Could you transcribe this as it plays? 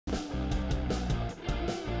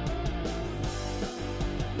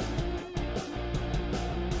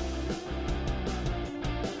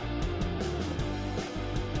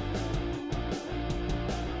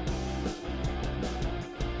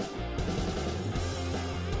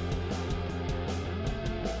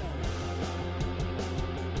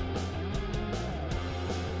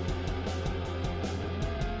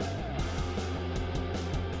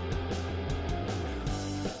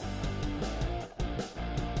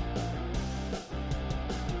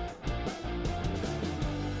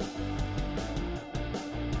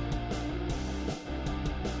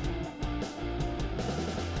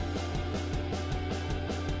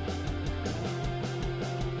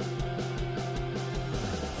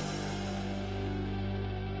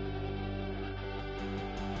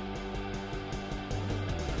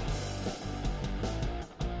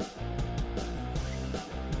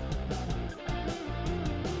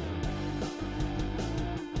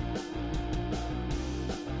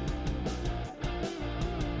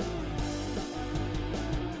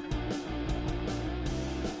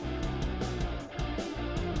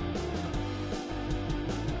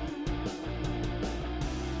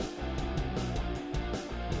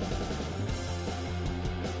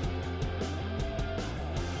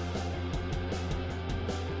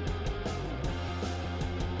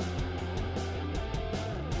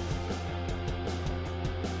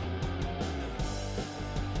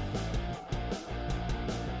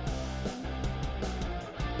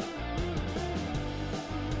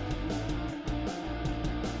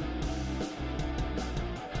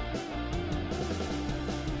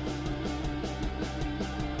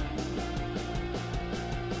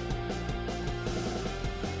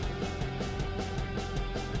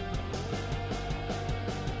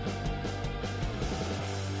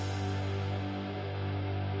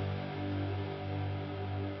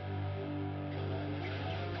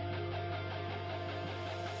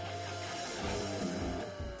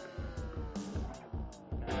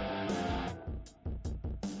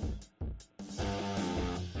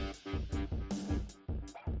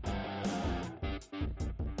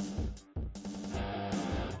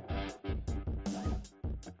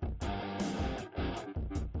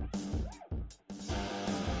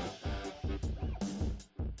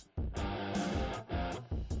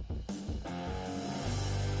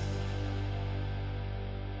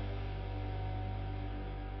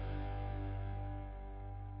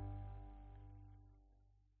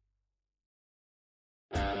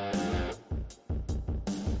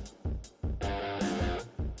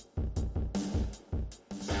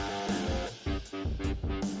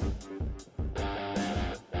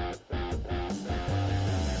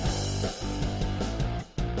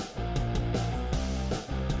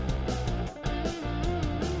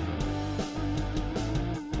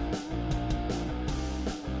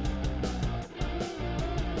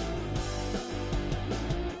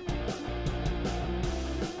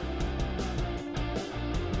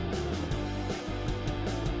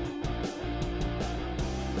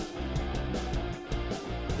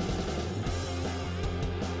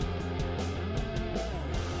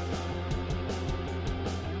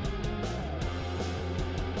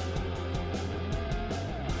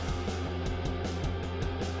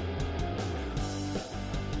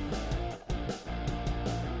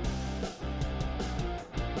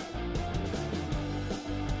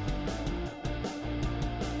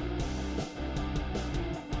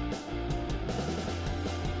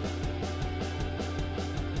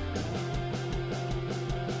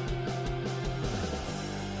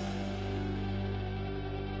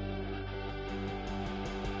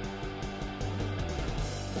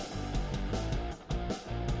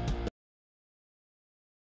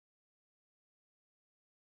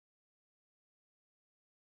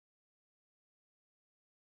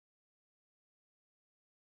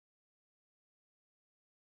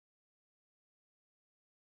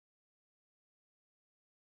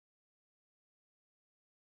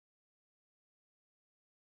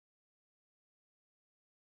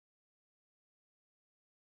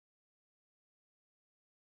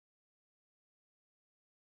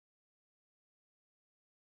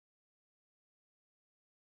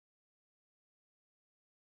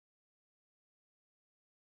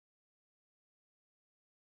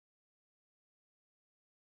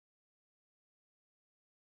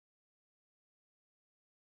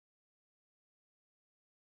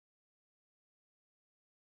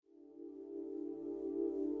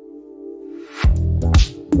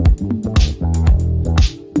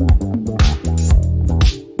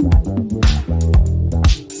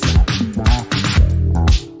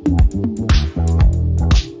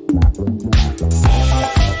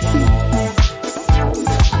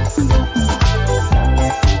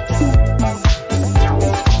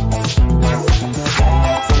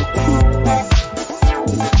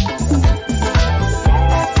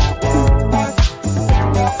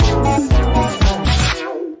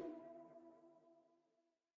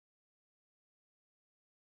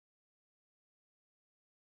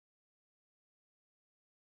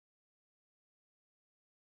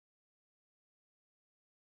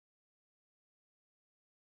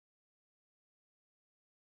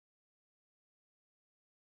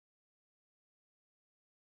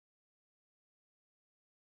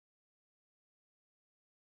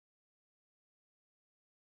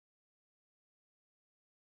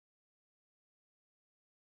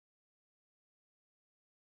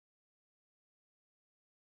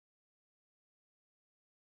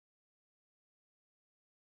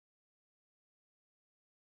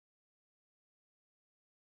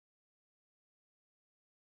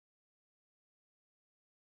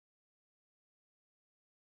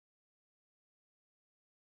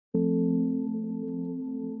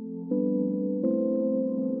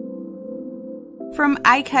From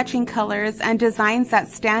eye-catching colors and designs that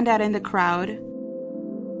stand out in the crowd,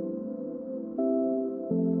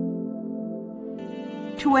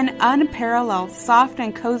 to an unparalleled, soft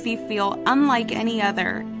and cozy feel unlike any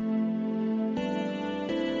other.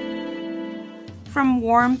 From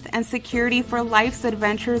warmth and security for life's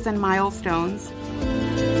adventures and milestones,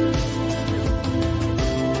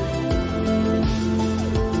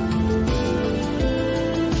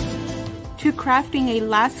 to crafting a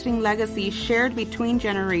lasting legacy shared between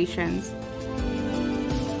generations.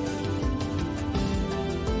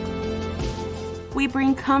 We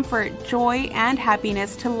bring comfort, joy, and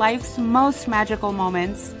happiness to life's most magical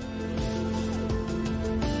moments.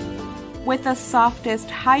 With the softest,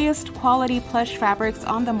 highest quality plush fabrics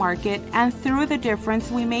on the market, and through the difference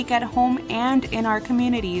we make at home and in our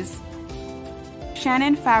communities.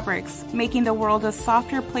 Shannon Fabrics, making the world a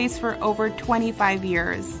softer place for over 25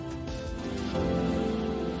 years.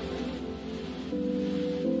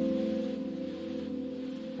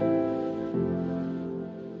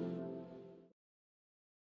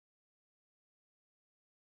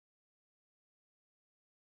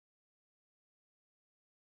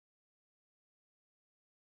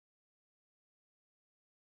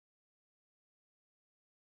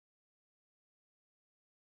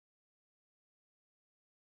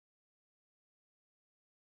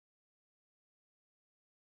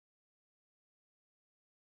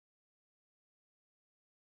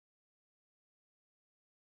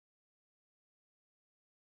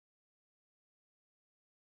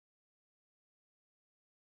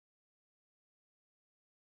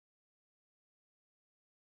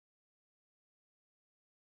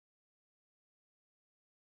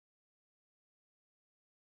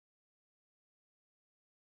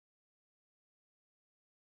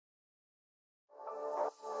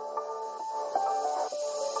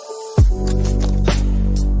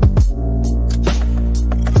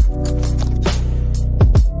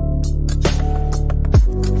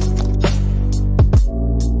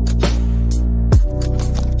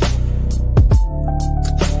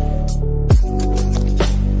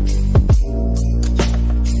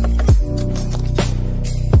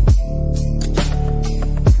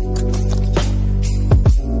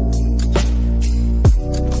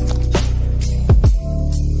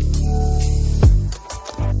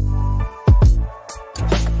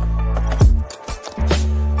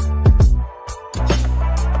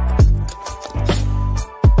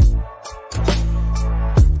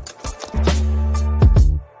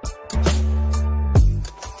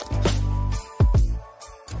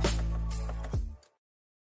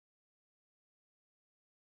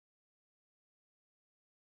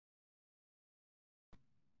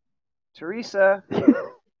 Teresa,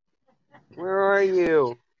 where are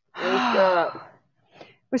you? Wake up. It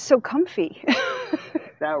was so comfy.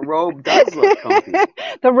 That robe does look comfy.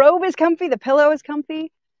 The robe is comfy. The pillow is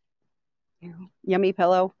comfy. Yummy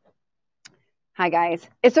pillow. Hi, guys.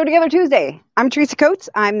 It's Sew Together Tuesday. I'm Teresa Coates.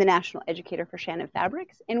 I'm the National Educator for Shannon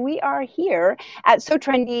Fabrics, and we are here at Sew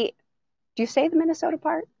Trendy. Do you say the Minnesota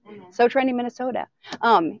part? Mm-hmm. Sew Trendy, Minnesota,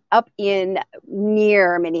 up in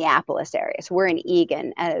near Minneapolis area. So we're in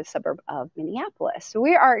Eagan, a suburb of Minneapolis. So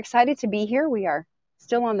we are excited to be here. We are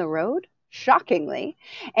still on the road, shockingly.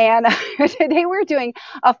 And today we're doing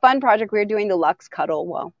a fun project. We're doing the Luxe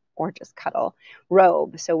Cuddle, gorgeous Cuddle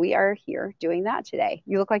Robe. So we are here doing that today.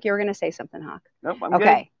 You look like you were going to say something, Hawk. Nope, I'm Okay.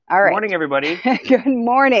 good. All right. Good morning, everybody. Good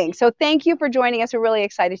morning. So thank you for joining us. We're really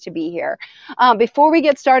excited to be here. Before we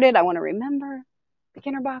get started, I want to remember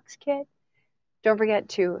beginner box kit. Don't forget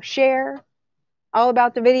to share all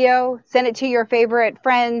about the video. Send it to your favorite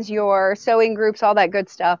friends, your sewing groups, all that good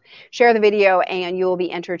stuff. Share the video and you will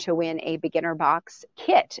be entered to win a beginner box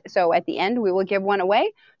kit. So at the end, we will give one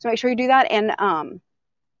away. So make sure you do that. And I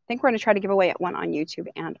think we're going to try to give away one on YouTube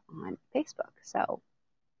and on Facebook. So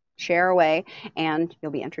share away and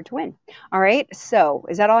you'll be entered to win. All right. So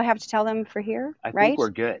is that all I have to tell them for here? I think we're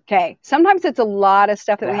good. Okay. Sometimes it's a lot of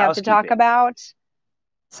stuff that we have to talk about.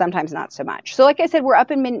 Sometimes not so much. So like I said, we're up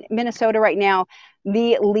in Minnesota right now.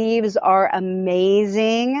 The leaves are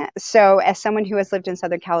amazing. So as someone who has lived in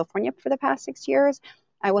Southern California for the past 6 years,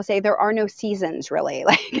 I will say there are no seasons really.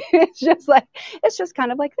 Like it's just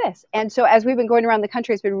kind of like this. And so as we've been going around the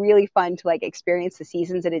country, it's been really fun to like experience the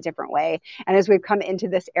seasons in a different way. And as we've come into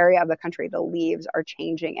this area of the country, the leaves are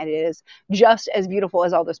changing and it is just as beautiful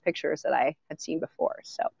as all those pictures that I had seen before.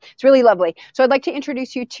 So it's really lovely. So I'd like to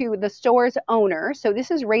introduce you to the store's owner. So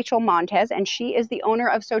this is Rachel Montez and she is the owner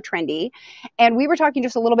of Sew Trendy. And we were talking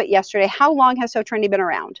just a little bit yesterday. How long has Sew Trendy been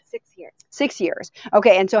around? 6 years. 6 years.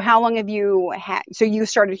 Okay. And so how long have you had, so you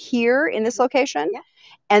started here in this location? Yeah.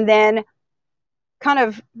 And then kind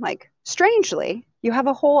of like strangely, you have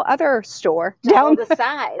a whole other store Double the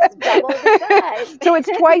size. Double the size. So it's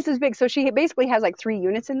twice as big. So she basically has like 3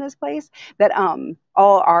 units in this place that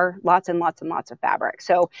all are lots and lots and lots of fabric.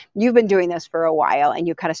 So you've been doing this for a while and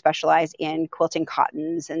you kind of specialize in quilting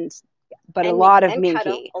cottons but a lot of minky.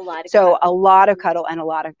 Cuddle, a lot of so cuddle. a lot of cuddle and a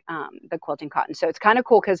lot of the quilting cotton. So it's kind of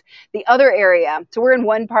cool because the other area, so we're in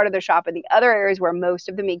one part of the shop and the other area is where most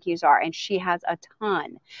of the minkies are and she has a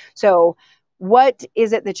ton. So what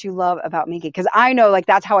is it that you love about minky? Because I know like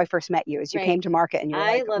that's how I first met you is you came to market and you're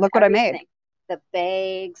like, look what I made. The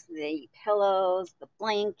bags, the pillows, the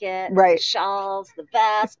blanket, right. the shawls, the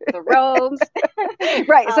vest, the robes.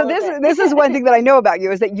 Right. So this is one thing that I know about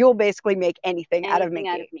you is that you'll basically make anything out of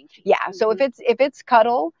minky. Yeah. Mm-hmm. So if it's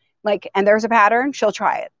cuddle, like, and there's a pattern, she'll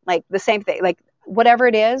try it. Like the same thing, like whatever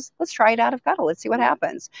it is, let's try it out of cuddle. Let's see what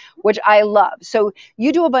happens, which I love. So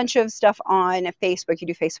you do a bunch of stuff on Facebook. You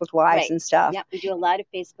do Facebook Lives and stuff. Yeah, we do a lot of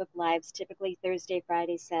Facebook Lives, typically Thursday,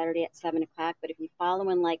 Friday, Saturday at 7 o'clock. But if you follow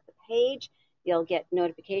and like the page, you'll get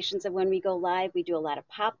notifications of when we go live. We do a lot of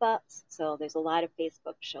pop-ups. So there's a lot of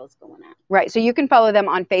Facebook shows going on. Right. So you can follow them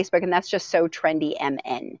on Facebook, and that's just Sew Trendy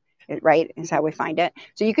MN. Right, is how we find it.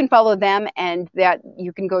 So you can follow them and that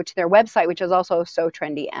you can go to their website, which is also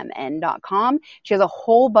sewtrendymn.com. She has a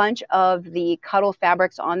whole bunch of the cuddle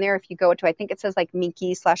fabrics on there. If you go to, I think it says like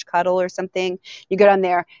minky/cuddle or something, you go down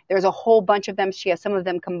there, there's a whole bunch of them. She has some of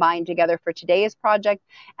them combined together for today's project,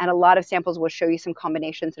 and a lot of samples will show you some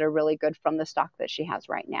combinations that are really good from the stock that she has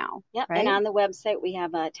right now. Yep, right? And on the website we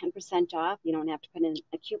have 10% off. You don't have to put in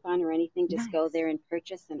a coupon or anything. Just go there and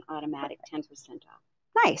purchase an automatic 10% off.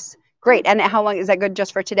 Nice. Great. And how long is that good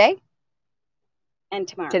just for today? And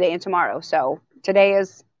tomorrow. Today and tomorrow. So today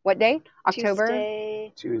is what day? October?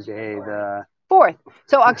 Tuesday the 4th.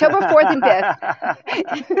 So October 4th and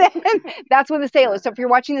 5th. That's when the sale is. So if you're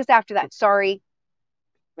watching this after that, sorry.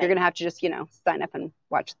 You're going to have to just, sign up and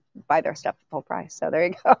buy their stuff at full price. So there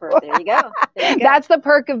you go. There you go. That's the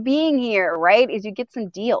perk of being here, right? Is you get some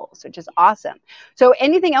deals, which is awesome. So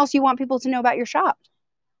anything else you want people to know about your shop?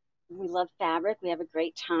 We love fabric. We have a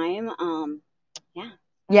great time.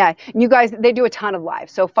 Yeah. You guys, they do a ton of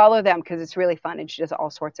lives. So follow them because it's really fun and she does all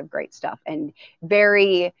sorts of great stuff and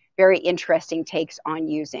very, very interesting takes on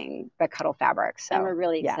using the cuddle fabric. So and we're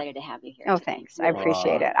really excited to have you here. Oh, today. thanks. I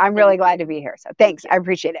appreciate it. I'm really glad to be here. So thanks. I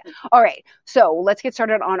appreciate it. All right. So let's get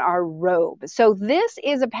started on our robe. So this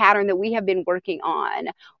is a pattern that we have been working on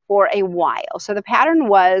for a while. So the pattern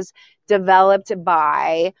was developed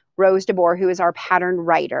by Rose DeBoer, who is our pattern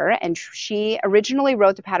writer, and she originally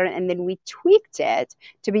wrote the pattern and then we tweaked it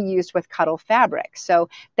to be used with cuddle fabric. So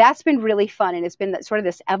that's been really fun, and it's been sort of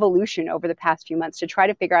this evolution over the past few months to try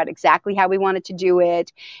to figure out exactly how we wanted to do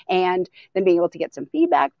it and then being able to get some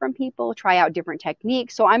feedback from people, try out different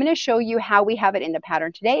techniques. So I'm going to show you how we have it in the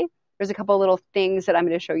pattern today. There's a couple of little things that I'm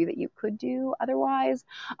going to show you that you could do otherwise.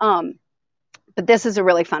 But this is a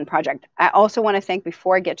really fun project. I also want to thank,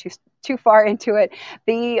 before I get too far into it,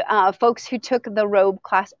 the folks who took the robe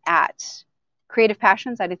class at Creative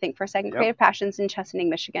Passions. I had to think for a second. Yep. Creative Passions in Chesaning,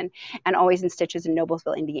 Michigan, and Always in Stitches in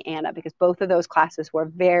Noblesville, Indiana, because both of those classes were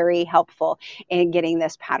very helpful in getting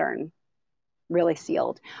this pattern really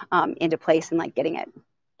sealed into place and like getting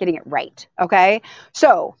it right. Okay,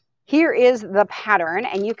 so here is the pattern,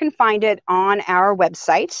 and you can find it on our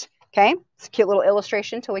website. Okay, it's a cute little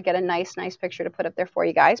illustration until we get a nice picture to put up there for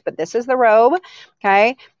you guys. But this is the robe.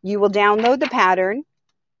 Okay, you will download the pattern.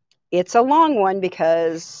 It's a long one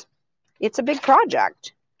because it's a big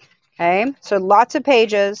project. Okay, so lots of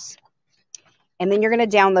pages, and then you're going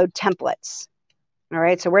to download templates. All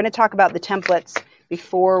right, so we're going to talk about the templates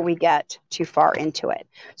before we get too far into it.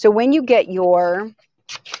 So when you get your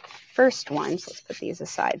first ones, let's put these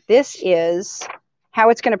aside. This is how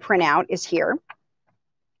it's going to print out is here.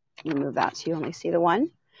 Let me move that so you only see the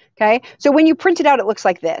one. Okay, so when you print it out, it looks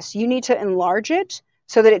like this. You need to enlarge it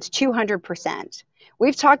so that it's 200%.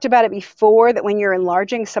 We've talked about it before that when you're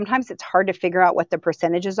enlarging, sometimes it's hard to figure out what the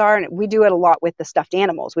percentages are, and we do it a lot with the stuffed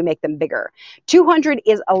animals. We make them bigger. 200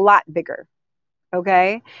 is a lot bigger.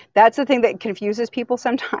 Okay, that's the thing that confuses people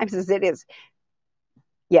sometimes is it is,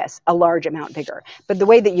 yes, a large amount bigger. But the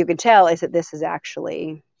way that you can tell is that this is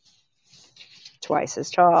actually twice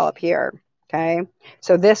as tall up here. Okay,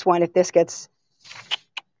 so this one, if this gets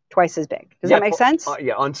twice as big, does that make sense?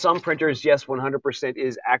 Yeah, on some printers, yes, 100%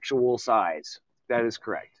 is actual size. That is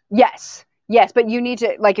correct. Yes, yes, but you need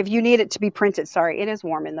to, like, if you need it to be printed, sorry, it is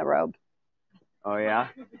warm in the robe. Oh, yeah?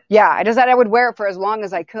 Yeah, I just said I would wear it for as long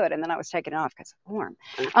as I could, and then I was taking it off because it's warm.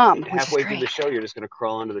 Halfway through the show, you're just going to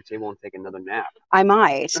crawl under the table and take another nap. I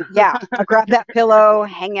might. Yeah, I'll grab that pillow,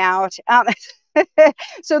 hang out.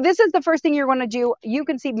 So this is the first thing you're going to do. You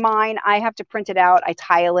can see mine. I have to print it out. I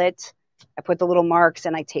tile it. I put the little marks,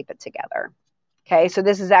 and I tape it together. Okay, so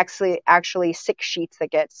this is actually 6 sheets that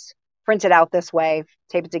gets printed out this way.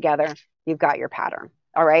 Tape it together. You've got your pattern.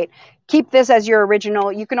 All right. Keep this as your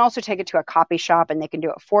original. You can also take it to a copy shop and they can do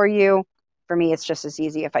it for you. For me, it's just as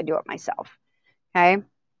easy if I do it myself. Okay.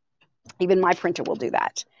 Even my printer will do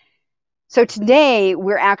that. So today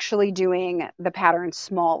we're actually doing the pattern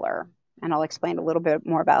smaller, and I'll explain a little bit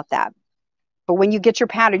more about that. But when you get your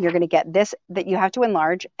pattern, you're going to get this that you have to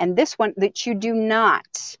enlarge and this one that you do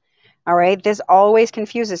not. All right. This always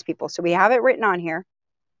confuses people. So we have it written on here.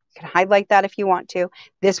 You can highlight that if you want to.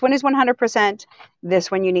 This one is 100%.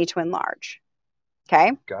 This one you need to enlarge.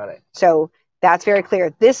 Okay? Got it. So that's very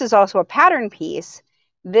clear. This is also a pattern piece.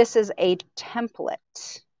 This is a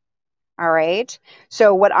template. All right?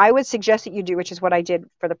 So what I would suggest that you do, which is what I did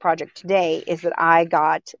for the project today, is that I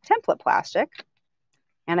got template plastic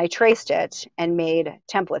and I traced it and made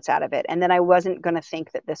templates out of it. And then I wasn't going to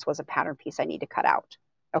think that this was a pattern piece I need to cut out.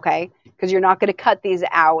 Okay, because you're not going to cut these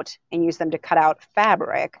out and use them to cut out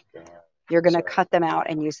fabric. You're going to cut them out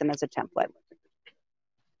and use them as a template.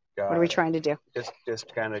 What are we trying to do?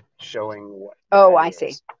 Just kind of showing what. Oh, I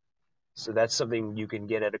see. So that's something you can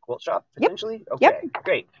get at a quilt shop potentially? Yep. Okay, yep.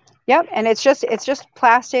 Great. Yep, and it's just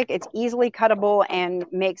plastic. It's easily cuttable and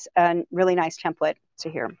makes a really nice template. So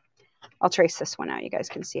here, I'll trace this one out. You guys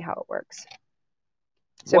can see how it works.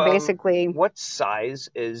 So basically, what size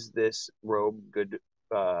is this robe good?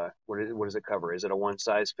 What does it cover? Is it a one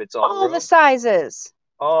size fits all? All the sizes.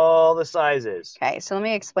 All the sizes. Okay, so let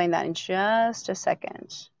me explain that in just a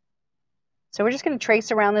second. So we're just going to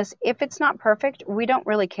trace around this. If it's not perfect, we don't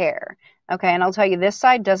really care. Okay, and I'll tell you, this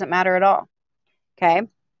side doesn't matter at all. Okay,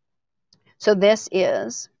 so this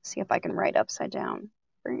is, see if I can write upside down.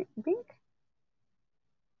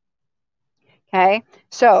 Okay,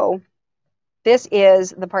 so this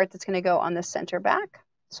is the part that's going to go on the center back.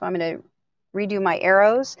 So I'm going to redo my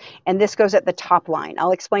arrows, and this goes at the top line.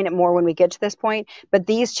 I'll explain it more when we get to this point, but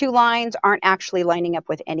these 2 lines aren't actually lining up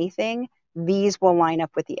with anything. These will line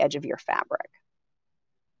up with the edge of your fabric.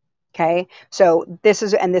 Okay, so this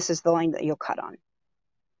is the line that you'll cut on.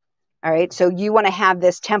 All right, so you want to have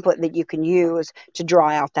this template that you can use to draw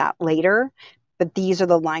out that later, but these are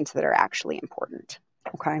the lines that are actually important.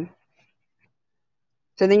 Okay,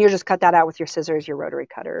 so then you'll just cut that out with your scissors, your rotary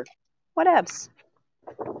cutter, whatevs.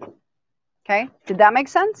 Okay, did that make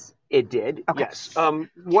sense? It did, okay. Yes.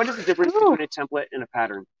 What is the difference between a template and a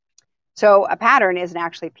pattern? So a pattern is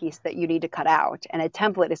actually a piece that you need to cut out, and a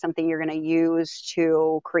template is something you're going to use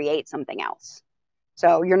to create something else.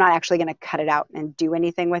 So you're not actually going to cut it out and do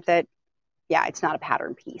anything with it. Yeah, it's not a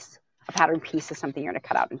pattern piece. A pattern piece is something you're going to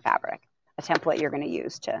cut out in fabric. A template you're going to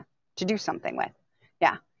use to do something with.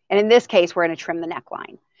 Yeah, and in this case, we're going to trim the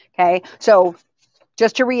neckline. Okay, so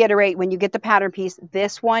just to reiterate, when you get the pattern piece,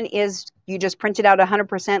 this one is, you just print it out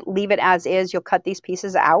 100%, leave it as is. You'll cut these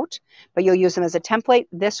pieces out, but you'll use them as a template.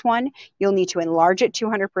 This one, you'll need to enlarge it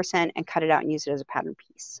 200% and cut it out and use it as a pattern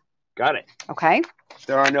piece. Got it. Okay.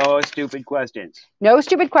 There are no stupid questions. No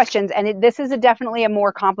stupid questions. And this is definitely a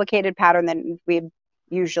more complicated pattern than we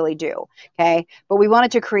usually do. Okay. But we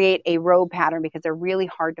wanted to create a robe pattern because they're really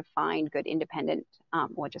hard to find good independent,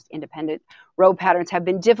 just independent robe patterns have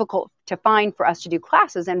been difficult to find for us to do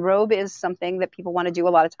classes. And robe is something that people want to do a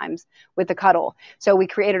lot of times with the cuddle. So we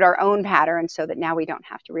created our own pattern so that now we don't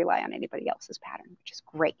have to rely on anybody else's pattern, which is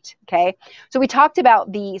great. Okay. So we talked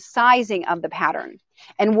about the sizing of the pattern.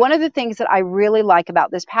 And one of the things that I really like about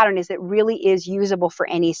this pattern is it really is usable for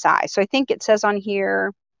any size. So I think it says on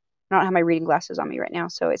here, I don't have my reading glasses on me right now.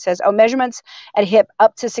 So it says, oh, measurements at hip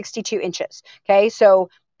up to 62 inches. Okay. So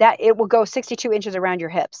that it will go 62 inches around your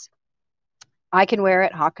hips. I can wear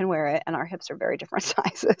it, Hawk can wear it, and our hips are very different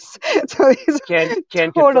sizes. So these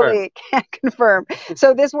Can totally can't confirm.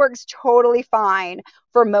 So this works totally fine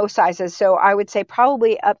for most sizes. So I would say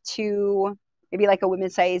probably up to maybe like a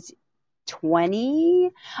women's size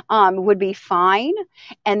 20 would be fine.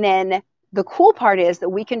 And then the cool part is that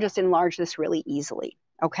we can just enlarge this really easily.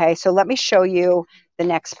 Okay, so let me show you the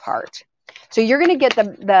next part. So you're going to get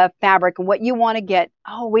the fabric and what you want to get.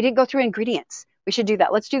 Oh, we didn't go through ingredients. We should do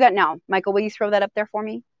that. Let's do that now. Michael, will you throw that up there for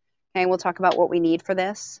me? Okay, we'll talk about what we need for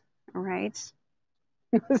this. All right.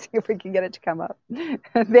 Let's see if we can get it to come up.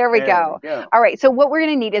 There we go. All right, so what we're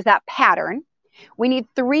going to need is that pattern. We need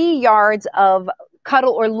 3 yards of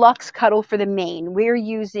Cuddle or Luxe Cuddle for the mane. We're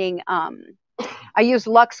using, I use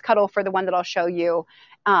Luxe Cuddle for the one that I'll show you.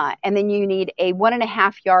 And then you need a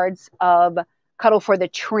 1.5 yards of Cuddle for the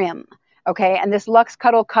trim. Okay, and this Luxe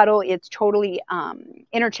Cuddle, it's totally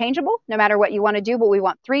interchangeable no matter what you want to do, but we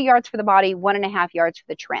want 3 yards for the body, 1.5 yards for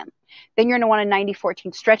the trim. Then you're going to want a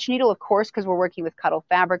 90-14 stretch needle, of course, because we're working with Cuddle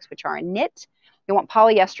fabrics, which are a knit. You want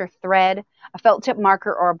polyester thread, a felt tip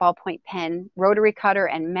marker or a ballpoint pen, rotary cutter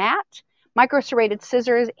and mat, micro serrated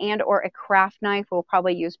scissors and or a craft knife. We'll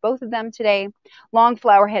probably use both of them today. Long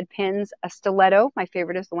flower head pins, a stiletto. My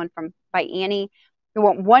favorite is the one by Annie. You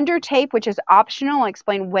want Wonder tape, which is optional. I'll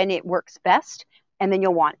explain when it works best. And then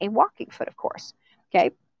you'll want a walking foot, of course.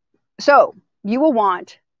 Okay. So you will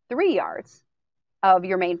want 3 yards of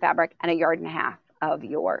your main fabric and 1.5 yards of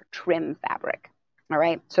your trim fabric. All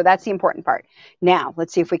right. So that's the important part. Now,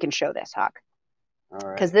 let's see if we can show this, Hawk. All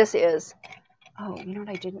right. Because this is, oh, you know what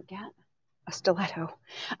I didn't get? A stiletto.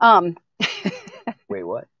 Wait,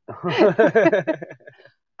 what?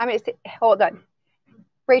 I mean, hold on.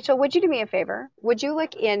 Rachel, would you do me a favor? Would you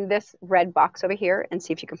look in this red box over here and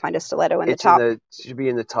see if you can find a stiletto in the top? It should be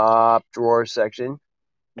in the top drawer section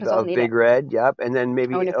of Big Red. Yep. And then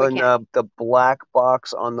maybe in the black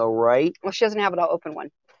box on the right. Well, she doesn't have it. I'll open one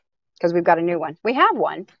because we've got a new one. We have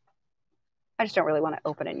one. I just don't really want to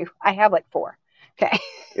open a new. I have like 4. Okay.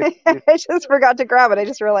 I just forgot to grab it. I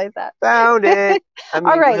just realized that. Found it. I mean,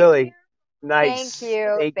 all right. Really nice. Thank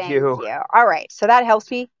you. Thank you. All right. So that helps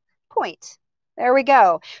me point. There we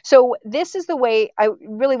go. So this is the way I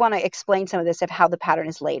really want to explain some of this of how the pattern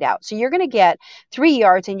is laid out. So you're going to get 3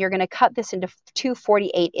 yards and you're going to cut this into 2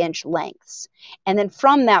 48-inch lengths. And then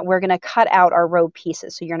from that, we're going to cut out our robe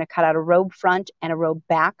pieces. So you're going to cut out a robe front and a robe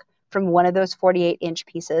back from one of those 48-inch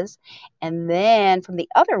pieces. And then from the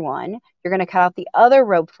other one, you're going to cut out the other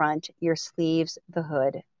robe front, your sleeves, the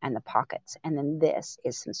hood, and the pockets. And then this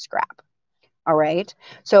is some scrap. All right.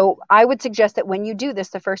 So I would suggest that when you do this,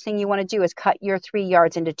 the first thing you want to do is cut your 3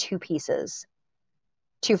 yards into 2 pieces,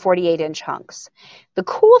 2 48-inch hunks. The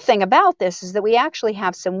cool thing about this is that we actually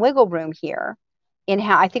have some wiggle room here in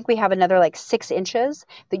how I think we have another like 6 inches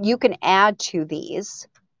that you can add to these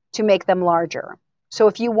to make them larger. So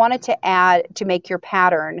if you wanted to add to make your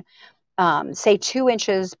pattern, say 2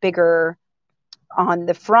 inches bigger on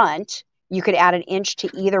the front, you could add 1 inch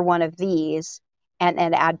to either one of these and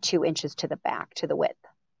add 2 inches to the back, to the width.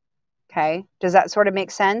 Okay. Does that sort of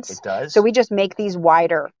make sense? It does. So we just make these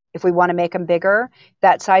wider. If we want to make them bigger,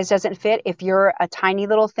 that size doesn't fit. If you're a tiny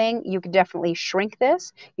little thing, you can definitely shrink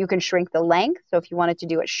this. You can shrink the length. So if you wanted to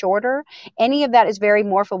do it shorter, any of that is very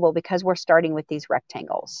morphable because we're starting with these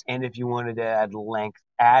rectangles. And if you wanted to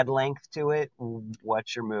add length to it,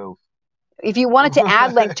 what's your move? If you wanted to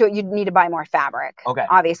add length to it, you'd need to buy more fabric. Okay.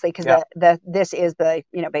 Obviously, because this is the,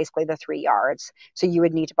 basically the 3 yards. So you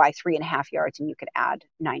would need to buy 3.5 yards and you could add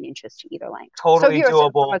 9 inches to either length. Totally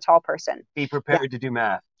doable. From a tall person. Be prepared to do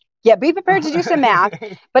math. Yeah, be prepared to do some math,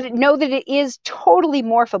 but know that it is totally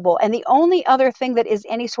morphable. And the only other thing that is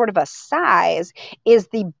any sort of a size is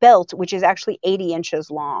the belt, which is actually 80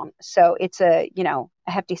 inches long. So it's a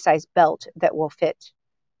hefty size belt that will fit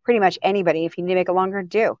pretty much anybody. If you need to make it longer,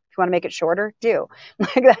 do. If you want to make it shorter, do.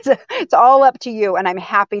 It's all up to you. And I'm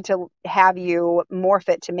happy to have you morph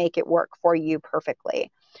it to make it work for you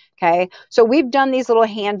perfectly. Okay. So we've done these little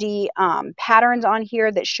handy patterns on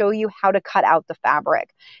here that show you how to cut out the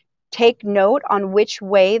fabric. take note on which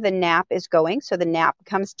way the nap is going. So the nap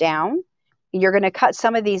comes down. You're going to cut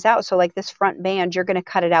some of these out. So like this front band, you're going to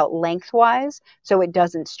cut it out lengthwise so it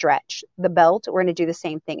doesn't stretch. The belt, we're going to do the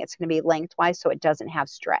same thing. It's going to be lengthwise so it doesn't have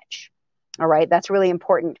stretch. All right, that's really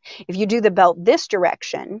important. If you do the belt this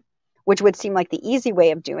direction, which would seem like the easy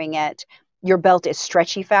way of doing it, your belt is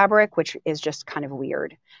stretchy fabric, which is just kind of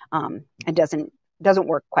weird and doesn't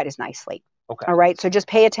work quite as nicely. Okay. All right, so just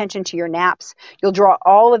pay attention to your naps. You'll draw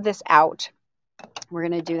all of this out. We're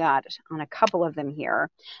going to do that on a couple of them here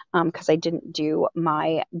because I didn't do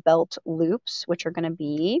my belt loops, which are going to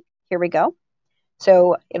be, here we go.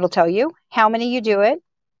 So it'll tell you how many you do it,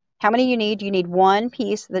 how many you need. You need one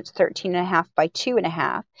piece that's 13.5 by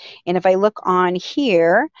 2.5. And if I look on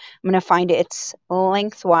here, I'm going to find it's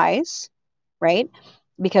lengthwise, right?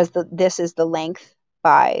 Because this is the length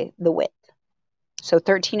by the width. So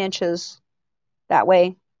 13 inches that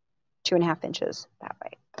way, 2.5 inches that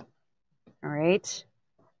way. All right.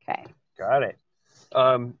 Okay. Got it.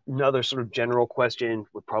 Another sort of general question,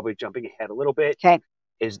 we're probably jumping ahead a little bit. Okay.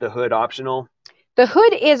 Is the hood optional? The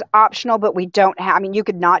hood is optional, but we don't have, I mean, you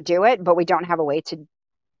could not do it, but we don't have a way to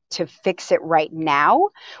fix it right now.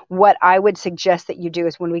 What I would suggest that you do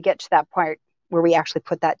is when we get to that part where we actually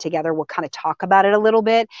put that together, we'll kind of talk about it a little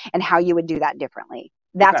bit and how you would do that differently.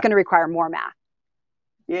 That's going to require more math.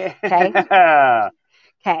 Yeah. Okay.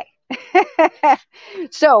 Okay.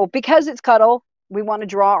 So because it's Cuddle, we want to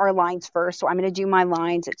draw our lines first. So I'm going to do my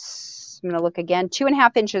lines. I'm going to look again,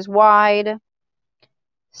 2.5 inches wide.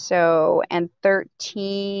 So, and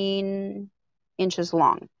 13 inches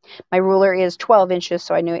long. My ruler is 12 inches.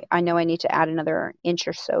 So I know I need to add another inch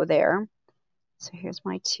or so there. So here's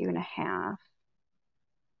my 2.5.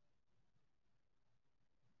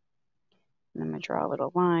 And I'm going to draw a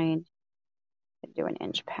little line. Do an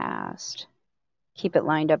inch past. Keep it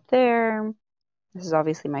lined up there. This is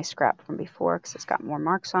obviously my scrap from before because it's got more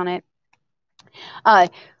marks on it.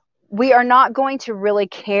 We are not going to really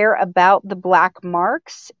care about the black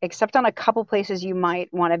marks, except on a couple places you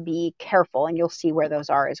might want to be careful, and you'll see where those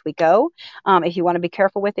are as we go. If you want to be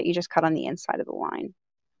careful with it, you just cut on the inside of the line.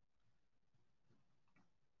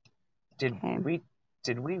 Did I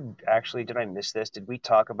miss this? Did we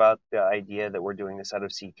talk about the idea that we're doing this out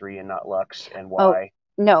of C3 and not Luxe and why? Oh,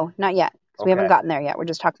 no, not yet. Okay. We haven't gotten there yet. We're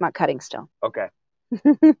just talking about cutting still. Okay.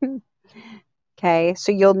 Okay,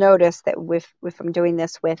 so you'll notice that if I'm doing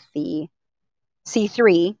this with the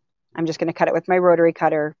C3, I'm just going to cut it with my rotary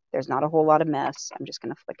cutter. There's not a whole lot of mess. I'm just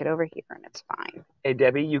going to flick it over here and it's fine. Hey,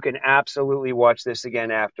 Debbie, you can absolutely watch this again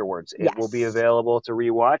afterwards. It will be available to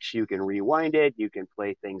rewatch. You can rewind it. You can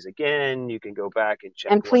play things again. You can go back and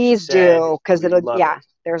check. And please do, because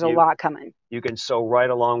there's a lot coming. You can sew right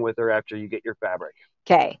along with her after you get your fabric.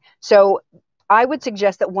 Okay, so I would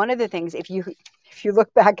suggest that one of the things, if you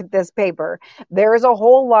look back at this paper, there is a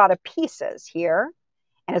whole lot of pieces here,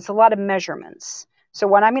 and it's a lot of measurements. So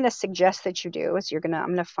what I'm going to suggest that you do is I'm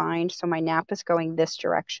going to find, so my nap is going this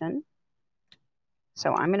direction.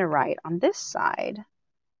 So I'm going to write on this side,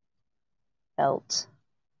 belt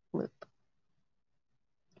loop.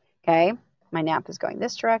 Okay, my nap is going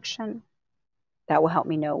this direction. That will help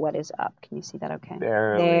me know what is up. Can you see that okay?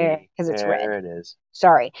 Barely. There, because it's red. There it is.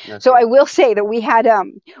 Sorry. Okay. So I will say that we had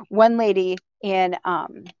one lady in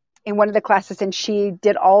one of the classes, and she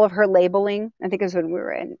did all of her labeling. I think it was when we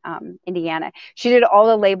were in Indiana. She did all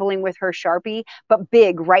the labeling with her Sharpie, but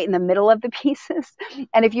big, right in the middle of the pieces.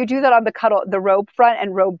 And if you do that on the robe front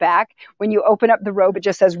and robe back, when you open up the robe, it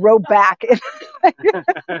just says robe back.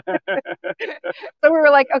 So we were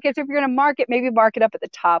like, okay, so if you're going to mark it, maybe mark it up at the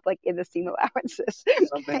top, like in the seam allowances.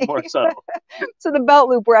 Something more subtle. So the belt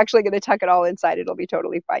loop, we're actually going to tuck it all inside. It'll be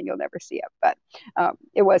totally fine. You'll never see it. But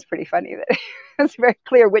it was pretty funny that it was very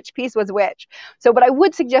clear which piece was which. So, but I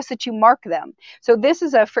would suggest that you mark them. So this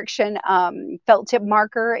is a friction felt tip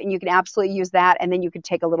marker, and you can absolutely use that. And then you could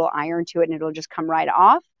take a little iron to it and it'll just come right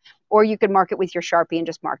off. Or you could mark it with your Sharpie and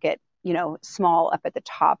just mark it, small up at the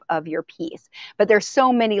top of your piece. But there's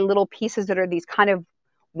so many little pieces that are these kind of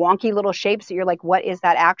wonky little shapes that you're like, what is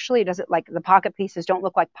that actually? Does it, like, the pocket pieces don't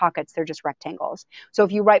look like pockets, they're just rectangles. So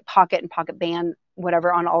if you write pocket and pocket band,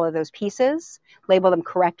 whatever, on all of those pieces, label them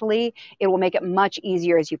correctly, it will make it much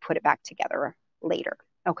easier as you put it back together later.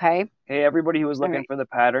 Okay. Hey, everybody who was looking for the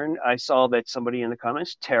pattern, I saw that somebody in the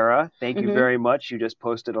comments, Tara, thank you very much. You just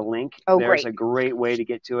posted a link. Oh, There's a great way to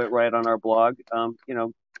get to it right on our blog.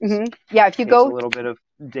 Yeah, if you go a little bit of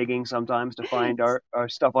digging sometimes to find our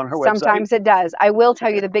stuff on our website. Sometimes it does. I will tell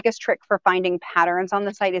you the biggest trick for finding patterns on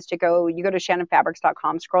the site is you go to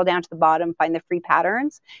shannonfabrics.com, scroll down to the bottom, find the free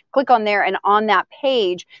patterns, click on there, and on that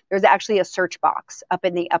page, there's actually a search box up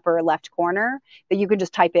in the upper left corner that you can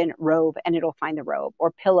just type in robe and it'll find the robe,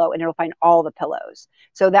 or pillow and it'll find all the pillows.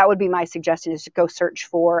 So that would be my suggestion, is to go search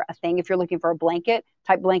for a thing. If you're looking for a blanket,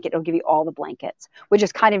 type blanket, it'll give you all the blankets, which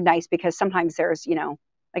is kind of nice because sometimes there's,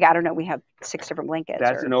 like, I don't know, we have 6 different blankets.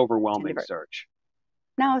 That's an overwhelming search.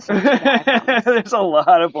 No, it's not too bad. There's a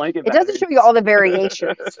lot of blanket patterns. It doesn't show you all the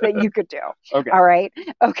variations that you could do. Okay. All right.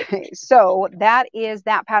 Okay. So that is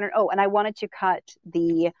that pattern. Oh, and I wanted to cut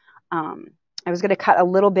I was going to cut a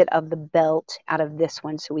little bit of the belt out of this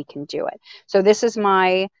one so we can do it. So this is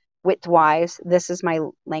my widthwise. This is my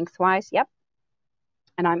lengthwise. Yep.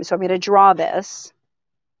 And I'm going to draw this.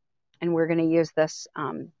 And we're going to use this.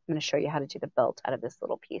 I'm going to show you how to do the belt out of this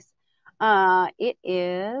little piece. It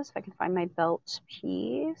is, if I can find my belt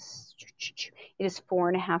piece, it is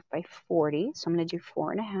 4.5 by 40. So I'm going to do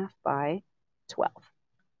 4.5 by 12.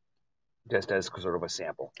 Just as sort of a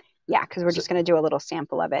sample. Yeah, because we're just going to do a little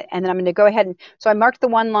sample of it. And then I'm going to go ahead and, so I marked the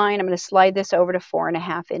one line. I'm going to slide this over to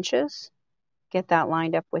 4.5 inches. Get that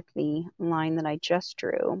lined up with the line that I just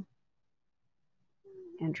drew.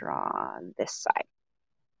 And draw this side.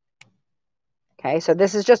 Okay, so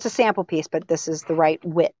this is just a sample piece, but this is the right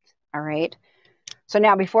width, all right? So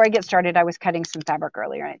now before I get started, I was cutting some fabric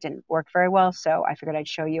earlier and it didn't work very well, so I figured I'd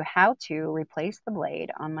show you how to replace the blade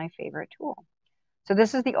on my favorite tool. So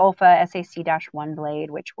this is the Olfa SAC-1 blade,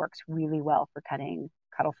 which works really well for cutting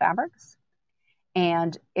cuddle fabrics.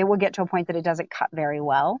 And it will get to a point that it doesn't cut very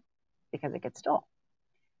well because it gets dull.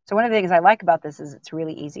 So one of the things I like about this is it's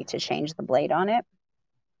really easy to change the blade on it.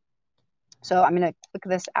 So I'm going to click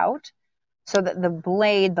this out. So that the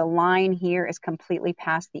blade, the line here is completely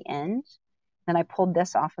past the end. Then I pulled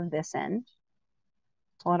this off of this end.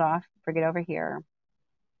 Pull it off, bring it over here.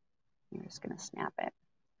 I'm just going to snap it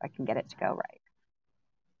if I can get it to go right.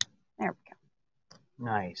 There we go.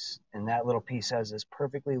 Nice. And that little piece has this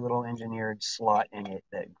perfectly little engineered slot in it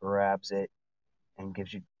that grabs it and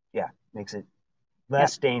gives you, makes it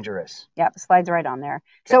less dangerous. Yep, slides right on there.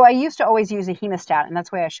 Okay. So I used to always use a hemostat, and that's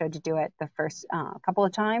why I showed you do it the first couple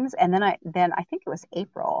of times. And then I think it was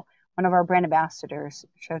April, one of our brand ambassadors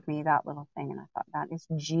showed me that little thing, and I thought, that is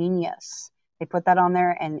genius. They put that on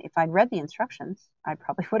there, and if I'd read the instructions, I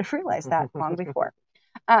probably would have realized that long before.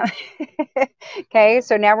 Okay,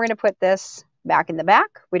 so now we're going to put this back in the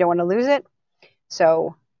back. We don't want to lose it.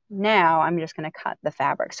 So now I'm just going to cut the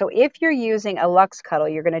fabric. So if you're using a luxe cuddle,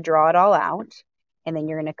 you're going to draw it all out. And then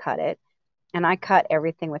you're going to cut it. And I cut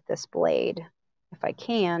everything with this blade, if I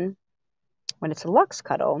can, when it's a luxe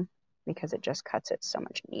cuddle, because it just cuts it so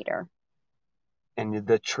much neater. And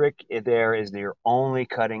the trick there is that you're only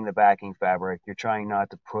cutting the backing fabric. You're trying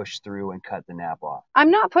not to push through and cut the nap off.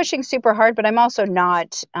 I'm not pushing super hard, but I'm also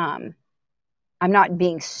not, I'm not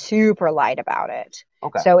being super light about it.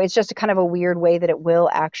 Okay. So it's just a kind of a weird way that it will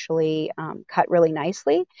actually cut really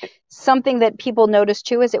nicely. Something that people notice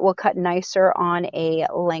too is it will cut nicer on a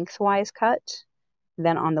lengthwise cut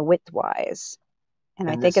than on the widthwise. And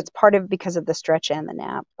I think it's part of because of the stretch and the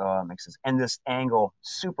nap. Oh, it makes sense. And this angle,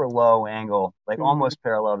 super low angle, like almost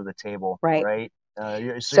parallel to the table, right?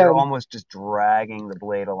 You're almost just dragging the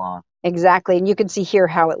blade along. Exactly. And you can see here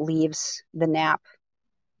how it leaves the nap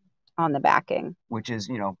on the backing, which is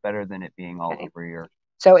better than it being all over your.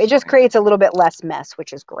 So it just creates a little bit less mess,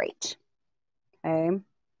 which is great. Okay,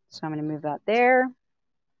 so I'm going to move that there,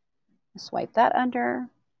 swipe that under,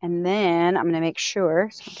 and then I'm going to make sure,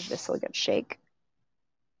 so I'll give this a good shake.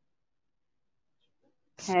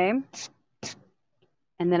 Okay,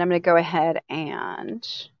 and then I'm going to go ahead and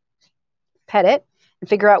pet it and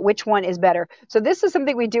figure out which one is better. So this is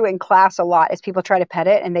something we do in class a lot, is people try to pet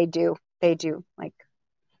it, and they do like.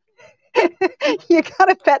 You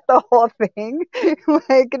gotta pet the whole thing.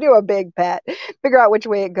 Like, do a big pet. Figure out which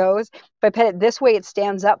way it goes. If I pet it this way, it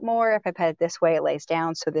stands up more. If I pet it this way, it lays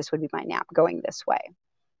down. So this would be my nap going this way.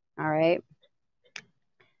 All right.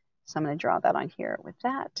 So I'm going to draw that on here with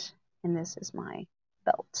that. And this is my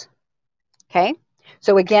belt. Okay.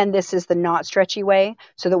 So again, this is the not stretchy way,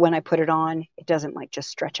 so that when I put it on, it doesn't like just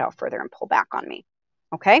stretch out further and pull back on me.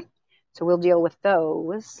 Okay. So we'll deal with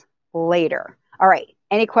those later. All right.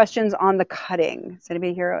 Any questions on the cutting? Is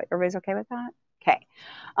anybody here? Everybody's okay with that? Okay.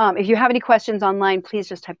 If you have any questions online, please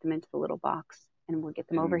just type them into the little box and we'll get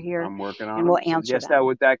them over here. I'm working on and we'll answer them. That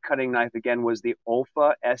with that cutting knife again was the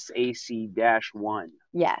Olfa SAC-1.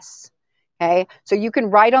 Yes. Okay, so you can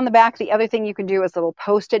write on the back. The other thing you can do is little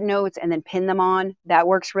Post-it notes and then pin them on. That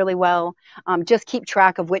works really well. Just keep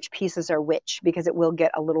track of which pieces are which, because it will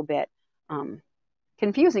get a little bit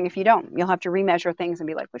confusing if you don't. You'll have to remeasure things and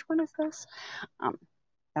be like, which one is this?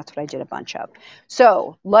 That's what I did a bunch of.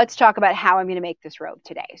 So let's talk about how I'm going to make this robe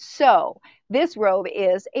today. So this robe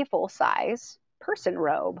is a full-size person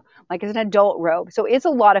robe, like it's an adult robe. So it's a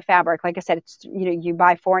lot of fabric. Like I said, it's, you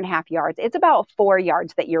buy 4.5 yards. It's about 4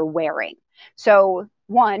 yards that you're wearing. So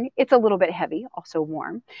one, it's a little bit heavy, also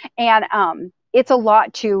warm. And it's a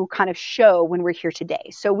lot to kind of show when we're here today.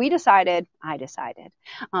 So I decided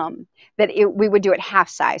that we would do it half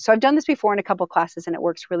size. So I've done this before in a couple of classes and it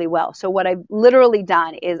works really well. So what I've literally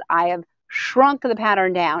done is I have shrunk the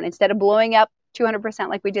pattern down. Instead of blowing up 200%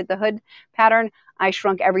 like we did the hood pattern, I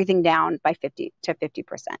shrunk everything down by 50 to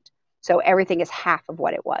 50%. So everything is half of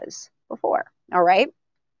what it was before. All right.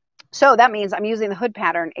 So that means I'm using the hood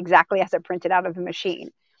pattern exactly as it printed out of the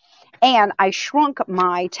machine. And I shrunk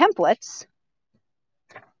my templates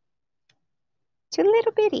to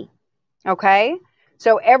little bitty. Okay.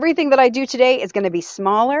 So everything that I do today is going to be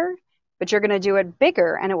smaller, but you're going to do it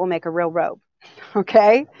bigger and it will make a real robe.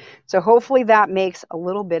 Okay. So hopefully that makes a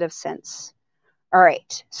little bit of sense. All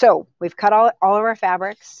right, so we've cut all of our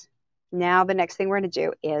fabrics. Now the next thing we're going to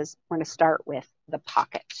do is we're going to start with the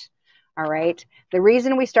pocket. All right, the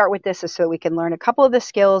reason we start with this is so we can learn a couple of the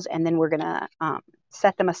skills and then we're going to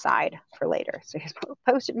set them aside for later. So here's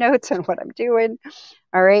my Post-it notes on what I'm doing.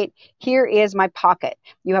 All right, here is my pocket.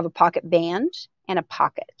 You have a pocket band and a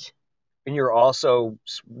pocket. And you also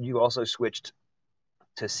switched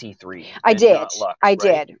to C3. I did. Lux, I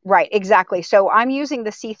did. Right. Exactly. So I'm using the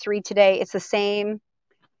C3 today. It's the same.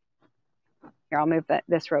 Here, I'll move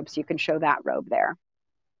this robe so you can show that robe there.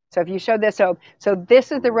 So if you show this robe, so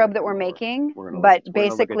this is the robe that we're making, but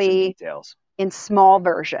basically in small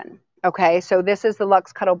version. Okay. So this is the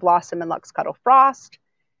Luxe Cuddle Blossom and Luxe Cuddle Frost.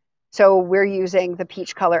 So we're using the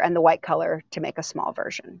peach color and the white color to make a small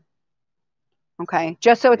version. Okay,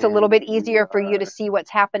 just so it's a little bit easier for you to see what's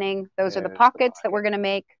happening. Those are the pockets that we're going to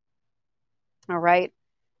make. All right,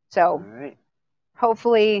 so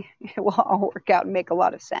hopefully it will all work out and make a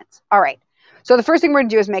lot of sense. All right, so the first thing we're going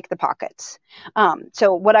to do is make the pockets.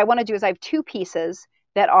 So what I want to do is I have two pieces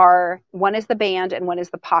that are, one is the band and one is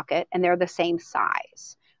the pocket, and they're the same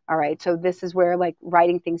size. All right, so this is where like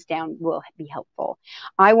writing things down will be helpful.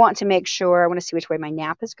 I want to make sure, I want to see which way my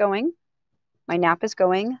nap is going. My nap is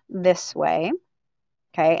going this way.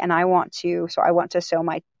 Okay, and I want to sew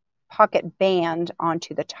my pocket band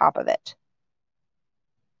onto the top of it.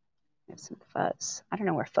 There's some fuzz. I don't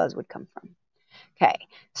know where fuzz would come from. Okay,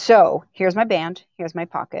 so here's my band, here's my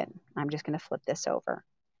pocket. I'm just going to flip this over.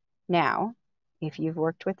 Now, if you've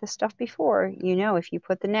worked with this stuff before, you know if you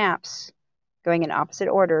put the naps going in opposite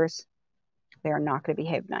orders, they are not going to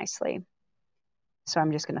behave nicely. So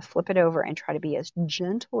I'm just going to flip it over and try to be as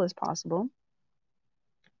gentle as possible.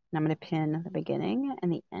 And I'm going to pin the beginning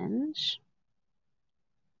and the end.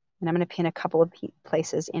 And I'm going to pin a couple of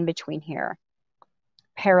places in between here,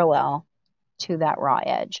 parallel to that raw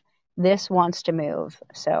edge. This wants to move,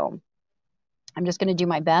 so I'm just going to do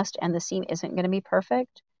my best, and the seam isn't going to be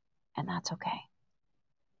perfect, and that's okay.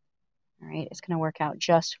 All right, it's going to work out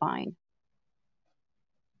just fine.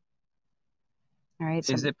 All right.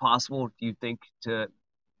 Is it possible, do you think,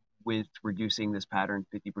 with reducing this pattern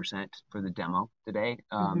 50% for the demo today,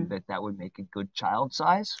 that would make a good child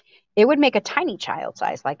size? It would make a tiny child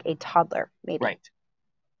size, like a toddler, maybe. Right.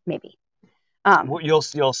 Maybe. You'll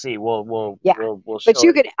see. We'll but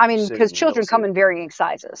you could, I mean, because children come in varying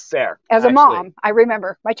sizes. Fair. As a mom, I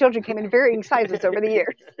remember my children came in varying sizes over the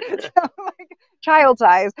years. So, like, child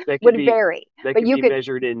size would vary. That could be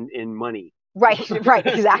measured in money. Right,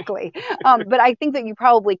 exactly. But I think that you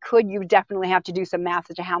would definitely have to do some math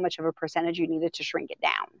as to how much of a percentage you needed to shrink it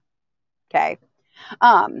down. Okay.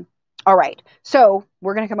 All right. So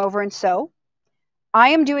we're going to come over and sew. I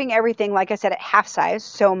am doing everything, like I said, at half size.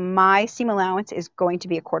 So my seam allowance is going to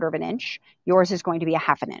be 1/4 inch. Yours is going to be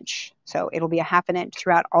 1/2 inch. So it'll be 1/2 inch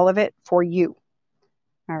throughout all of it for you.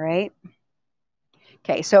 All right.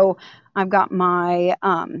 Okay, so I've got my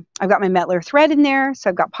Mettler thread in there. So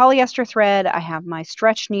I've got polyester thread. I have my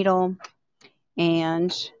stretch needle,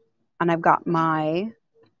 and I've got my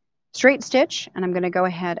straight stitch. And I'm going to go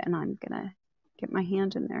ahead and I'm going to get my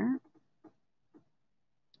hand in there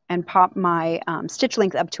and pop my stitch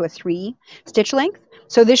length up to a 3 stitch length.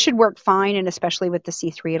 So this should work fine, and especially with the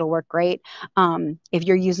C3, it'll work great. If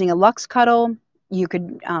you're using a Luxe Cuddle, you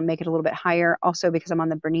could make it a little bit higher. Also, because I'm on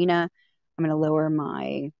the BERNINA, I'm going to lower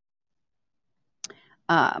my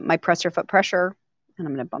my presser foot pressure, and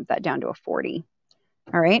I'm going to bump that down to a 40.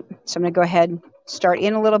 All right, so I'm going to go ahead and start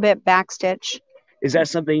in a little bit, back stitch. Is that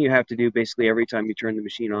something you have to do basically every time you turn the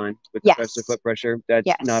machine on with Yes. the press to foot pressure? That's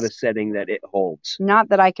not a setting that it holds. Not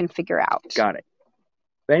that I can figure out. Got it.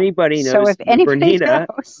 If anybody knows so if anybody BERNINA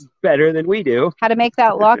knows better than we do, how to make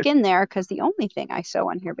that lock in there, because the only thing I sew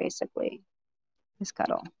on here basically is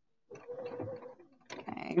Cuddle.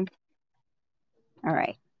 Okay. All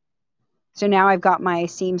right. So now I've got my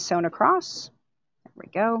seam sewn across. There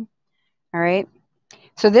we go. All right.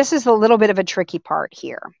 So this is a little bit of a tricky part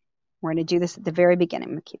here. We're going to do this at the very beginning.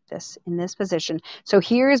 I'm going to keep this in this position. So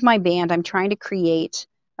here is my band. I'm trying to create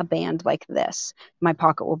a band like this. My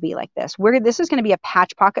pocket will be like this. This is going to be a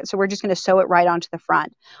patch pocket, so we're just going to sew it right onto the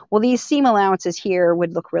front. Well, these seam allowances here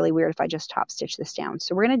would look really weird if I just top stitch this down.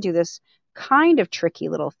 So we're going to do this kind of tricky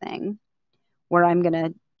little thing where I'm going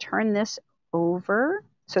to turn this over.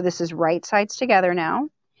 So this is right sides together now.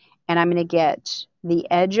 And I'm going to get the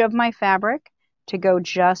edge of my fabric to go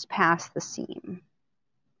just past the seam.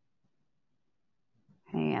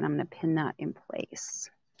 Okay, and I'm going to pin that in place.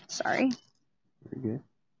 Sorry. Very good.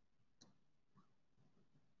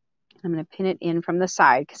 I'm going to pin it in from the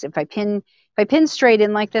side, because if I pin straight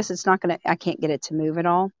in like this, it's not going to, I can't get it to move at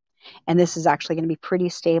all. And this is actually going to be pretty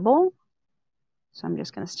stable. So I'm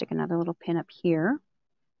just going to stick another little pin up here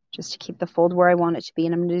just to keep the fold where I want it to be.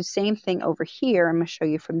 And I'm going to do the same thing over here. I'm going to show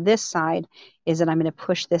you from this side is that I'm going to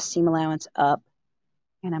push this seam allowance up,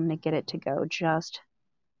 and I'm going to get it to go just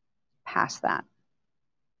past that.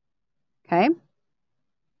 Okay.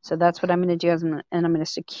 So that's what I'm going to do. And I'm going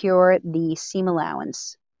to secure the seam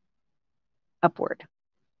allowance upward.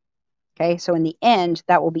 Okay, so in the end,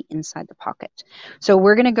 that will be inside the pocket. So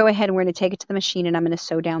we're going to go ahead and we're going to take it to the machine, and I'm going to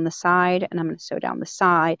sew down the side, and I'm going to sew down the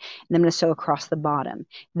side, and I'm going to sew across the bottom.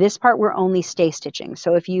 This part we're only stay stitching.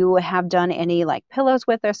 So if you have done any like pillows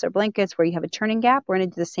with us or blankets where you have a turning gap, we're going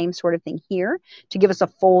to do the same sort of thing here to give us a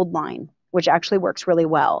fold line, which actually works really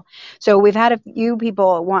well. So we've had a few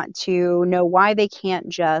people want to know why they can't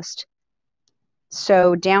just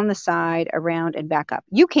sew down the side, around, and back up.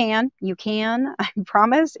 You can, I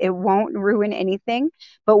promise it won't ruin anything.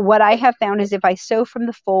 But what I have found is if I sew from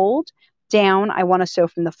the fold down, I want to sew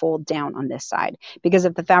from the fold down on this side, because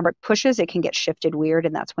if the fabric pushes, it can get shifted weird,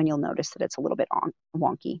 and that's when you'll notice that it's a little bit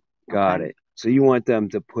wonky. Got it. So you want them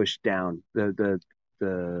to push down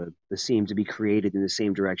the seam to be created in the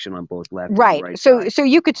same direction on both left and right side. So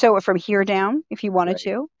you could sew it from here down if you wanted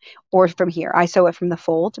to, or from here. I sew it from the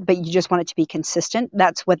fold, but you just want it to be consistent.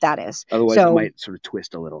 That's what that is. Otherwise, it might sort of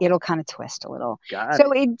twist a little. It'll kind of twist a little. Got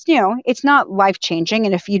so it. It's not life changing,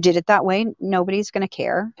 and if you did it that way, nobody's going to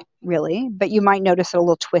care really. But you might notice a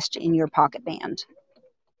little twist in your pocket band,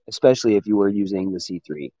 especially if you were using the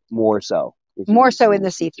C3. More so in the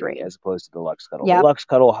C3 as opposed to the Luxe Cuddle. Yep. The Luxe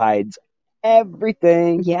Cuddle hides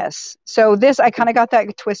everything. Yes. So this, I kind of got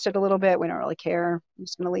that twisted a little bit. We don't really care. I'm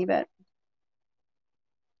just going to leave it.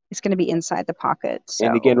 It's going to be inside the pocket. So.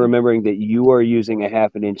 And again, remembering that you are using a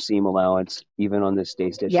 1/2 inch seam allowance, even on this stay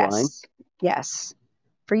stitch line. Yes.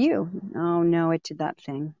 For you. Oh no, it did that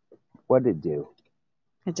thing. What did it do?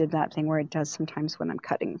 It did that thing where it does sometimes when I'm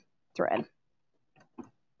cutting thread.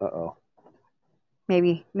 Uh-oh.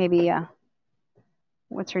 Maybe,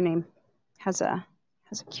 what's her name? Has a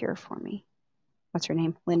cure for me. What's her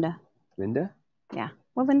name? Linda. Linda? Yeah.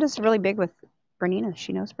 Well, Linda's really big with BERNINA.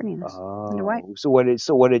 She knows BERNINA's. Linda White. So what did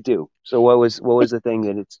it do? So what was the thing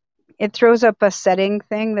that it throws up a setting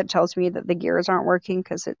thing that tells me that the gears aren't working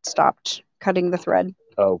because it stopped cutting the thread.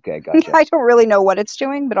 Okay, gotcha. I don't really know what it's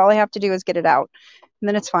doing, but all I have to do is get it out, and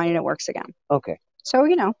then it's fine and it works again. Okay. So,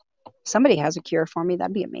 somebody has a cure for me.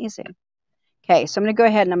 That'd be amazing. Okay, so I'm going to go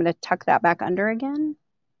ahead and I'm going to tuck that back under again.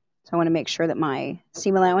 So I want to make sure that my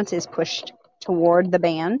seam allowance is pushed toward the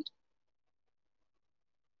band.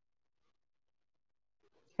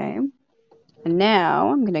 Okay. And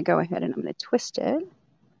now I'm going to go ahead and I'm going to twist it.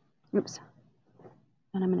 Oops.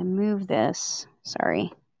 And I'm going to move this.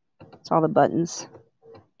 Sorry. It's all the buttons.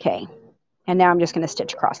 Okay. And now I'm just going to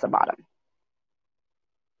stitch across the bottom.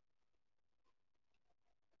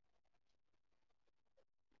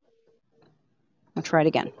 I'll try it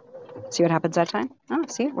again. See what happens that time? Oh,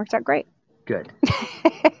 see, it works out great. Good.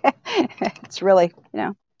 It's really,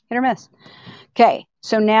 hit or miss. Okay,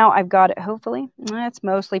 so now I've got it, hopefully. It's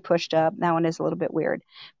mostly pushed up. That one is a little bit weird.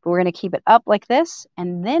 But we're going to keep it up like this.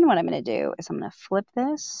 And then what I'm going to do is I'm going to flip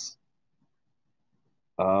this.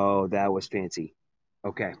 Oh, that was fancy.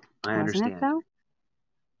 Okay, I understand. Wasn't it,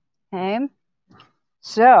 though? Okay.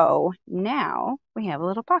 So now we have a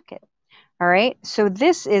little pocket. All right, so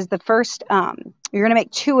this is the first, you're going to make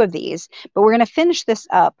 2 of these, but we're going to finish this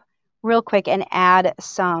up real quick and add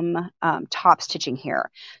some top stitching here.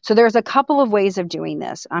 So there's a couple of ways of doing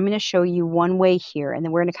this. I'm going to show you one way here, and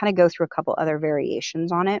then we're going to kind of go through a couple other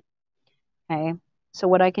variations on it. Okay, so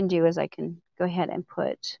what I can do is I can go ahead and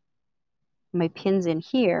put my pins in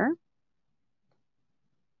here.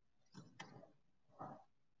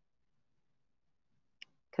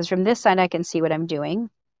 Because from this side I can see what I'm doing.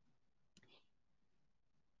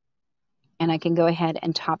 And I can go ahead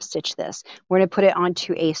and top stitch this. We're going to put it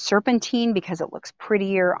onto a serpentine because it looks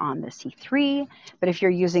prettier on the C3. But if you're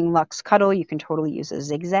using Luxe Cuddle, you can totally use a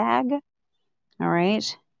zigzag. All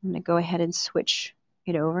right, I'm going to go ahead and switch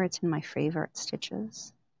it over. It's in my favorite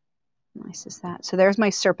stitches. Nice as that. So there's my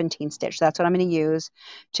serpentine stitch. That's what I'm going to use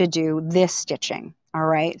to do this stitching. All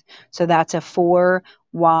right, so that's a 4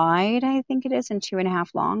 wide, I think it is, and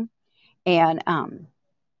 2.5 long. And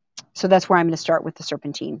so that's where I'm going to start with the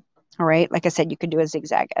serpentine. All right, like I said, you could do a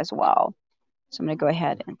zigzag as well. So I'm going to go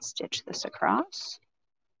ahead and stitch this across.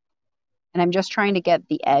 And I'm just trying to get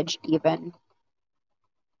the edge even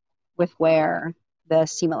with where the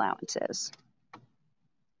seam allowance is.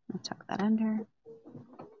 I'll tuck that under.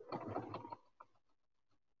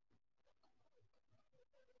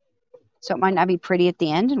 So it might not be pretty at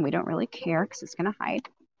the end, and we don't really care because it's going to hide.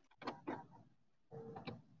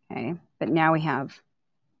 Okay, but now we have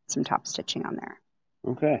some top stitching on there.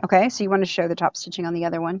 Okay. Okay, so you want to show the top stitching on the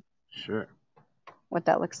other one? Sure. What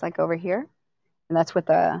that looks like over here. And that's with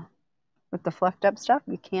the fluffed up stuff.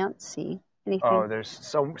 You can't see anything. Oh, there's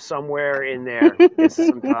somewhere in there is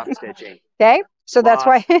some top stitching. Okay, so that's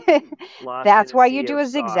why you do a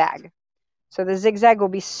soft. zigzag. So the zigzag will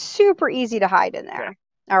be super easy to hide in there. Okay.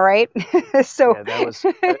 All right. So yeah, that was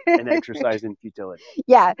an exercise in futility.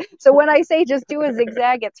 Yeah. So when I say just do a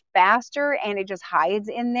zigzag, it's faster and it just hides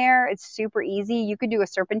in there. It's super easy. You could do a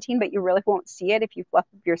serpentine, but you really won't see it if you fluff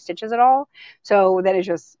up your stitches at all. So that is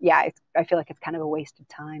just, yeah, I feel like it's kind of a waste of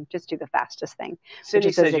time. Just do the fastest thing.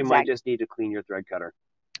 Cindy says you might just need to clean your thread cutter.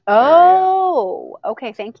 Oh,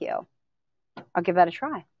 okay. Thank you. I'll give that a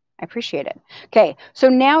try. I appreciate it. Okay. So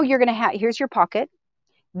now you're going to have, here's your pocket.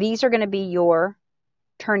 These are going to be your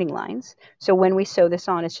turning lines. So when we sew this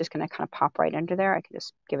on, it's just going to kind of pop right under there. I can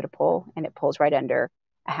just give it a pull and it pulls right under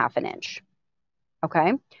 1/2 inch.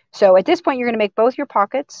 Okay. So at this point, you're going to make both your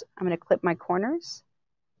pockets. I'm going to clip my corners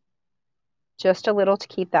just a little to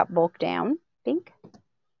keep that bulk down, I think.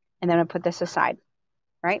 And then I'm going to put this aside.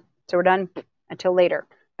 Right. So we're done until later.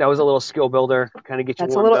 That was a little skill builder, kind of get you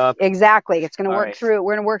warmed up. Exactly. It's going to work through.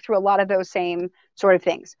 We're going to work through a lot of those same sort of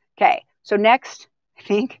things. Okay. So next, I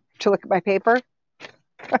think, to look at my paper.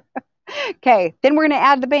 Okay, then we're going to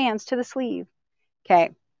add the bands to the sleeve.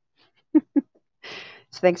 Okay.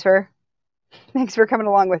 So thanks for coming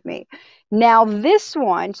along with me. Now this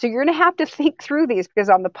one, so you're going to have to think through these because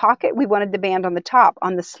on the pocket, we wanted the band on the top.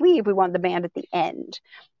 On the sleeve, we want the band at the end.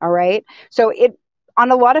 All right. So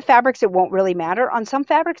on a lot of fabrics, it won't really matter. On some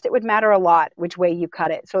fabrics, it would matter a lot which way you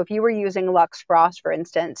cut it. So if you were using Luxe Frost, for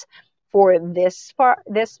instance, for this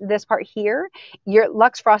part here, your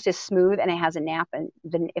Luxe Frost is smooth and it has a nap, and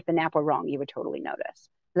then if the nap were wrong, you would totally notice.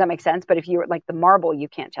 Does that make sense? But if you were like the marble, you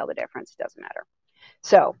can't tell the difference. It doesn't matter.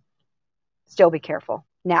 So still be careful.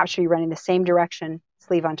 Nap should be running the same direction,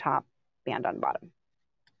 sleeve on top, band on bottom.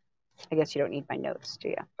 I guess you don't need my notes, do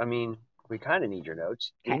you? I mean, we kind of need your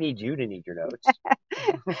notes. Okay. We need you to need your notes.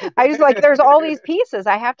 I just like, there's all these pieces.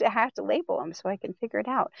 I have to label them so I can figure it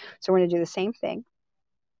out. So we're going to do the same thing.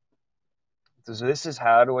 So this is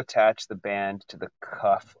how to attach the band to the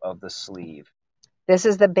cuff of the sleeve. This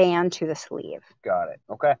is the band to the sleeve. Got it.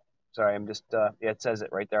 Okay. Sorry, I'm just, it says it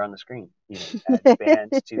right there on the screen. Add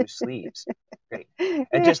bands to sleeves. Great.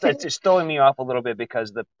 It's just throwing me off a little bit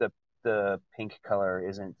because the pink color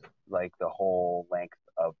isn't like the whole length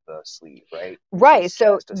of the sleeve, right? Right. It's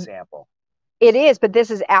so just a sample. It is, but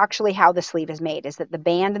this is actually how the sleeve is made, is that the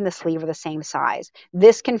band and the sleeve are the same size.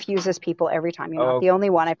 This confuses people every time. You're not the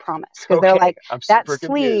only one, I promise. Because they're like, that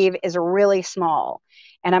sleeve is really small.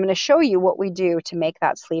 And I'm going to show you what we do to make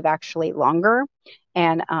that sleeve actually longer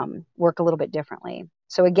and work a little bit differently.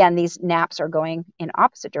 So again, these naps are going in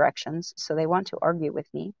opposite directions, so they want to argue with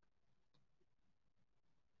me.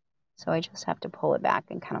 So I just have to pull it back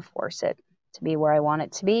and kind of force it to be where I want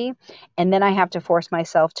it to be. And then I have to force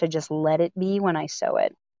myself to just let it be when I sew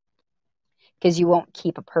it. Because you won't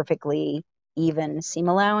keep a perfectly even seam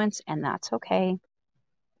allowance, and that's okay.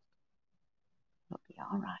 It'll be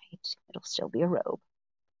all right. It'll still be a robe.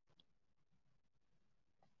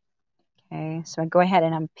 Okay, so I go ahead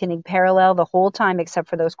and I'm pinning parallel the whole time except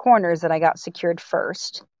for those corners that I got secured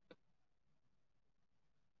first.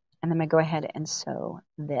 And then I go ahead and sew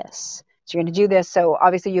this. So you're going to do this. So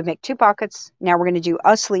obviously you make 2 pockets. Now we're going to do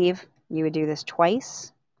a sleeve. You would do this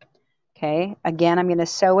twice. Okay, again, I'm going to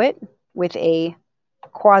sew it with a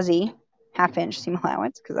quasi half-inch seam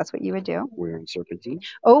allowance because that's what you would do. Wearing serpentine.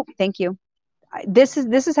 Oh, thank you. This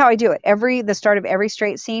is how I do it. The start of every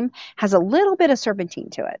straight seam has a little bit of serpentine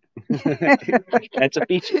to it. That's a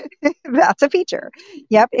feature. That's a feature.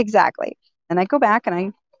 Yep, exactly. And I go back and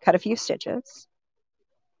I cut a few stitches.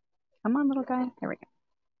 Come on, little guy. There we go.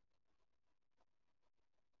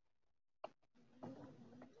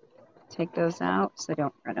 Take those out so I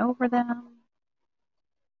don't run over them.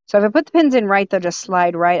 So if I put the pins in right, they'll just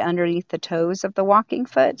slide right underneath the toes of the walking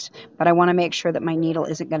foot, but I want to make sure that my needle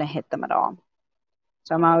isn't going to hit them at all.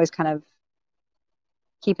 So I'm always kind of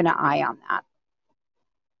keeping an eye on that.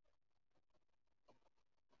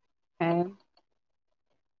 Okay.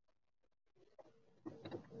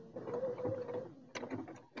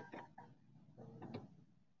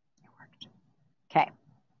 Okay.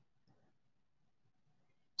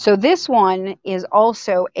 So this one is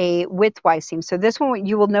also a widthwise seam. So this one,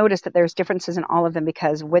 you will notice that there's differences in all of them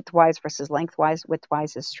because widthwise versus lengthwise.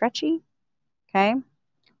 Widthwise is stretchy. Okay.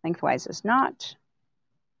 Lengthwise is not.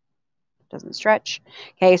 Doesn't stretch.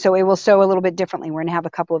 Okay, so it will sew a little bit differently. We're going to have a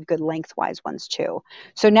couple of good lengthwise ones too.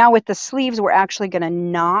 So now with the sleeves, we're actually going to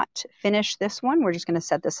not finish this one. We're just going to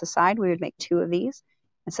set this aside. We would make 2 of these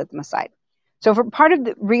and set them aside. So for part of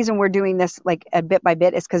the reason we're doing this like a bit by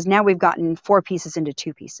bit is because now we've gotten 4 pieces into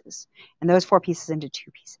 2 pieces and those 4 pieces into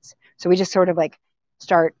 2 pieces. So we just sort of like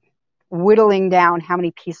start whittling down how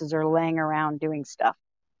many pieces are laying around doing stuff.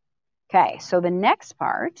 Okay, so the next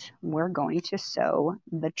part, we're going to sew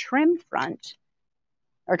the trim front,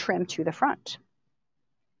 or trim to the front.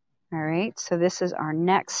 All right, so this is our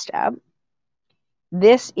next step.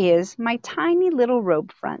 This is my tiny little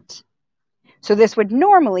robe front. So this would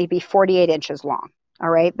normally be 48 inches long. All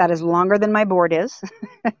right, that is longer than my board is.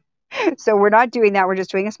 So we're not doing that, we're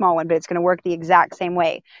just doing a small one, but it's going to work the exact same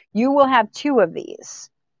way. You will have 2 of these.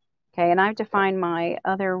 Okay, and I have to find my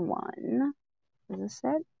other one. Is this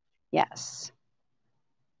it? Yes.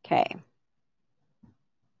 Okay.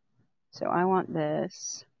 So I want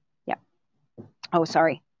this. Yeah. Oh,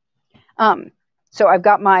 sorry. So I've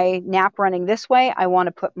got my nap running this way. I want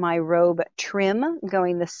to put my robe trim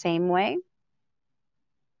going the same way.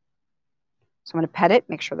 So I'm going to pet it,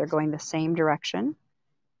 make sure they're going the same direction.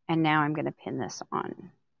 And now I'm going to pin this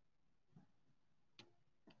on.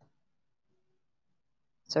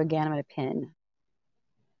 So again, I'm going to pin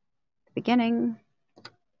the beginning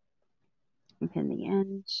and pin the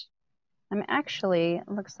end. I'm actually, it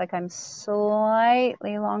looks like I'm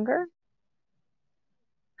slightly longer.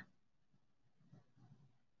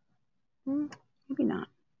 Maybe not.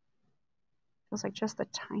 Feels like just the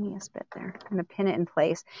tiniest bit there. I'm going to pin it in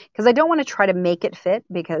place because I don't want to try to make it fit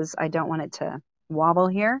because I don't want it to wobble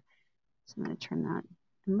here. So I'm going to turn that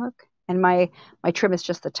and look. And my trim is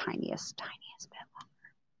just the tiniest bit longer.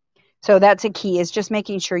 So that's a key, is just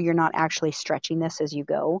making sure you're not actually stretching this as you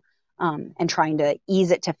go and trying to ease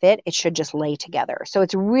it to fit. It should just lay together. So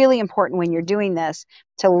it's really important when you're doing this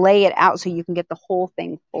to lay it out so you can get the whole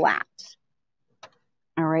thing flat.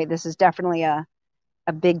 All right, this is definitely a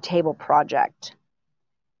big table project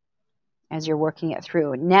as you're working it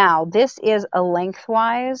through. Now, this is a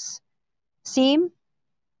lengthwise seam,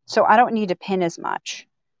 so I don't need to pin as much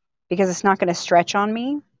because it's not going to stretch on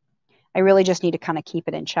me. I really just need to kind of keep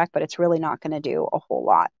it in check, but it's really not going to do a whole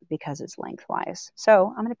lot because it's lengthwise. So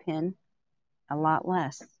I'm going to pin a lot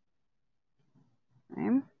less. Okay.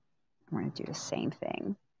 I'm going to do the same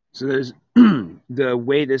thing. So there's the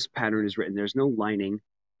way this pattern is written, there's no lining.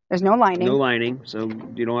 There's no lining. No lining, so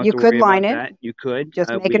you don't have You to could worry line about it. that. You could.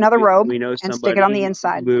 Just make another robe we know and stick it on the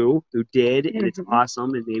inside. Lou, who did, and it's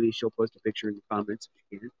awesome, and maybe she'll post a picture in the comments if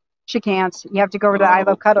she can. She can't. You have to go over to the I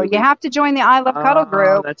Love Cuddle. You have to join the I Love Cuddle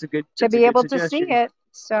group to be able to see it.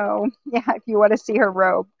 So, yeah, if you want to see her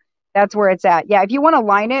robe, that's where it's at. Yeah, if you want to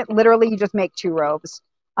line it, literally you just make 2 robes.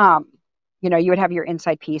 You know, you would have your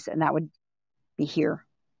inside piece, and that would be here.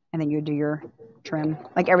 And then you would do your trim.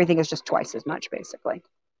 Like everything is just twice as much, basically.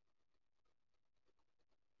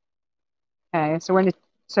 Okay, so we're going to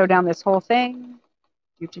sew down this whole thing.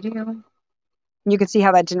 You can see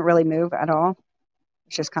how that didn't really move at all.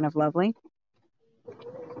 It's just kind of lovely.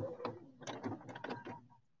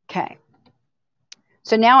 Okay.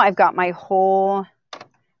 So now I've got my whole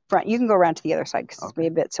front. You can go around to the other side because it's a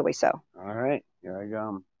bit silly sew. All right, here I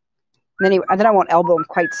go. And then I won't elbow them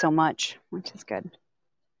quite so much, which is good.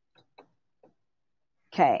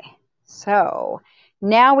 Okay, so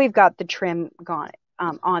now we've got the trim gone.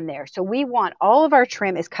 on there. So we want all of our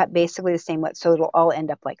trim is cut basically the same width, so it'll all end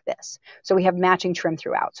up like this. So we have matching trim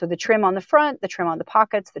throughout. So the trim on the front, the trim on the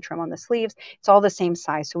pockets, the trim on the sleeves, it's all the same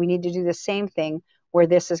size. So we need to do the same thing where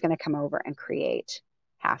this is going to come over and create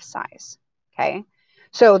half size. Okay.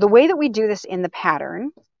 So the way that we do this in the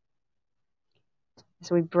pattern is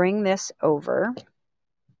we bring this over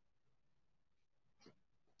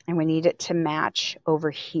and we need it to match over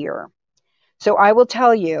here. So I will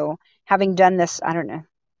tell you, having done this, I don't know,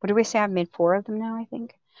 what do we say? I've made 4 of them now, I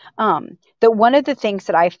think. That one of the things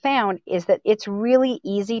that I found is that it's really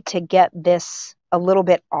easy to get this a little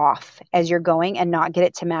bit off as you're going and not get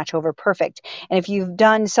it to match over perfect. And if you've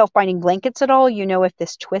done self-binding blankets at all, you know if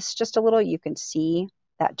this twists just a little, you can see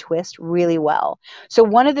that twist really well. So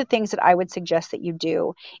one of the things that I would suggest that you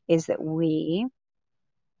do is that we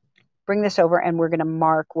bring this over and we're going to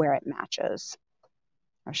mark where it matches.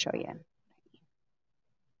 I'll show you.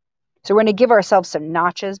 So we're going to give ourselves some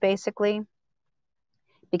notches, basically,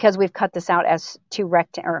 because we've cut this out as 3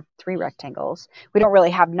 rectangles. We don't really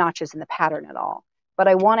have notches in the pattern at all, but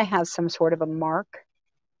I want to have some sort of a mark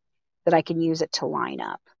that I can use it to line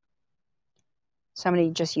up. So I'm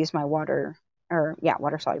going to just use my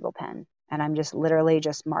water-soluble pen, and I'm just literally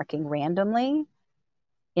just marking randomly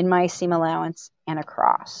in my seam allowance and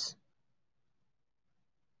across.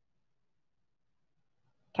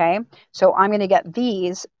 Okay, so I'm going to get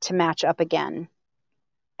these to match up again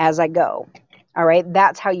as I go. All right,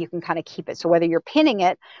 that's how you can kind of keep it. So whether you're pinning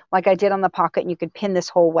it like I did on the pocket and you could pin this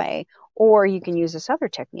whole way, or you can use this other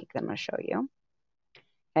technique that I'm going to show you.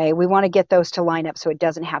 Okay, we want to get those to line up so it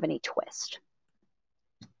doesn't have any twist.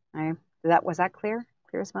 All right, was that clear?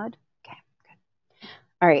 Clear as mud? Okay, good.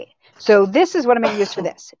 All right, so this is what I'm going to use for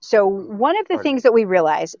this. So one of the things that we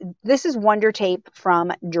realize, this is Wonder Tape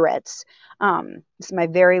from Dritz. This is my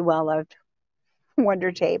very well-loved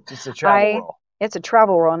Wonder Tape. It's a travel roll. It's a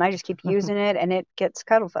travel roll, and I just keep using it, and it gets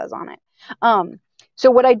cuddle fuzz on it. So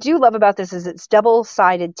what I do love about this is it's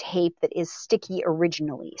double-sided tape that is sticky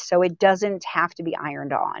originally, so it doesn't have to be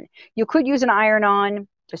ironed on. You could use an iron-on,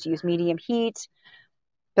 just use medium heat,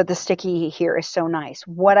 but the sticky here is so nice.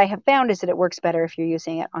 What I have found is that it works better if you're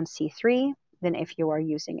using it on C3 than if you are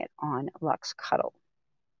using it on Luxe Cuddle.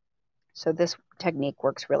 So this technique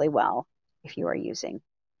works really well if you are using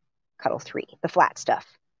Cuddle 3, the flat stuff.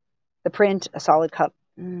 The print, a solid cup.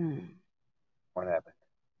 What happened?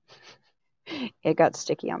 It got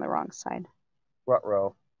sticky on the wrong side. What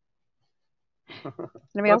row?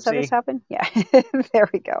 Anybody else have this happen? Yeah. There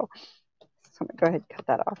we go. So I'm going to go ahead and cut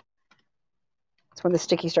that off. It's when the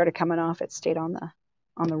sticky started coming off, it stayed on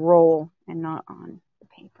the roll and not on the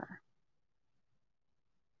paper.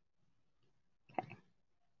 Okay.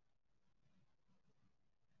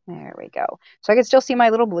 There we go. So I can still see my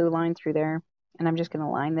little blue line through there. And I'm just going to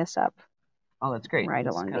line this up. Oh, that's great. Right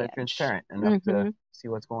it's along kind the of edge. transparent enough to see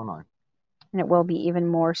what's going on. And it will be even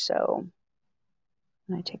more so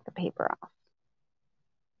when I take the paper off.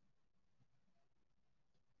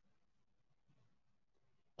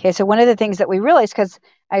 Okay, so one of the things that we realized, because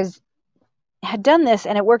I had done this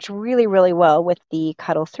and it worked really, really well with the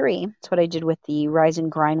Cuddle 3. That's what I did with the Rise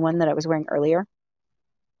and Grind one that I was wearing earlier.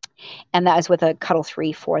 And that is with a Cuddle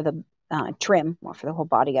 3 for the trim, well, for the whole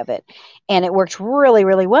body of it. And it worked really,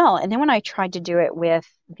 really well. And then when I tried to do it with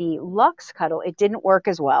the Luxe Cuddle, it didn't work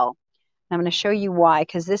as well. And I'm going to show you why,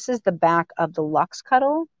 because this is the back of the Luxe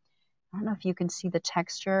Cuddle. I don't know if you can see the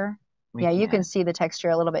texture. You can see the texture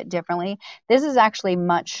a little bit differently. This is actually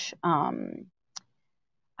much, I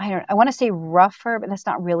want to say rougher, but that's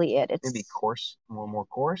not really it. It's maybe coarse, more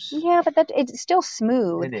coarse. Yeah, but it's still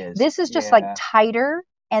smooth. It is. This is just like tighter,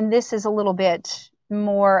 and this is a little bit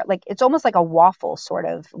more like, it's almost like a waffle sort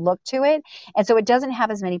of look to it. And so it doesn't have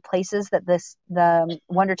as many places that the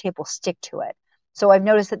Wonder Tape will stick to it. So I've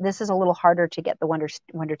noticed that this is a little harder to get the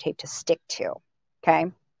Wonder Tape to stick to.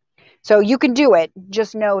 Okay. So you can do it.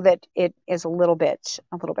 Just know that it is a little bit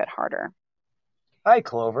harder. Hi,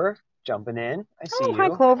 Clover. Jumping in. I see you. Hi,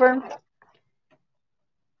 Clover.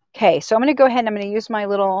 Okay, so I'm going to go ahead and I'm going to use my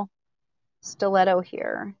little stiletto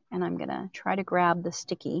here, and I'm going to try to grab the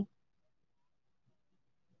sticky.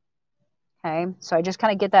 Okay, so I just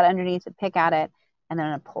kind of get that underneath and pick at it, and then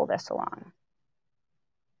I'm going to pull this along.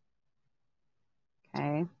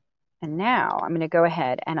 Okay, and now I'm going to go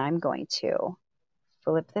ahead and I'm going to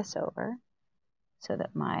flip this over so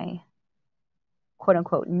that my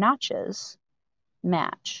quote-unquote notches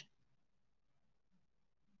match.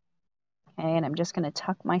 Okay, and I'm just going to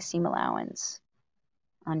tuck my seam allowance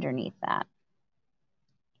underneath that.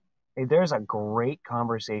 Hey, there's a great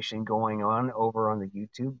conversation going on over on the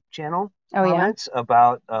YouTube channel. Oh, yeah? Comments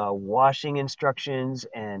about washing instructions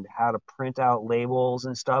and how to print out labels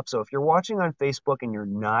and stuff. So if you're watching on Facebook and you're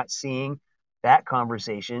not seeing that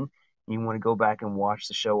conversation, you want to go back and watch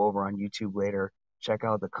the show over on YouTube later. Check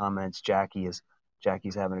out the comments. Jackie's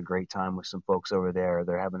having a great time with some folks over there.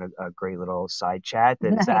 They're having a great little side chat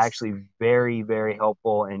that is Nice. actually very, very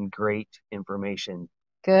helpful and great information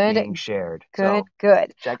Good. being shared. Good, So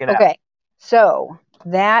good. check it out. Okay, so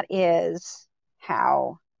that is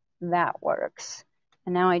how that works.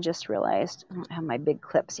 And now I just realized I don't have my big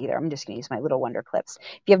clips either. I'm just going to use my little Wonder clips.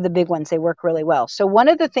 If you have the big ones, they work really well. So one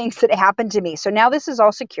of the things that happened to me, so now this is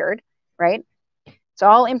all secured, right? It's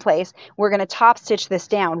all in place. We're going to top stitch this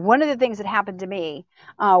down. One of the things that happened to me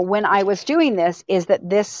when I was doing this is that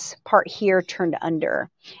this part here turned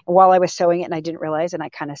under while I was sewing it, and I didn't realize, and I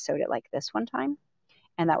kind of sewed it like this one time,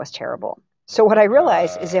 and that was terrible. So what I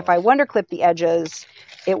realized is if I Wonder clip the edges,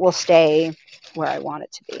 it will stay where I want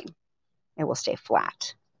it to be. It will stay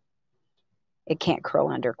flat. It can't curl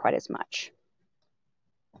under quite as much.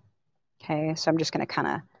 Okay, so I'm just going to kind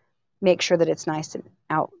of make sure that it's nice and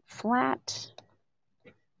out flat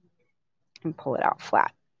and pull it out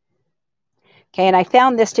flat. Okay, and I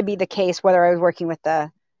found this to be the case whether I was working with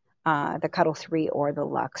the Cuddle 3 or the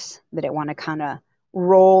Luxe, that it want to kind of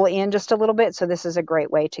roll in just a little bit. So this is a great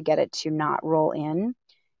way to get it to not roll in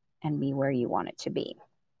and be where you want it to be.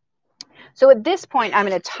 So at this point, I'm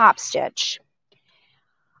going to top stitch.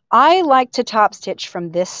 I like to top stitch from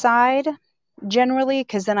this side generally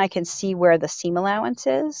because then I can see where the seam allowance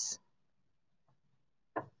is.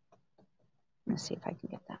 Let's see if I can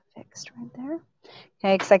get that fixed right there.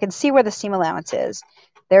 Okay, because I can see where the seam allowance is.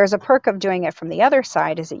 There's a perk of doing it from the other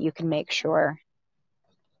side is that you can make sure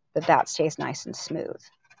that that stays nice and smooth.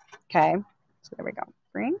 Okay, so there we go.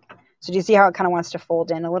 Bring. So do you see how it kind of wants to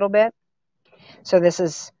fold in a little bit? So this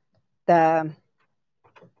is the,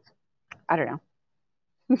 I don't know,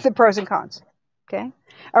 the pros and cons. Okay.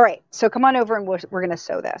 All right. So come on over and we're going to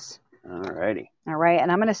sew this. All righty. All right.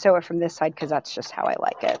 And I'm going to sew it from this side because that's just how I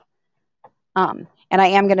like it. And I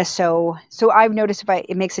am going to sew. So I've noticed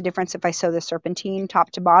it makes a difference if I sew the serpentine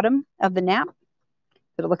top to bottom of the nap,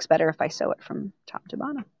 but it looks better if I sew it from top to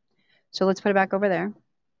bottom. So let's put it back over there.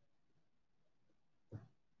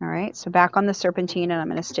 All right. So back on the serpentine, and I'm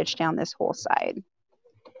going to stitch down this whole side.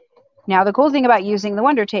 Now, the cool thing about using the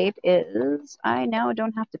Wonder Tape is I now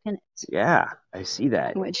don't have to pin it. Yeah, I see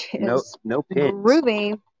that. Which is no pins.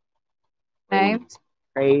 groovy. Okay.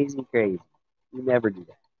 Crazy. You never do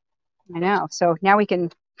that. I know. So now we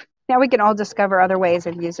can all discover other ways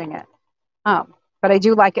of using it. But I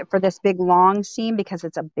do like it for this big long seam because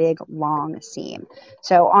it's a big long seam.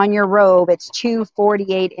 So on your robe, it's 2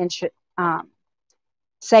 48-inch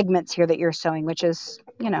segments here that you're sewing, which is,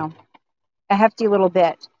 you know, a hefty little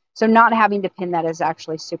bit. So not having to pin that is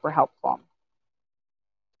actually super helpful.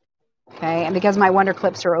 Okay, and because my Wonder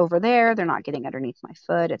clips are over there, they're not getting underneath my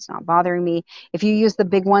foot. It's not bothering me. If you use the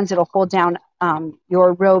big ones, it'll hold down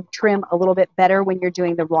your robe trim a little bit better when you're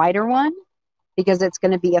doing the wider one because it's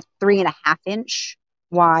going to be a 3.5-inch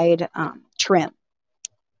wide trim.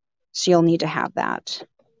 So you'll need to have that.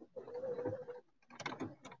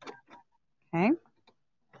 Okay.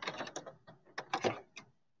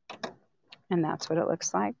 And that's what it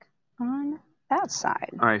looks like on that side.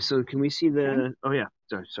 All right, so can we see the, oh yeah,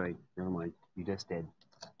 sorry, never mind. You just did.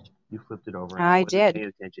 You flipped it over. I did.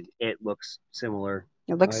 Paying attention. It looks similar.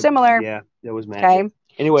 It looks similar. Yeah, that was magic. Okay.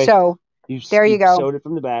 Anyway, so there you go. Sewed it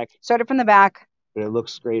from the back. Sewed it from the back. But it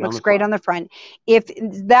looks great. Looks great on the front. If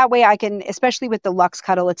that way I can, especially with the Luxe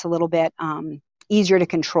Cuddle, it's a little bit easier to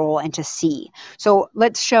control and to see. So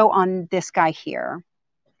let's show on this guy here.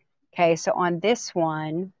 Okay, so on this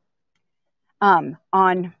one,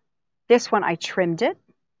 I trimmed it,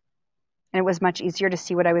 and it was much easier to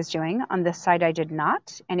see what I was doing. On this side, I did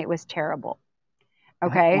not, and it was terrible.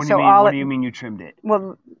 Okay, what do you mean you trimmed it?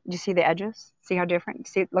 Well, do you see the edges? See how different?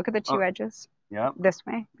 See, look at the two edges. Yep. This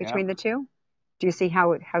way between the two. Do you see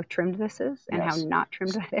how trimmed this is and how not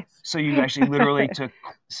trimmed that is? So you actually literally took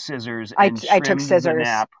scissors and trimmed took scissors. The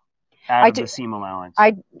nap out of the seam allowance.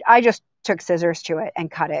 I just took scissors to it and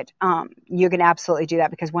cut it. You can absolutely do that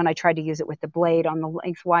because when I tried to use it with the blade on the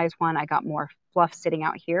lengthwise one, I got more fluff sitting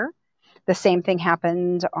out here. The same thing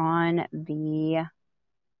happened on the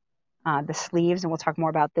sleeves, and we'll talk more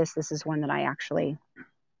about this. This is one that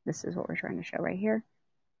this is what we're trying to show right here.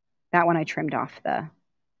 That one I trimmed off the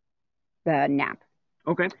nap.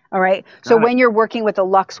 Okay. All right. So Got it. when you're working with a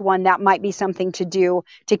luxe one, that might be something to do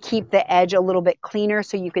to keep the edge a little bit cleaner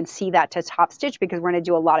so you can see that to top stitch, because we're going to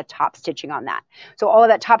do a lot of top stitching on that. So all of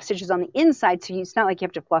that top stitch is on the inside, so it's not like you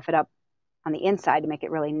have to fluff it up on the inside to make it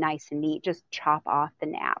really nice and neat. Just chop off the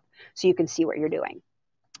nap so you can see what you're doing.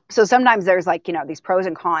 So sometimes there's like, these pros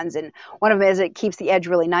and cons, and one of them is it keeps the edge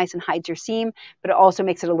really nice and hides your seam, but it also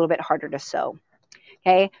makes it a little bit harder to sew.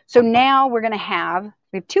 Okay. So now we have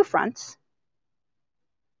 2 fronts.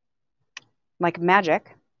 Like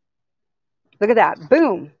magic. Look at that.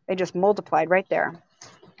 Boom. They just multiplied right there.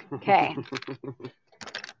 Okay.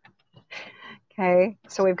 Okay.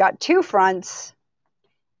 So we've got 2 fronts,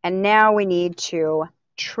 and now we need to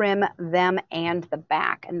trim them and the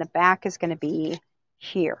back. And the back is going to be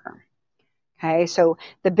here. Okay. So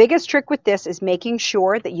the biggest trick with this is making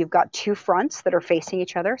sure that you've got 2 fronts that are facing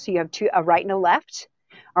each other. So you have a right and a left.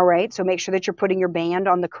 All right. So make sure that you're putting your band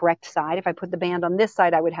on the correct side. If I put the band on this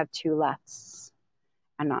side, I would have 2 lefts.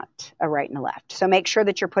 And not a right and a left. So make sure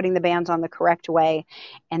that you're putting the bands on the correct way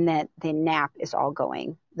and that the nap is all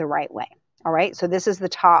going the right way. All right, so this is the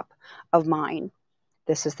top of mine.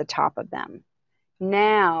 This is the top of them.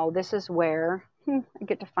 Now, this is where I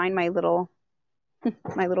get to find my little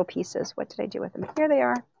pieces. What did I do with them? Here they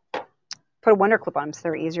are. Put a wonder clip on them so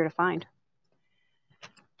they're easier to find.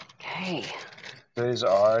 Okay. Those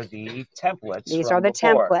are the templates. These are the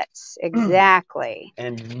templates, exactly.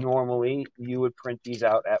 And normally you would print these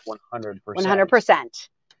out at 100%. 100%.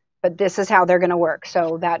 But this is how they're going to work.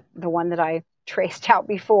 So the one that I traced out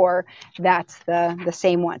before, that's the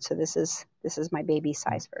same one. So this is my baby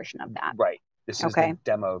size version of that. Right. This is the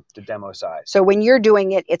demo size. So when you're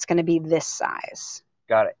doing it, it's going to be this size.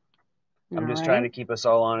 Got it. I'm just trying to keep us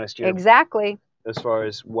all honest here. Exactly. As far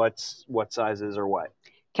as what sizes or what.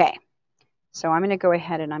 Okay. So I'm going to go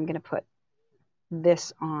ahead and I'm going to put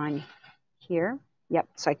this on here. Yep,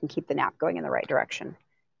 so I can keep the nap going in the right direction,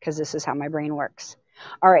 because this is how my brain works.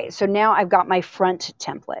 All right, so now I've got my front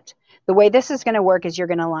template. The way this is going to work is you're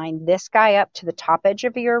going to line this guy up to the top edge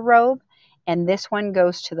of your robe, and this one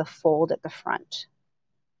goes to the fold at the front.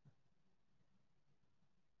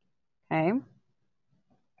 Okay.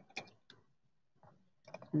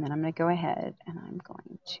 And then I'm going to go ahead and I'm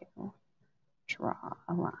going to draw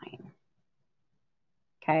a line.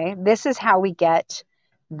 Okay, this is how we get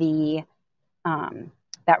the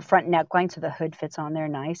that front neckline so the hood fits on there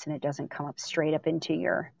nice and it doesn't come up straight up into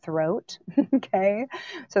your throat. Okay,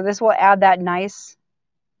 so this will add that nice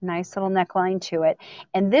little neckline to it.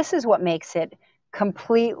 And this is what makes it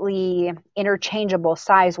completely interchangeable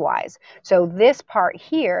size-wise. So this part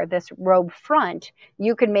here, this robe front,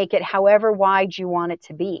 you can make it however wide you want it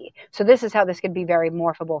to be. So this is how this could be very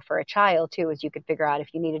morphable for a child too, is you could figure out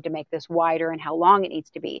if you needed to make this wider and how long it needs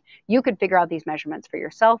to be. You could figure out these measurements for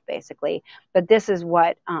yourself basically, but this is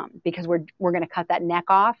what, because we're going to cut that neck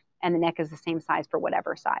off, and the neck is the same size for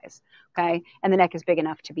whatever size, okay? And the neck is big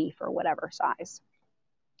enough to be for whatever size.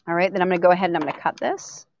 All right, then I'm going to go ahead and I'm going to cut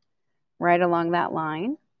this right along that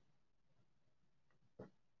line.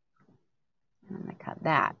 And I'm going to cut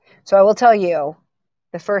that. So I will tell you,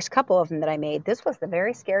 the first couple of them that I made, this was the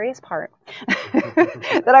very scariest part.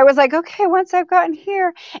 That I was like, okay, once I've gotten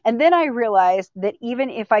here. And then I realized that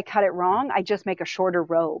even if I cut it wrong, I just make a shorter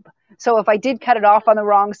robe. So if I did cut it off on the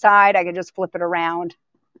wrong side, I could just flip it around.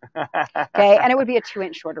 Okay, and it would be a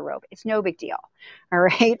 2-inch shorter robe. It's no big deal. All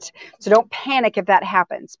right, so don't panic if that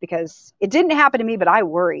happens, because it didn't happen to me, but I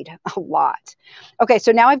worried a lot. Okay,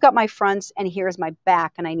 so now I've got my fronts and here's my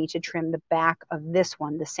back, and I need to trim the back of this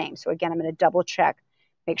one the same. So again, I'm going to double check,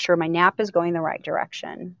 make sure my nap is going the right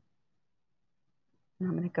direction. And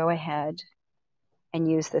I'm going to go ahead and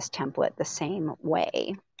use this template the same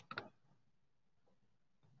way.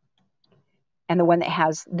 And the one that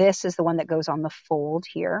has this is the one that goes on the fold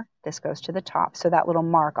here. This goes to the top. So that little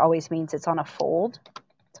mark always means it's on a fold.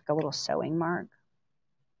 It's like a little sewing mark.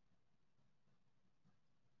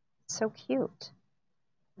 It's so cute.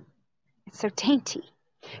 It's so dainty.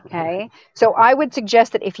 Okay. So I would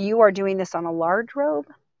suggest that if you are doing this on a large robe,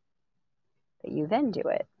 that you then do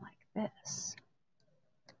it like this.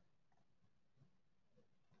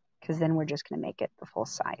 Because then we're just going to make it the full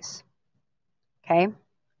size. Okay.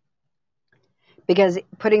 Because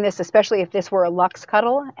putting this, especially if this were a luxe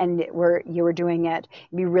cuddle and you were doing it,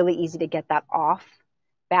 it'd be really easy to get that off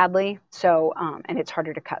badly. So, and it's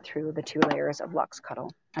harder to cut through the 2 layers of luxe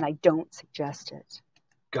cuddle. And I don't suggest it.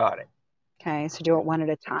 Got it. Okay, so do it one at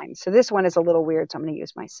a time. So this one is a little weird, so I'm going to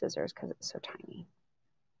use my scissors because it's so tiny.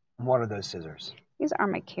 What are those scissors? These are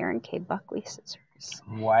my Karen K. Buckley scissors.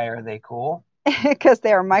 Why are they cool? Because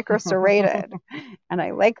they are micro serrated and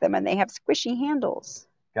I like them, and they have squishy handles.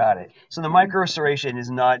 Got it. So the micro serration is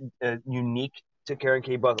not unique to Karen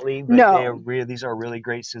K. Buckley, but No. these are really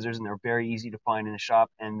great scissors, and they're very easy to find in the shop.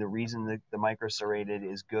 And the reason that the micro serrated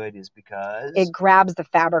is good is because it grabs the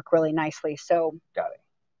fabric really nicely. So got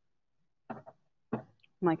it. I'm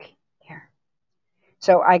like, here.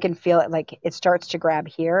 So I can feel it, like it starts to grab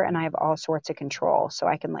here, and I have all sorts of control. So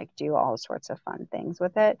I can like do all sorts of fun things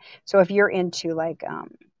with it. So if you're into like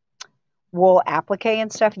wool applique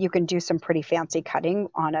and stuff, you can do some pretty fancy cutting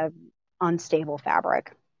on a unstable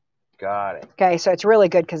fabric. Got it. Okay, so it's really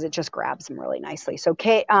good because it just grabs them really nicely. So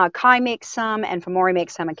Kai makes some, and Famori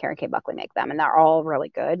makes some, and Karen K. Buckley make them, and they're all really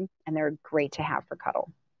good, and they're great to have for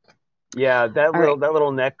cuddle. Yeah, that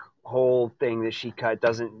little neck hole thing that she cut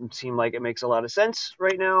doesn't seem like it makes a lot of sense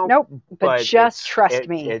right now. Nope, but just trust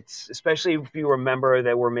me. It's especially if you remember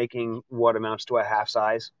that we're making what amounts to a half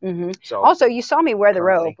size. Mm-hmm. So also, you saw me wear the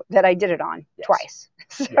robe that I did it on twice.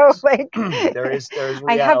 So like, there's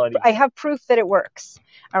reality. I have proof that it works.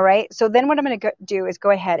 All right. So then what I'm going to do is go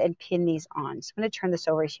ahead and pin these on. So I'm going to turn this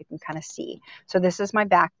over so you can kind of see. So this is my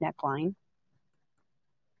back neckline.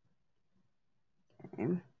 Okay.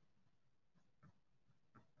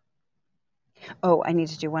 Oh, I need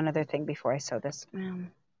to do one other thing before I sew this. Yeah,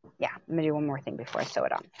 I'm going to do one more thing before I sew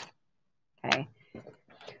it on. Okay.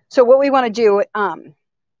 So what we want to do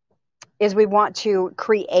is we want to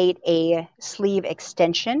create a sleeve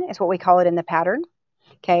extension, is what we call it in the pattern.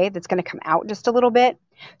 Okay, that's going to come out just a little bit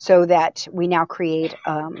so that we now create,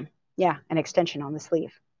 an extension on the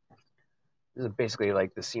sleeve. This is basically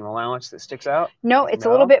like the seam allowance that sticks out? No, it's a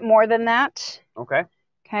little bit more than that. Okay.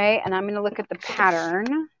 Okay, and I'm going to look at the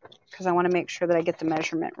pattern because I want to make sure that I get the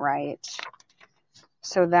measurement right.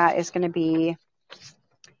 So that is going to be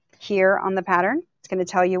here on the pattern. It's going to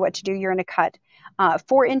tell you what to do. You're going to cut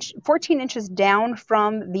 14 inches down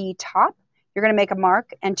from the top. You're going to make a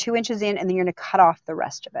mark, and 2 inches in, and then you're going to cut off the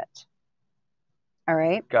rest of it. All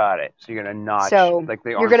right. Got it. So you're going to notch. So like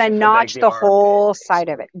you're going to notch the whole side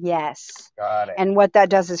of it. Yes. Got it. And what that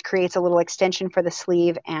does is creates a little extension for the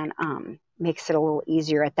sleeve and makes it a little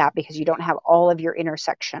easier at that because you don't have all of your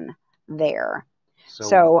intersection there.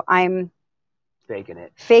 So I'm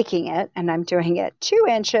faking it, and I'm doing it 2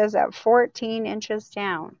 inches at 14 inches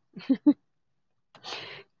down. Okay.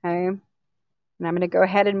 And I'm going to go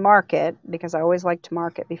ahead and mark it because I always like to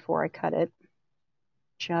mark it before I cut it,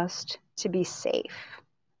 just to be safe.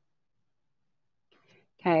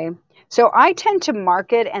 Okay, so I tend to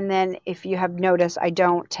mark it, and then if you have noticed, I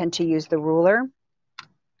don't tend to use the ruler.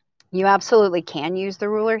 You absolutely can use the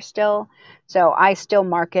ruler still. So I still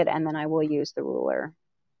mark it, and then I will use the ruler.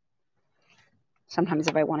 Sometimes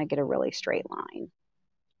if I want to get a really straight line.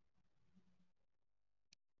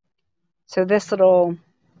 So this little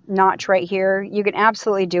notch right here, you can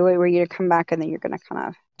absolutely do it where you come back and then you're going to kind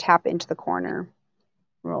of tap into the corner,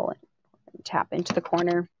 roll it, tap into the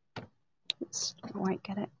corner. Let's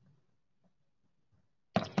get it.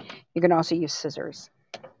 You can also use scissors.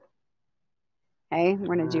 Okay,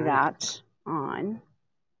 we're going to do that on.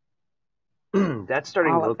 That's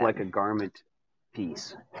starting to look like a garment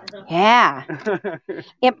piece. Yeah.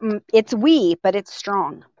 It's wee, but it's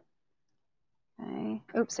strong. Okay.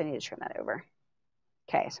 Oops, I need to turn that over.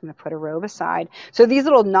 Okay, so I'm going to put a robe aside. So these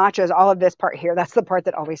little notches, all of this part here, that's the part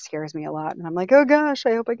that always scares me a lot. And I'm like, oh gosh,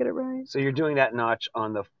 I hope I get it right. So you're doing that notch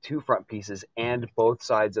on the 2 front pieces and both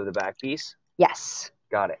sides of the back piece? Yes.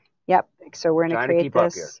 Got it. Yep. So we're going to create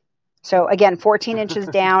this. So again, 14 inches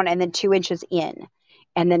down and then 2 inches in.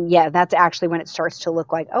 And then, yeah, that's actually when it starts to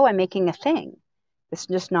look like, oh, I'm making a thing. It's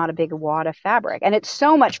just not a big wad of fabric. And it's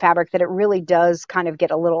so much fabric that it really does kind of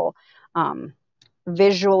get a little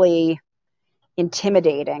visually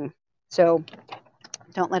intimidating. So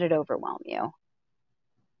don't let it overwhelm you.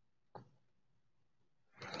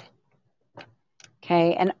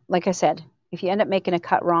 Okay, and like I said, if you end up making a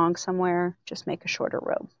cut wrong somewhere, just make a shorter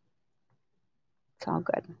robe. It's all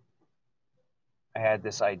good. I had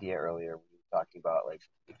this idea earlier. We were talking about like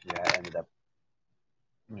if you ended up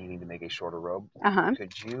needing to make a shorter robe,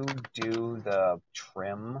 could you do the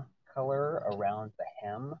trim color around the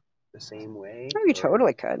hem the same way? Oh, you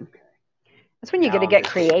totally could. That's when you got to get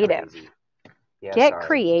creative. Yeah, get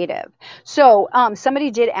creative. So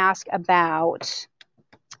somebody did ask about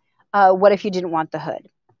what if you didn't want the hood?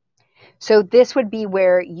 So this would be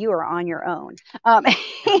where you are on your own.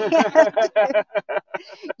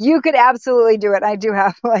 You could absolutely do it. I do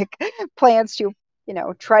have like plans to,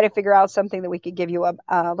 try to figure out something that we could give you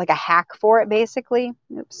like a hack for it, basically.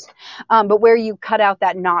 Oops. But where you cut out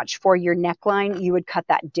that notch for your neckline, you would cut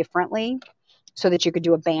that differently so that you could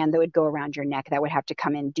do a band that would go around your neck that would have to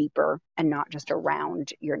come in deeper and not just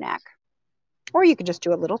around your neck. Or you could just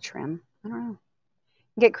do a little trim. I don't know.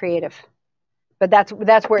 Get creative. But that's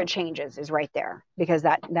where it changes, is right there, because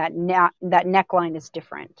that neckline is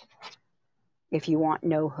different if you want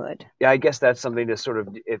no hood. Yeah, I guess that's something to sort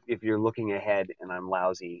of, if you're looking ahead, and I'm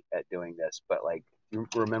lousy at doing this, but like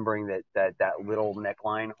remembering that little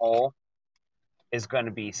neckline hole is going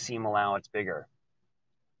to be seam allowance bigger.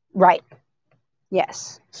 Right.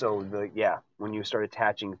 Yes. So when you start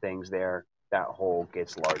attaching things there, that hole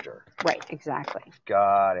gets larger. Right, exactly.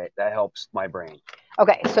 Got it. That helps my brain.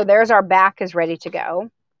 Okay, so there's our back is ready to go.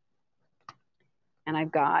 And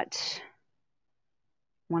I've got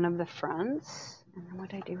one of the fronts. And then what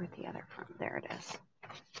did I do with the other front? There it is.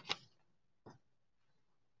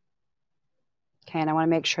 Okay, and I want to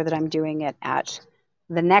make sure that I'm doing it at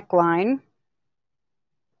the neckline.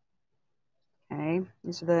 Okay,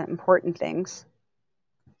 these are the important things.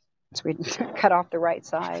 So we cut off the right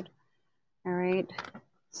side. All right,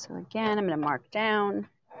 so again, I'm going to mark down.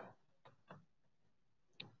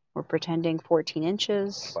 We're pretending 14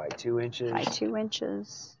 inches. By 2 inches. By 2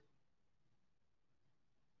 inches.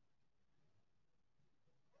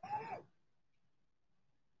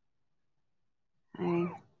 Okay.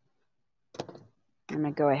 I'm going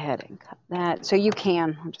to go ahead and cut that. So you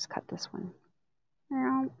can, I'll just cut this one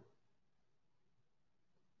out.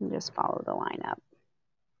 And just follow the line up.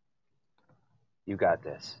 You got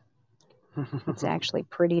this. It's actually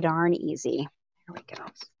pretty darn easy. Here we go.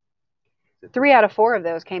 3 out of 4 of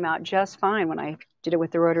those came out just fine when I did it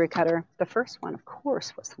with the rotary cutter. The first one, of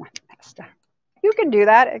course, was the one that messed up. You can do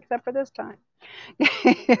that, except for this time. So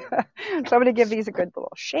I'm going to give these a good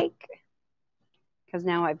little shake, because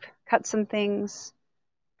now I've cut some things.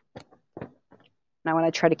 And I want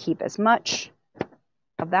to try to keep as much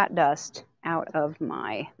of that dust out of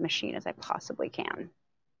my machine as I possibly can.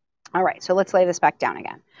 All right, so let's lay this back down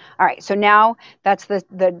again. All right, so now that's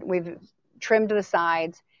we've trimmed the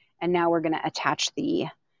sides, and now we're going to attach the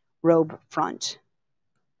robe front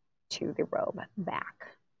to the robe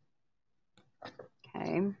back.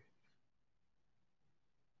 Okay.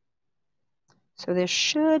 So this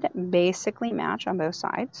should basically match on both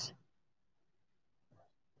sides.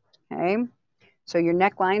 Okay. So your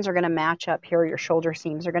necklines are going to match up here. Your shoulder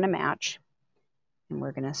seams are going to match. And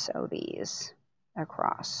we're going to sew these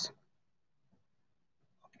across.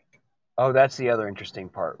 Oh, that's the other interesting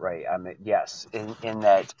part, right? I mean, yes, in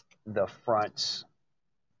that the fronts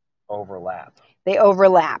overlap. They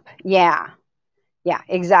overlap. Yeah. Yeah,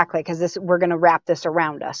 exactly, because we're going to wrap this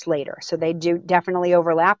around us later. So they do definitely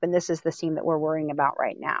overlap, and this is the seam that we're worrying about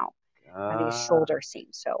right now, are these shoulder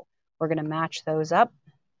seams. So we're going to match those up,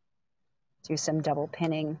 do some double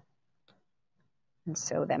pinning, and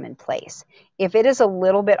sew them in place. If it is a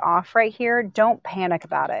little bit off right here, don't panic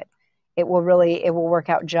about it. It will work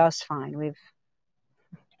out just fine. We've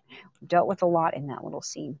dealt with a lot in that little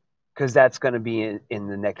seam. Because that's going to be in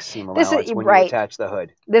the next seam allowance when right. you attach the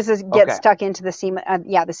hood. This gets stuck into the seam,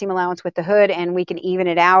 the seam allowance with the hood, and we can even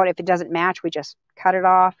it out. If it doesn't match, we just cut it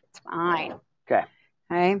off. It's fine. Okay.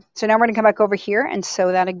 Okay. So now we're going to come back over here and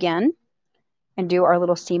sew that again, and do our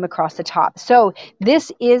little seam across the top. So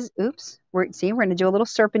this is, we're going to do a little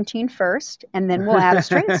serpentine first, and then we'll add a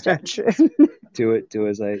straight stitch. do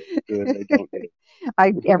as I don't do.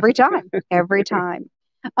 Every time.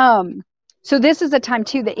 So this is a time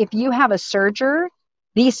too that if you have a serger,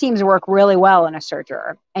 these seams work really well in a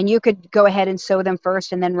serger, and you could go ahead and sew them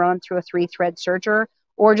first and then run them through a 3-thread serger,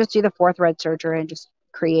 or just do the 4-thread serger and just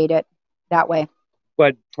create it that way.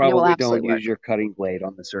 But probably don't use your cutting blade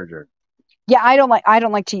on the serger. Yeah, I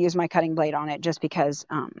don't like to use my cutting blade on it just because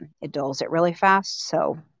it dulls it really fast,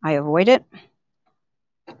 so I avoid it.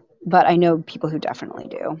 But I know people who definitely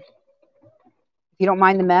do. If you don't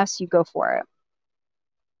mind the mess, you go for it.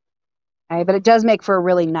 Okay, but it does make for a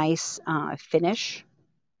really nice finish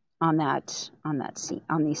on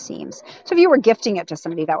these seams. So if you were gifting it to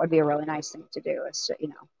somebody, that would be a really nice thing to do. It's, it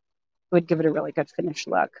would give it a really good finished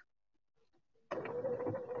look.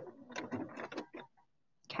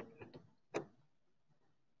 Okay.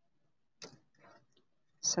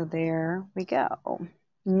 So there we go.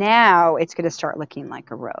 Now it's going to start looking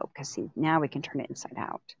like a robe, because see, now we can turn it inside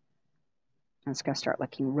out. And it's going to start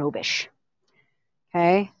looking robish.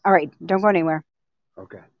 Okay. All right. Don't go anywhere.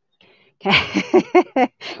 Okay. Okay.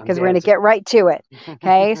 Because we're going to get right to it.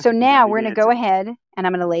 Okay. So now we're going to go ahead and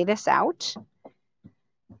I'm going to lay this out.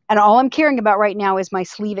 And all I'm caring about right now is my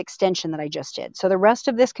sleeve extension that I just did. So the rest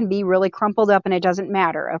of this can be really crumpled up and it doesn't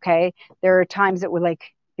matter. Okay. There are times that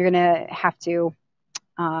you're going to have to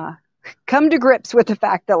come to grips with the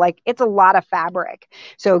fact that like it's a lot of fabric.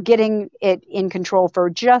 So getting it in control for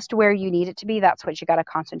just where you need it to be, that's what you got to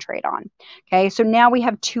concentrate on. Okay, so now we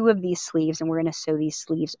have 2 of these sleeves and we're going to sew these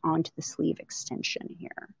sleeves onto the sleeve extension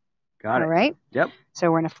here. Got it. All right. Yep. So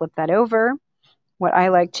we're going to flip that over. What I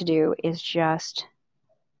like to do is just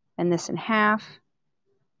bend this in half,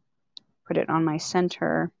 put it on my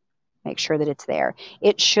center, make sure that it's there.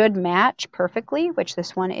 It should match perfectly, which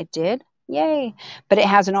this one it did. Yay. But it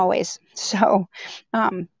hasn't always. So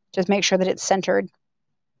just make sure that it's centered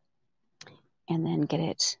and then get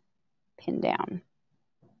it pinned down.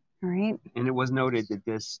 All right. And it was noted that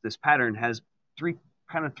this pattern has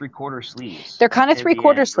kind of 3/4 sleeves. They're kind of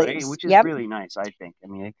 3/4 sleeves, right? Which is yep. really nice, I think. I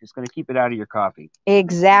mean, it's going to keep it out of your coffee.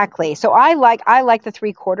 Exactly. So I like the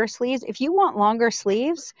 3/4 sleeves. If you want longer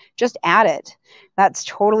sleeves, just add it. That's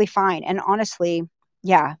totally fine. And honestly,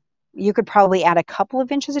 yeah, you could probably add a couple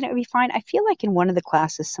of inches and it would be fine. I feel like in one of the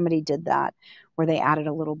classes somebody did that where they added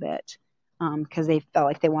a little bit because they felt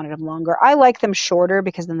like they wanted them longer. I like them shorter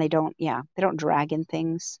because then they don't drag in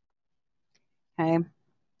things. Okay.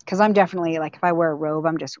 Because I'm definitely like, if I wear a robe,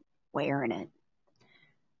 I'm just wearing it.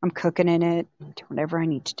 I'm cooking in it, do whatever I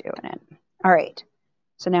need to do in it. All right.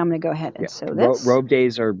 So now I'm going to go ahead and sew this. Robe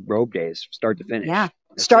days are robe days, start to finish. Yeah.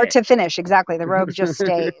 That's start it. to finish. Exactly. The robe just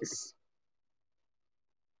stays.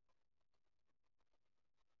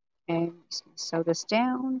 Okay. Just going to sew this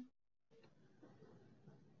down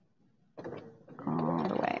all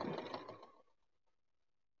the way.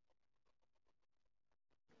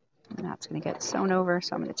 And that's going to get sewn over,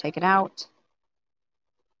 so I'm going to take it out.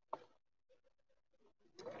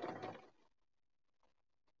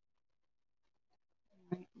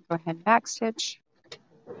 Right, go ahead and backstitch.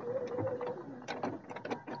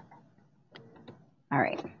 All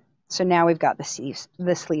right. So now we've got the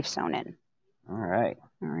sleeve sewn in. All right.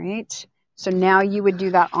 All right. So now you would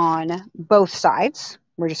do that on both sides.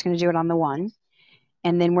 We're just going to do it on the one.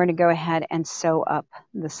 And then we're going to go ahead and sew up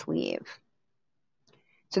the sleeve.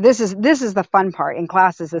 So this is the fun part in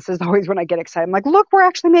classes. This is always when I get excited. I'm like, look, we're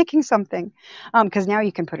actually making something. Because now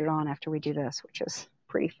you can put it on after we do this, which is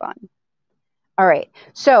pretty fun. All right.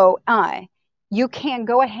 So you can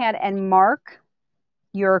go ahead and mark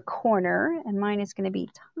your corner, and mine is going to be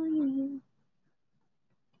tiny.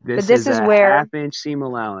 This is a where half-inch seam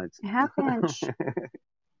allowance. Half inch.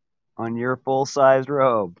 On your full-size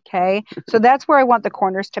robe. Okay. So that's where I want the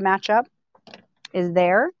corners to match up, is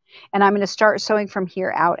there. And I'm going to start sewing from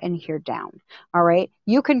here out and here down. All right.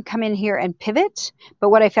 You can come in here and pivot, but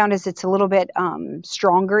what I found is it's a little bit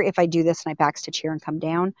stronger if I do this and I backstitch here and come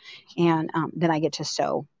down, and then I get to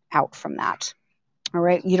sew out from that. All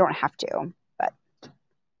right. You don't have to, but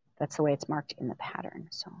that's the way it's marked in the pattern.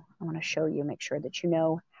 So I want to show you, make sure that you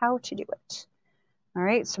know how to do it. All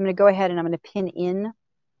right. So I'm going to go ahead and I'm going to pin in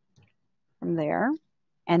from there.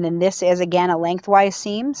 And then this is, again, a lengthwise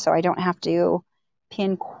seam, so I don't have to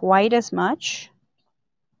pin quite as much.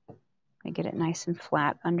 I get it nice and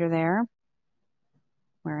flat under there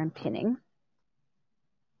where I'm pinning.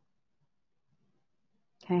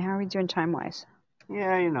 Okay, how are we doing time-wise?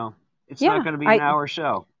 Yeah, you know, it's not going to be an hour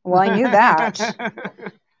show. Well, I knew that.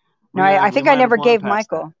 No, I think I never gave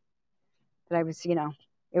Michael that I was, you know,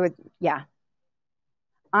 it would, yeah.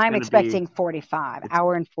 I'm expecting 45,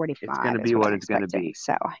 hour and 45. It's going to be what it's going to be.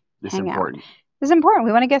 So this hang important. out. This is important.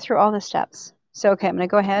 We want to get through all the steps. So, okay, I'm going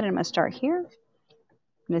to go ahead and I'm going to start here. I'm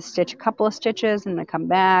going to stitch a couple of stitches and I'm going to come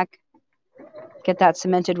back. Get that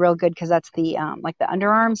cemented real good because that's the, like the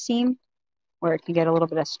underarm seam where it can get a little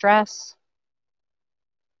bit of stress.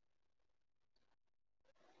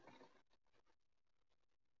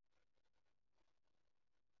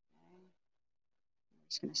 I'm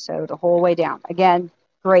just going to sew the whole way down. Again,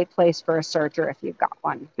 great place for a serger if you've got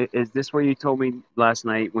one. Is this where you told me last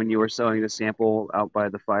night when you were sewing the sample out by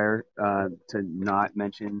the fire to not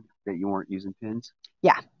mention that you weren't using pins?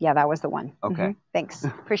 Yeah, that was the one. Okay. Mm-hmm. Thanks.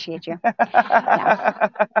 Appreciate you. Yeah.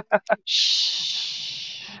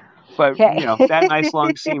 Shh. But you know, that nice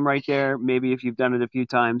long seam right there, maybe if you've done it a few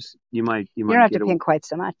times, you don't have to pin quite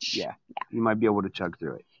so much. Yeah. You might be able to chug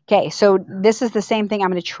through it. Okay, so this is the same thing. I'm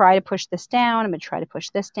going to try to push this down. I'm going to try to push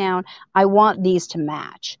this down. I want these to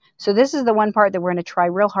match. So this is the one part that we're going to try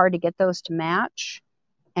real hard to get those to match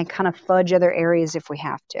and kind of fudge other areas if we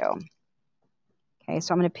have to. Okay,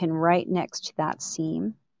 so I'm going to pin right next to that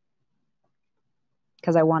seam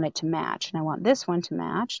because I want it to match. And I want this one to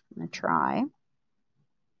match. I'm going to try.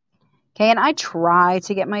 Okay, and I try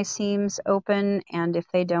to get my seams open, and if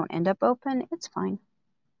they don't end up open, it's fine.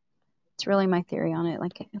 It's really my theory on it.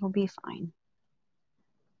 Like, it'll be fine.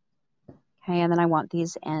 Okay, and then I want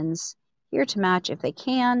these ends here to match if they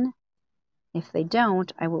can. If they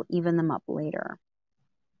don't, I will even them up later.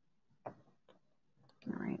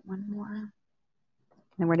 All right, one more.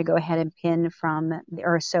 Then we're going to go ahead and pin from,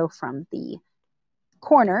 or sew from the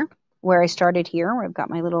corner where I started here, where I've got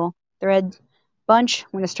my little thread bunch.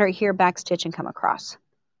 I'm going to start here, backstitch, and come across.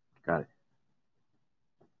 Got it.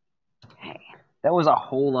 Okay. That was a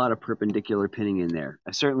whole lot of perpendicular pinning in there.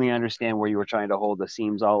 I certainly understand where you were trying to hold the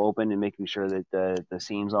seams all open and making sure that the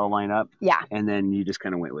seams all line up. Yeah. And then you just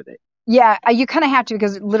kind of went with it. Yeah, you kind of have to,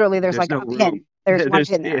 because literally there's like no a room. pin. There's one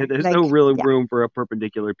pin there. Yeah, there's like, no real room for a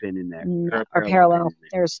perpendicular pin in there. No, or or parallel. Pin in there.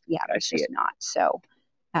 There's, yeah, I there's see just it. not. So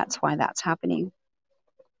that's why that's happening.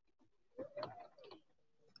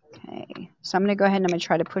 Okay, so I'm going to go ahead and I'm going to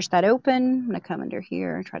try to push that open. I'm going to come under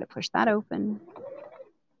here, try to push that open.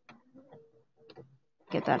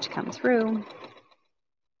 Get that to come through. And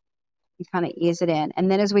kind of ease it in. And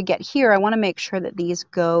then as we get here, I want to make sure that these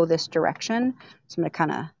go this direction. So I'm going to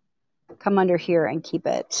kind of come under here and keep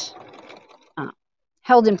it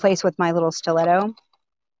held in place with my little stiletto.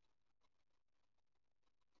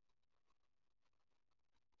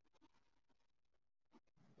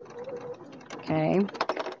 Okay.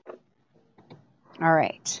 All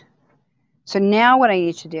right. So now what I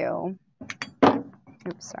need to do,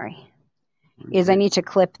 oops, sorry, is I need to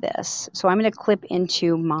clip this. So I'm going to clip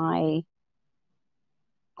into my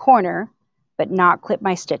corner, but not clip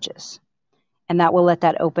my stitches. And that will let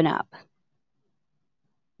that open up.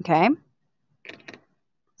 Okay.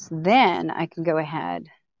 So then I can go ahead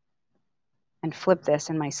and flip this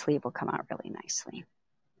and my sleeve will come out really nicely.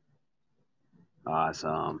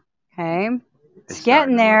 Awesome. Okay. It's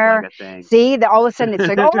getting there. Like see, that all of a sudden it's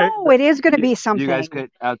like, oh, it is going to be something. You guys could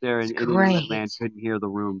out there in England land couldn't hear the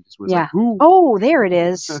room. Just was like, ooh. Oh, there it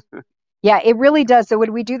is. Yeah, it really does. So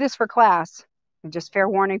when we do this for class, and just fair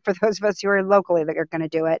warning for those of us who are locally that are going to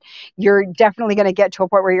do it, you're definitely going to get to a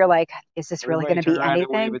point where you're like, is this really going to be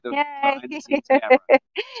anything?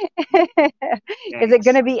 Is it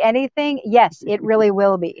going to be anything? Yes, it really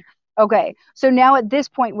will be. Okay, so now at this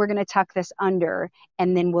point, we're going to tuck this under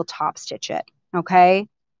and then we'll top stitch it. Okay,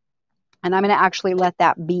 and I'm going to actually let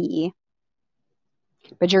that be.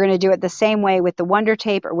 But you're going to do it the same way with the Wonder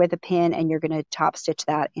Tape or with a pin, and you're going to top stitch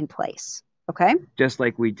that in place. Okay? Just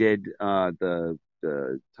like we did the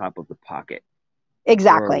top of the pocket.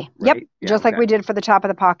 Exactly. Or, right? Yep. Yeah, just like we did for the top of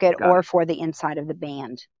the pocket or for the inside of the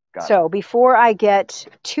band. So before I get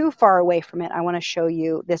too far away from it, I want to show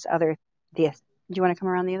you this other, do you want to come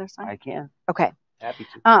around the other side? I can. Okay. Happy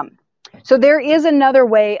to. So there is another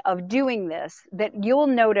way of doing this that you'll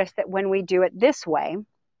notice that when we do it this way,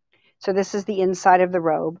 so this is the inside of the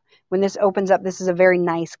robe. When this opens up, this is a very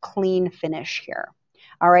nice, clean finish here.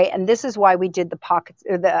 All right, and this is why we did the pockets,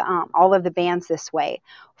 or the all of the bands this way.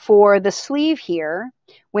 For the sleeve here,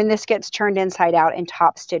 when this gets turned inside out and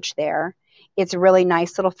top stitched there, it's a really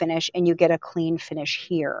nice little finish, and you get a clean finish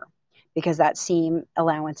here because that seam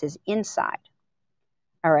allowance is inside.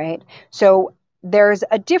 All right, so there's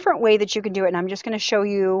a different way that you can do it, and I'm just going to show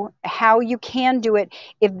you how you can do it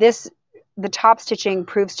if the top stitching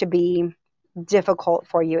proves to be difficult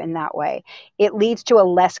for you in that way. It leads to a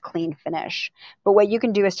less clean finish. But what you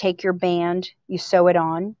can do is take your band, you sew it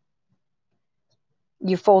on,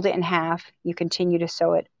 you fold it in half, you continue to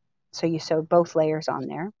sew it. So you sew both layers on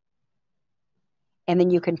there. And then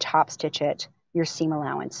you can top stitch it, your seam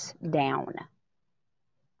allowance down.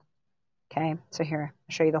 Okay, so here,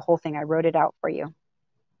 I'll show you the whole thing. I wrote it out for you.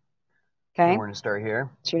 Okay. And we're going to start here.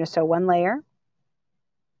 So you're going to sew one layer.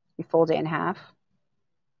 You fold it in half.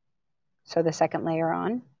 Sew the second layer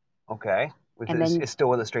on. Okay. It's still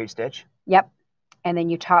with a straight stitch? Yep. And then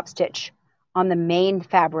you top stitch on the main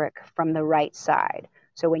fabric from the right side.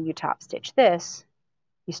 So when you top stitch this,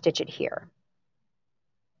 you stitch it here.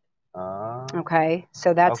 Okay.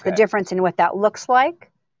 So that's the difference in what that looks like.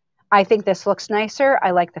 I think this looks nicer.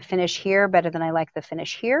 I like the finish here better than I like the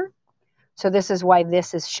finish here. So this is why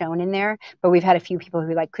this is shown in there. But we've had a few people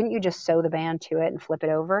who are like, couldn't you just sew the band to it and flip it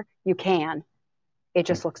over? You can. It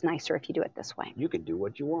just looks nicer if you do it this way. You can do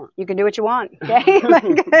what you want. You can do what you want. Okay?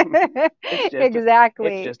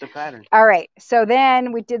 Exactly. It's just a pattern. All right. So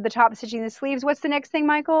then we did the top stitching the sleeves. What's the next thing,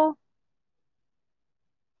 Michael?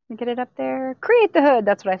 Get it up there. Create the hood.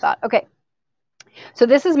 That's what I thought. Okay. So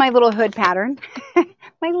this is my little hood pattern.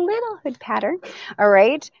 My little hood pattern. All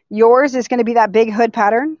right. Yours is going to be that big hood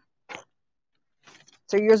pattern.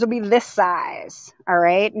 So yours will be this size. All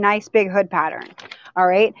right. Nice big hood pattern. All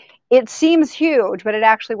right. It seems huge, but it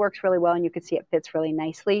actually works really well, and you can see it fits really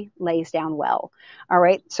nicely, lays down well. All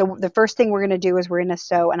right, so the first thing we're going to do is we're going to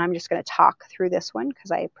sew, and I'm just going to talk through this one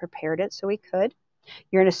because I prepared it so we could.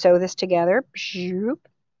 You're going to sew this together, and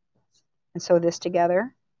sew this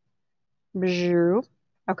together,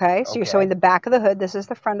 Okay, so you're sewing the back of the hood. This is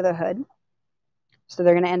the front of the hood. So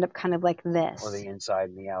they're going to end up kind of like this. Or the inside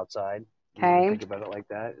and the outside. Okay. Think about it like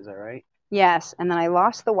that. Is that right? Yes. And then I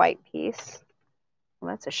lost the white piece.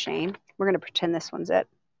 Well, that's a shame. We're going to pretend this one's it.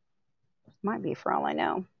 Might be for all I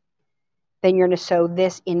know. Then you're going to sew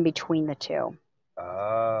this in between the two.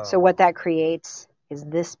 Oh. So what that creates is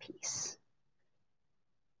this piece.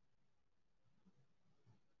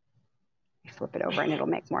 Flip it over and it'll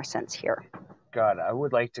make more sense here. God, I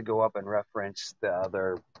would like to go up and reference the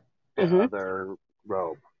other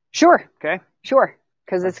robe. Sure. Okay. Sure.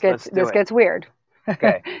 Because this gets weird.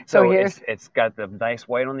 Okay. So here's it's got the nice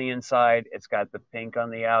white on the inside. It's got the pink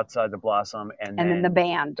on the outside, the blossom, and then the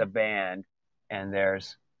band. The band, and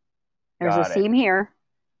there's a seam here,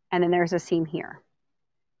 and then there's a seam here.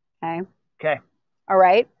 Okay. Okay. All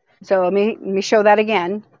right. So let me show that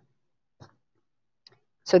again.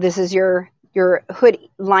 So this is your hood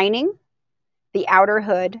lining, the outer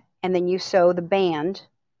hood, and then you sew the band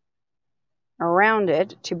around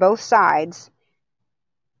it to both sides,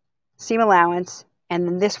 seam allowance, and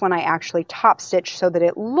then this one I actually top stitched so that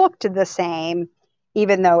it looked the same,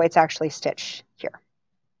 even though it's actually stitched here.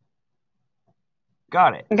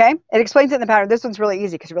 Got it. Okay, it explains it in the pattern. This one's really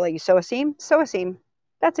easy because really you sew a seam.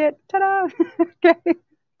 That's it. Ta-da. Okay.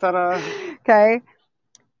 Ta-da. Okay.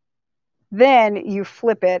 Then you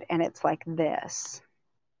flip it and it's like this.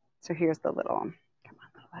 So here's the little, come on,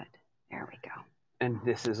 little hood. There we go. And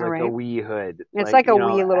this is like a wee hood. It's like a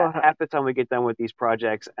wee little hood. Half the time we get done with these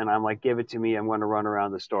projects and I'm like, give it to me. I'm going to run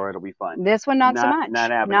around the store. It'll be fun. This one, not so much.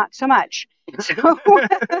 Not happening. Not so much.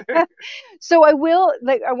 So I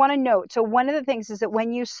want to note. So one of the things is that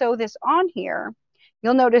when you sew this on here,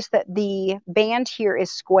 you'll notice that the band here is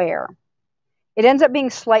square. It ends up being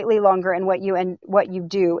slightly longer, and what you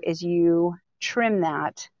do is you trim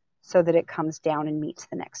that so that it comes down and meets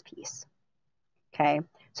the next piece. Okay,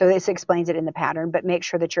 so this explains it in the pattern, but make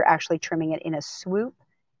sure that you're actually trimming it in a swoop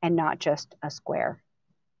and not just a square.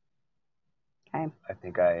 Okay. I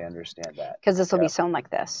think I understand that. Because this will be sewn like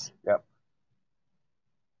this. Yep.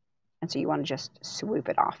 And so you want to just swoop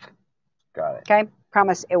it off. Got it. Okay,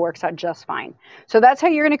 promise it works out just fine. So that's how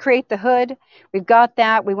you're going to create the hood. We've got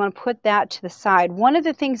that. We want to put that to the side. One of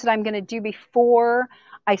the things that I'm going to do before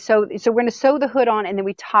I sew, so we're going to sew the hood on and then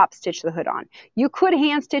we top stitch the hood on. You could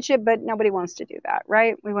hand stitch it, but nobody wants to do that,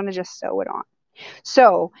 right? We want to just sew it on.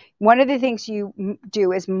 So one of the things you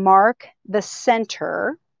do is mark the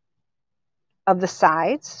center of the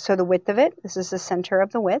sides. So the width of it, this is the center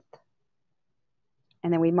of the width.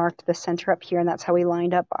 And then we marked the center up here, and that's how we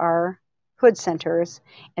lined up our hood centers.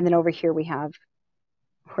 And then over here we have,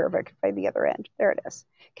 wherever I can find the other end, there it is.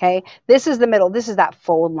 Okay, this is the middle. This is that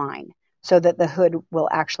fold line so that the hood will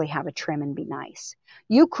actually have a trim and be nice.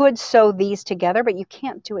 You could sew these together, but you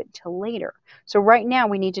can't do it until later. So right now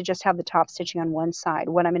we need to just have the top stitching on one side.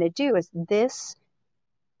 What I'm going to do is this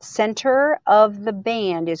center of the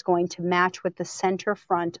band is going to match with the center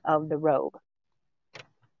front of the robe.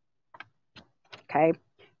 Okay,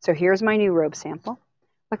 so here's my new robe sample.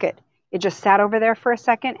 Look at it, just sat over there for a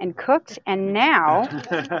second and cooked, and now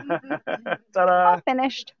all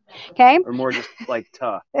finished. Okay, or more just like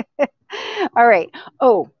tough. All right.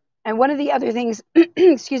 Oh, and one of the other things,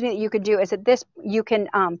 excuse me, that you could do is that this you can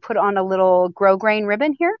put on a little grosgrain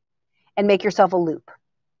ribbon here and make yourself a loop.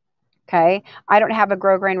 Okay, I don't have a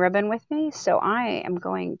grosgrain ribbon with me, so I am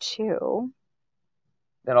going to.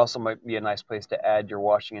 That also might be a nice place to add your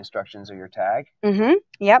washing instructions or your tag. Mm-hmm.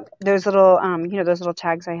 Yep. Those little, those little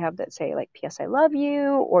tags I have that say like "P.S. I love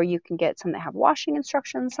you," or you can get some that have washing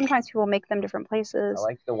instructions. Sometimes people make them different places. I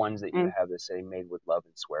like the ones that you have that say "Made with love"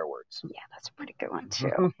 and swear words. Yeah, that's a pretty good one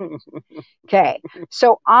too. Okay.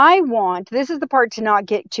 So this is the part to not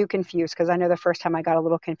get too confused, because I know the first time I got a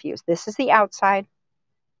little confused. This is the outside.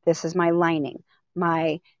 This is my lining.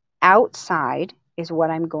 My outside is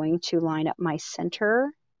what I'm going to line up my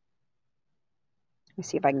center. Let me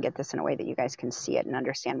see if I can get this in a way that you guys can see it and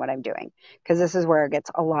understand what I'm doing, because this is where it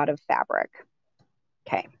gets a lot of fabric.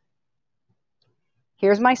 Okay.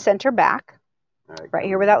 Here's my center back, right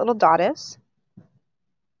here where that little dot is.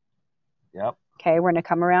 Yep. Okay, we're going to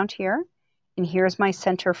come around here, and here's my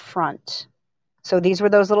center front. So these were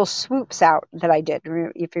those little swoops out that I did,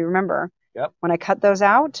 if you remember. Yep. When I cut those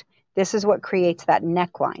out, this is what creates that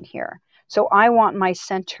neckline here. So I want my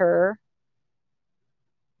center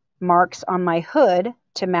marks on my hood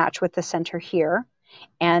to match with the center here,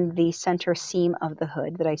 and the center seam of the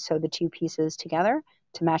hood that I sewed the two pieces together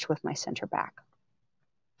to match with my center back.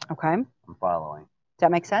 Okay? I'm following. Does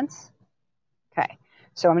that make sense? Okay.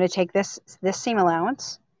 So I'm going to take this seam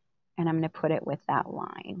allowance, And I'm going to put it with that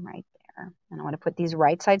line right there. And I want to put these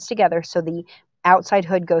right sides together so the outside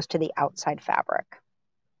hood goes to the outside fabric,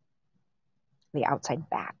 the outside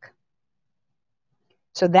back.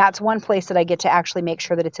 So that's one place that I get to actually make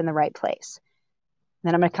sure that it's in the right place.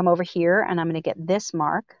 Then I'm going to come over here and I'm going to get this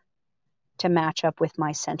mark to match up with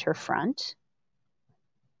my center front.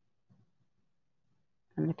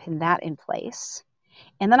 I'm going to pin that in place.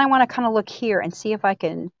 And then I want to kind of look here and see if I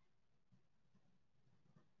can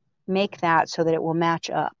make that so that it will match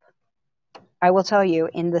up. I will tell you,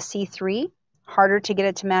 in the C3, harder to get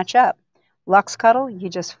it to match up. Luxe Cuddle, you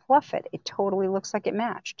just fluff it. It totally looks like it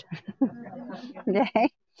matched.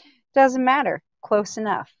 Okay? Doesn't matter. Close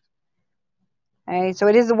enough. Okay? So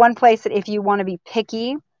it is the one place that if you want to be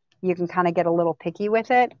picky, you can kind of get a little picky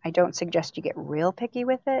with it. I don't suggest you get real picky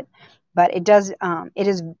with it, but it does. It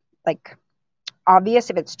is like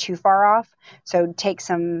obvious if it's too far off. So take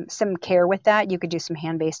some care with that. You could do some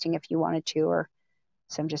hand basting if you wanted to, or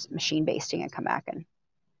some just machine basting and come back and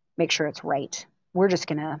make sure it's right. We're just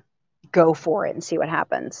gonna go for it and see what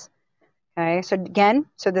happens. Okay. So again,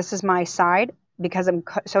 so this is my side. Because I'm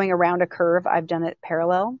sewing around a curve, I've done it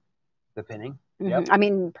parallel. The pinning? Yep. I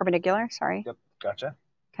mean perpendicular, sorry. Yep, gotcha.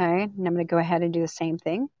 Okay, and I'm going to go ahead and do the same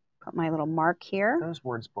thing. Put my little mark here. Those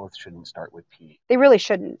words both shouldn't start with P. They really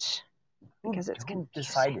shouldn't, because it's Who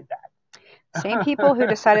decided that? Same people who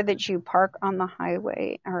decided that you park on the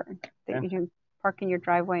highway, or that you park in your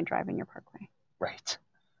driveway and drive in your parkway. Right.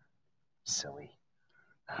 Silly.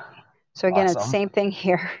 So again, Awesome. It's the same thing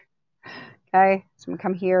here. Okay, so I'm going to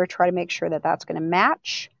come here, try to make sure that that's going to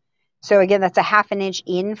match. So again, that's a 1/2 inch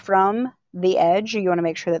in from the edge. You want to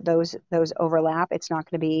make sure that those overlap. It's not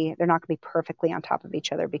going to be, they're not going to be perfectly on top of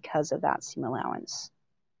each other because of that seam allowance.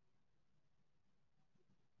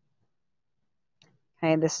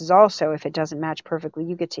 Okay, this is also, if it doesn't match perfectly,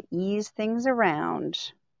 you get to ease things around.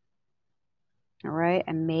 All right,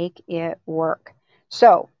 and make it work.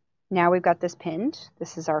 So now we've got this pinned.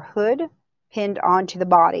 This is our hood pinned onto the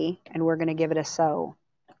body, and we're going to give it a sew.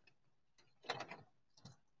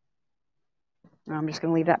 I'm just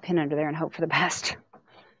going to leave that pin under there and hope for the best.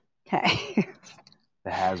 Okay.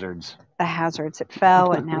 The hazards. The hazards. It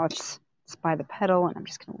fell, and now it's by the pedal, and I'm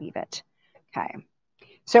just going to leave it. Okay.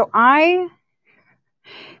 So I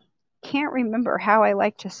can't remember how I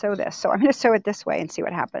like to sew this, so I'm going to sew it this way and see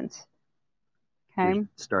what happens. Okay. You're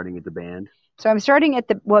starting at the band. So I'm starting at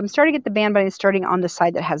the band, but I'm starting on the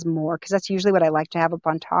side that has more, because that's usually what I like to have up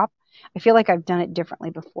on top. I feel like I've done it differently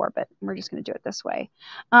before, but we're just going to do it this way.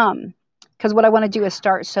 Because what I want to do is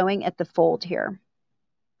start sewing at the fold here.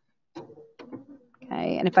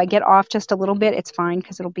 Okay, and if I get off just a little bit, it's fine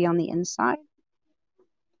because it'll be on the inside.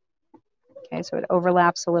 Okay, so it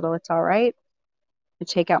overlaps a little, it's all right. I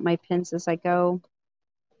take out my pins as I go.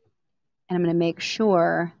 And I'm going to make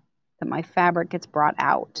sure that my fabric gets brought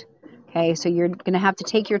out. Okay, so you're going to have to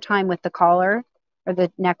take your time with the collar or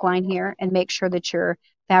the neckline here and make sure that your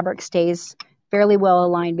fabric stays fairly well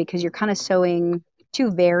aligned, because you're kind of sewing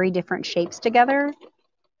two very different shapes together. And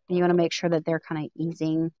you want to make sure that they're kind of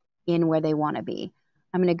easing in where they want to be.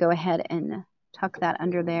 I'm going to go ahead and tuck that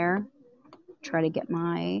under there. Try to get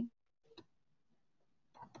my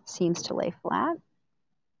seams to lay flat.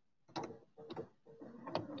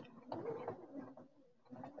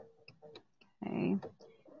 Okay.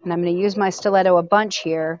 And I'm going to use my stiletto a bunch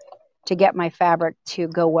here to get my fabric to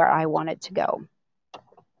go where I want it to go.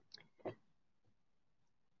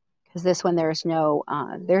 Because this one, there's no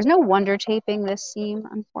wonder taping this seam,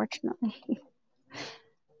 unfortunately.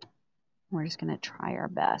 We're just going to try our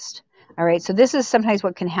best. All right, so this is sometimes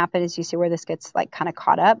what can happen is you see where this gets like kind of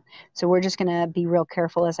caught up. So we're just going to be real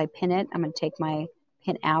careful as I pin it. I'm going to take my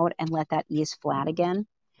pin out and let that ease flat again.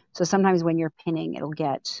 So sometimes when you're pinning, it'll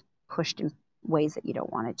get pushed in ways that you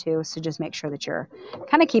don't want it to. So just make sure that you're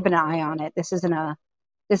kind of keeping an eye on it. This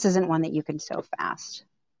isn't one that you can sew fast.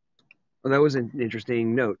 Well, that was an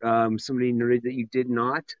interesting note. Somebody noted that you did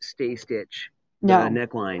not stay stitch the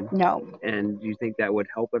neckline. No. And do you think that would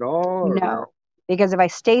help at all? Or? No, because if I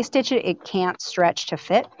stay stitch it, it can't stretch to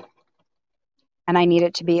fit. And I need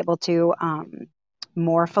it to be able to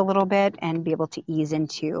morph a little bit and be able to ease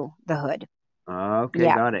into the hood. Okay,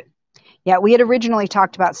 yeah. Got it. Yeah, we had originally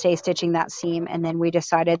talked about stay stitching that seam, and then we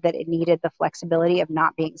decided that it needed the flexibility of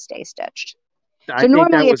not being stay stitched. I think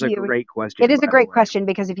that was a great question. It is a great question,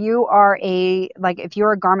 because if you are if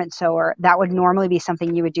you're a garment sewer, that would normally be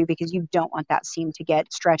something you would do, because you don't want that seam to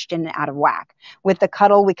get stretched in and out of whack. With the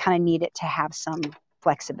Cuddle, we kind of need it to have some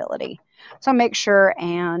flexibility. So make sure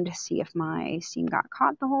and see if my seam got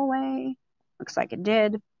caught the whole way. Looks like it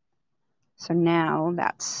did. So now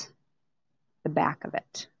that's the back of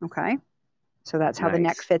it, okay? So that's how the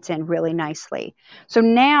Nice. neck fits in really nicely. So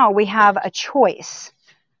now we have a choice.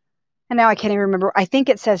 And now I can't even remember. I think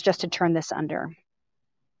it says just to turn this under.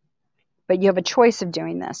 But you have a choice of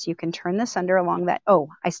doing this. You can turn this under along that. Oh,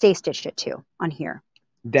 I stay stitched it too on here.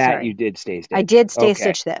 That Sorry. you did stay stitch. I did stay Okay.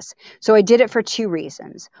 stitch this. So I did it for 2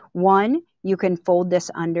 reasons. One, you can fold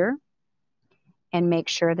this under and make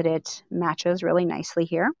sure that it matches really nicely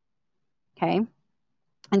here. Okay.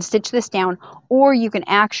 And stitch this down. Or you can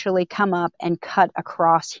actually come up and cut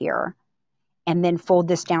across here and then fold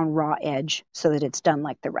this down raw edge so that it's done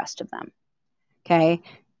like the rest of them. Okay.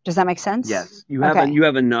 Does that make sense? Yes. You have you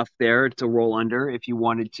have enough there to roll under if you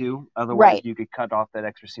wanted to. Otherwise, you could cut off that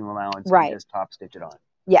extra seam allowance and just top stitch it on.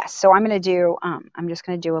 Yes. So I'm going to do, I'm just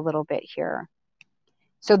going to do a little bit here.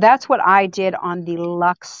 So that's what I did on the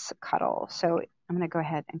Luxe Cuddle. So I'm going to go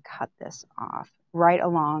ahead and cut this off right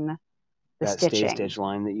along the stitching. Stay stitch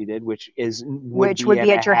line that you did, which would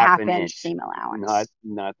be at your half-inch seam allowance.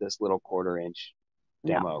 Not this little 1/4 inch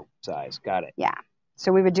demo size. Got it. Yeah.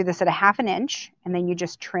 So we would do this at a 1/2 inch, and then you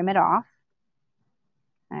just trim it off.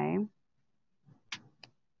 Okay.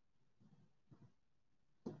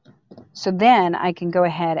 So then I can go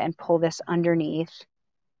ahead and pull this underneath.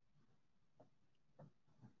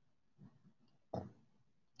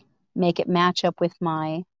 Make it match up with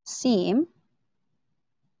my seam.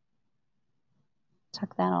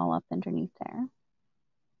 Tuck that all up underneath there.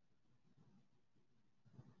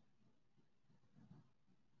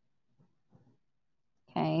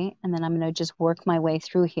 Okay, and then I'm going to just work my way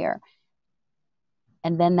through here.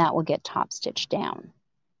 And then that will get top stitched down.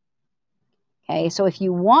 Okay, so if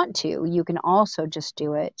you want to, you can also just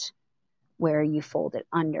do it where you fold it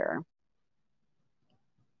under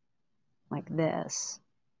like this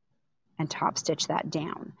and top stitch that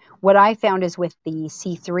down. What I found is with the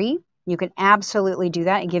C3, you can absolutely do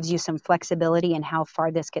that. It gives you some flexibility in how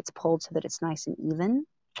far this gets pulled so that it's nice and even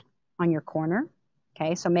on your corner.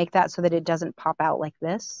 Okay, so make that so that it doesn't pop out like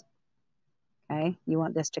this. Okay, you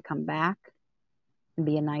want this to come back and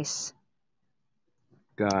be a nice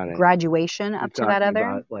graduation up to that other.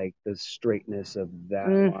 About like the straightness of that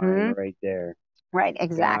line right there. Right,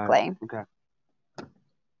 exactly. Okay.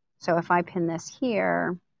 So if I pin this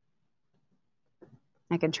here,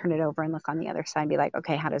 I can turn it over and look on the other side and be like,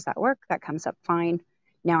 okay, how does that work? That comes up fine.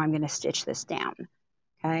 Now I'm going to stitch this down.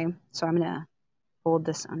 Okay, so I'm going to fold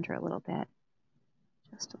this under a little bit.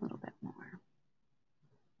 Just a little bit more.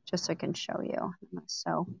 Just so I can show you. I'm going to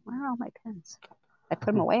sew. Where are all my pins? I put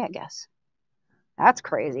them away, I guess. That's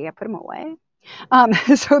crazy. I put them away.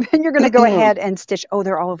 So then you're going to go ahead and stitch. Oh,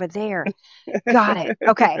 they're all over there. Got it.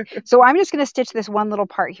 Okay. So I'm just going to stitch this one little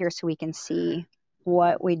part here so we can see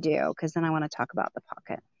what we do, because then I want to talk about the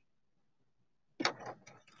pocket.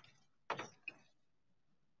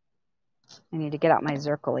 I need to get out my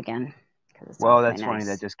Zirkle again. Well, that's funny.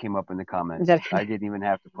 That just came up in the comments. I didn't even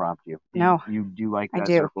have to prompt you. No. You do like that I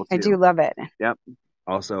do. circle too. I do love it. Yep.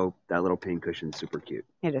 Also, that little pin cushion's super cute.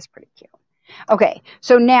 It is pretty cute. Okay,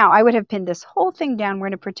 so now I would have pinned this whole thing down. We're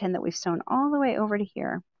going to pretend that we've sewn all the way over to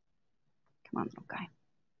here. Come on, little guy.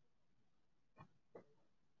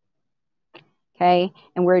 Okay,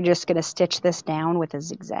 and we're just going to stitch this down with a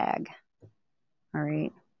zigzag. All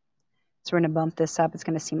right. So we're going to bump this up. It's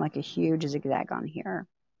going to seem like a huge zigzag on here.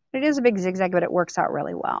 It is a big zigzag, but it works out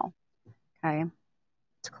really well. Okay,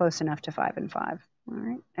 it's close enough to 5 and 5. All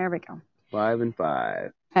right, there we go. 5 and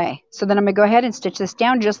 5. Okay, so then I'm going to go ahead and stitch this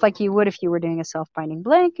down just like you would if you were doing a self-binding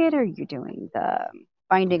blanket or you're doing the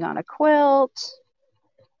binding on a quilt.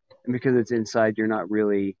 And because it's inside, you're not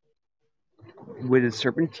really... Would a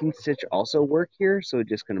serpentine stitch also work here? So it's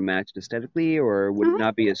just going to match aesthetically, or would it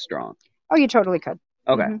not be as strong? Oh, you totally could.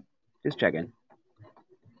 Okay, just checking.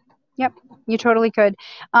 Yep, you totally could.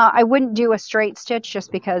 I wouldn't do a straight stitch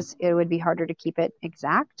just because it would be harder to keep it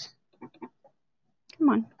exact. Come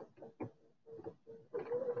on.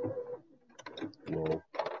 Whoa.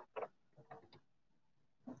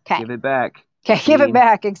 Okay. Give it back. Okay, give it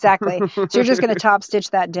back, exactly. So you're just going to top stitch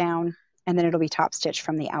that down, and then it'll be top stitched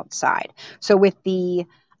from the outside. So with the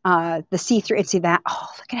see-through, see that? Oh,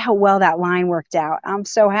 look at how well that line worked out. I'm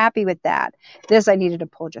so happy with that. This I needed to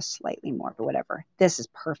pull just slightly more, but whatever. This is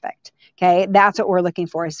perfect. Okay, that's what we're looking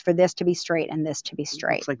for, is for this to be straight and this to be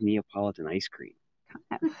straight. It's like Neapolitan ice cream.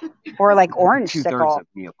 Or like orange sickle. Of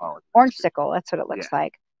Neapolitan. Orange sickle, that's what it looks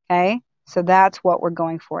like. Okay, so that's what we're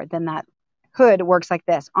going for. Then that hood works like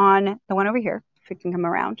this. On the one over here, if we can come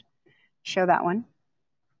around, show that one.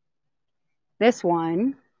 This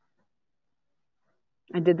one,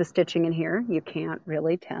 I did the stitching in here. You can't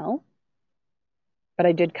really tell. But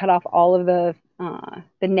I did cut off all of the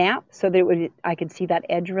the nap so that I could see that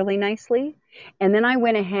edge really nicely. And then I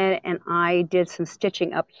went ahead and I did some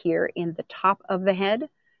stitching up here in the top of the head.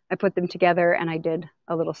 I put them together and I did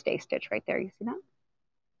a little stay stitch right there. You see that?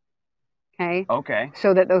 Okay. Okay.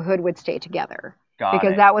 So that the hood would stay together. Got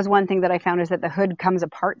it. That was one thing that I found is that the hood comes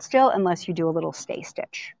apart still unless you do a little stay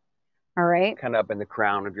stitch. All right. Kind of up in the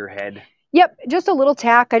crown of your head. Yep. Just a little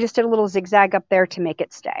tack. I just did a little zigzag up there to make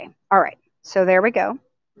it stay. All right. So there we go.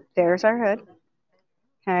 There's our hood.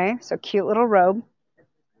 Okay. So cute little robe.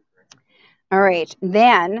 All right.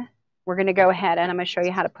 Then we're going to go ahead and I'm going to show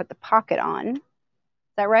you how to put the pocket on. Is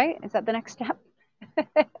that right? Is that the next step?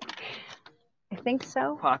 I think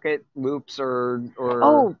so. Pocket loops or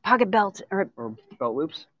oh, pocket belt or belt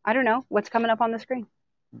loops. I don't know what's coming up on the screen.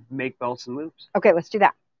 Make belts and loops. Okay, let's do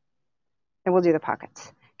that. And we'll do the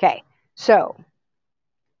pockets. Okay, so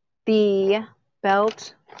the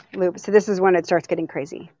belt loop. So this is when it starts getting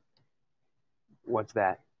crazy. What's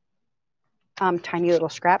that? Tiny little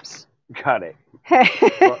scraps. Got it.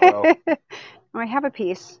 Uh-oh. Oh, I have a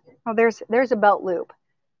piece. Oh, there's a belt loop.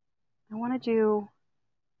 I want to do.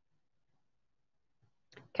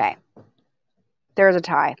 Okay, there's a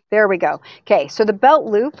tie. There we go. Okay, so the belt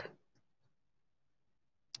loop,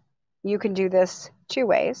 you can do this two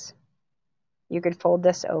ways. You could fold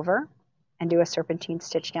this over and do a serpentine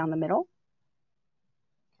stitch down the middle.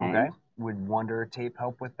 Okay. Would Wonder Tape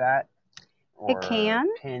help with that? Or it can.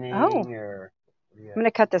 Pinning or... I'm going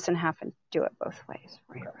to cut this in half and do it both ways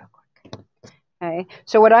for you real quick. Okay,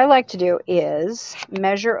 so what I like to do is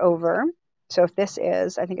measure over. So if this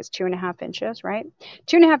is, I think it's 2.5 inches, right?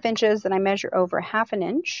 2.5 inches, then I measure over 1/2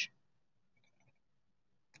 inch.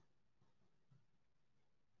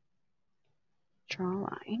 Draw a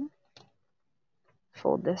line.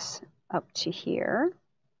 Fold this up to here.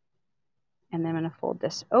 And then I'm going to fold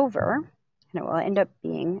this over. And it will end up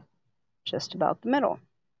being just about the middle.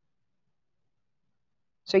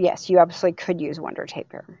 So yes, you obviously could use Wonder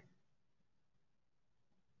Tape here.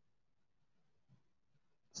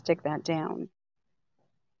 Stick that down.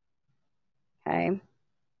 Okay.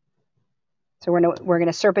 So we're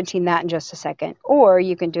gonna serpentine that in just a second, or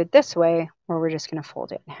you can do it this way, where we're just gonna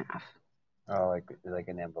fold it in half. Oh, like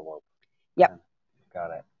an envelope. Yep.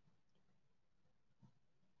 Got it.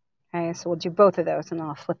 Okay, so we'll do both of those, and then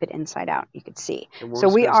I'll flip it inside out. You can see. So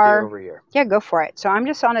we are over here. Yeah, go for it. So I'm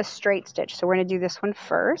just on a straight stitch. So we're gonna do this one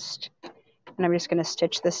first, and I'm just gonna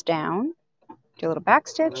stitch this down. Do a little back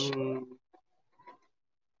stitch.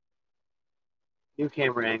 New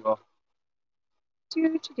camera angle.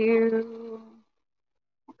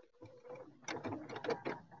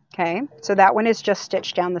 Okay, so that one is just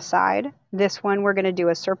stitched down the side. This one we're going to do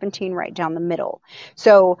a serpentine right down the middle.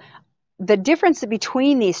 So the difference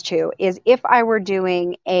between these two is if I were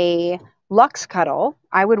doing a luxe cuddle,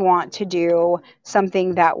 I would want to do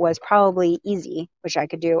something that was probably easy, which I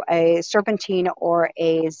could do a serpentine or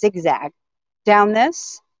a zigzag down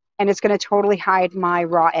this, and it's going to totally hide my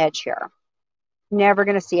raw edge here. Never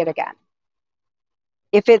going to see it again.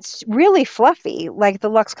 If it's really fluffy, like the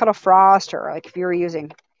Luxe Cuddle Frost, or like if you were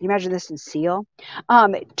using, you imagine this in Seal,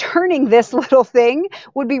 turning this little thing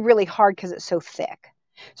would be really hard because it's so thick.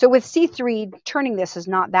 So with C3, turning this is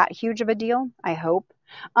not that huge of a deal, I hope.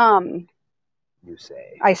 You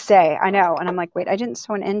say. I say, I know. And I'm like, wait, I didn't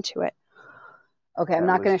sew an end to it. Okay, I'm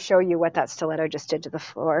not going to show you what that stiletto just did to the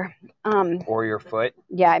floor. Or your foot?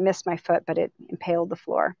 Yeah, I missed my foot, but it impaled the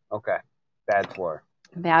floor. Okay. Bad floor.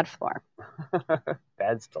 Bad floor.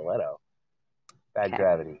 Bad stiletto. Bad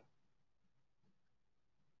gravity.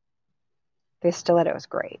 This stiletto is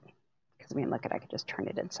great. Because, I mean, look at, I could just turn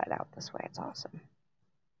it inside out this way. It's awesome.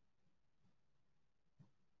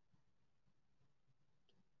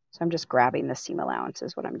 So I'm just grabbing the seam allowance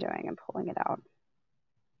is what I'm doing. I'm pulling it out.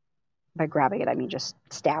 By grabbing it, I mean just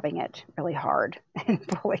stabbing it really hard and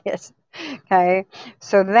pulling it. Okay.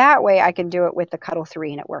 So that way I can do it with the Cuddle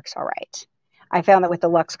 3 and it works all right. I found that with the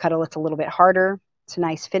Luxe Cuddle, it's a little bit harder. It's a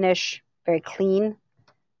nice finish, very clean.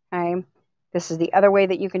 Okay. This is the other way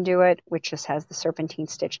that you can do it, which just has the serpentine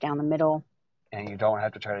stitch down the middle. And you don't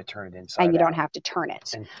have to try to turn it inside And you don't have to turn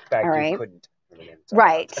it. In fact, all right. You couldn't turn it inside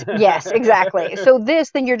right. Yes, exactly. So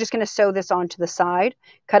this, then you're just going to sew this onto the side,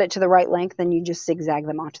 cut it to the right length, then you just zigzag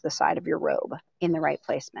them onto the side of your robe in the right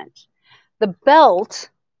placement. The belt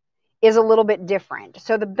is a little bit different.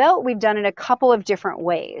 So the belt we've done in a couple of different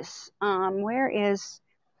ways.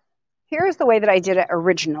 Here's the way that I did it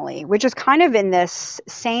originally, which is kind of in this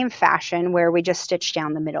same fashion where we just stitched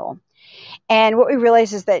down the middle. And what we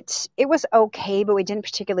realized is that it was okay, but we didn't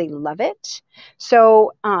particularly love it.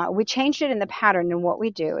 So we changed it in the pattern, and what we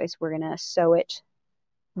do is we're going to sew it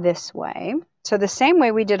this way. So the same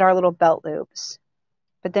way we did our little belt loops,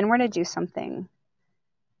 but then we're going to do something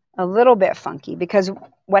a little bit funky, because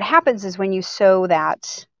what happens is when you sew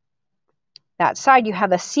that side, you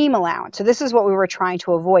have a seam allowance. So this is what we were trying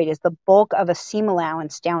to avoid, is the bulk of a seam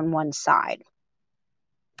allowance down one side.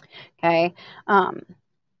 Okay.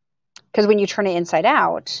 Because when you turn it inside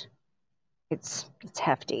out, it's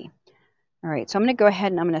hefty. All right, so I'm going to go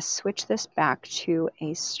ahead and I'm going to switch this back to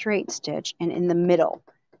a straight stitch and in the middle,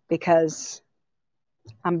 because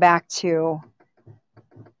I'm back to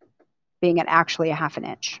being at actually a 1/2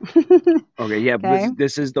 inch. Okay, yeah, Okay.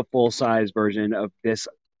 this is the full size version of this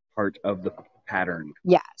part of the pattern.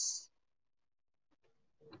 Yes.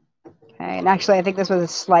 Okay, and actually I think this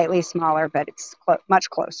was slightly smaller, but it's much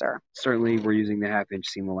closer. Certainly, we're using the 1/2 inch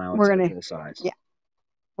seam allowance We're gonna, at full size. Yeah,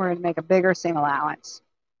 we're going to make a bigger seam allowance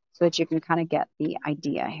so that you can kind of get the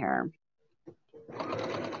idea here.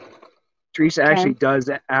 Teresa actually does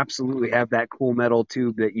absolutely have that cool metal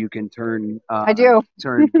tube that you can turn. I do.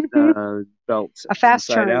 Turn belts a fast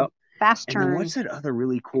inside turn. out. Fast and turn. Then what's that other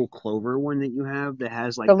really cool clover one that you have that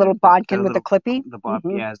has like the little bodkin with the clippy? The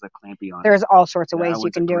bodkin, yeah, has the clampy on it. There's all sorts of ways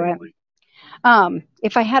you can do it. One.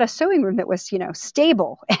 If I had a sewing room that was,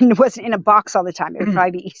 stable and wasn't in a box all the time, it would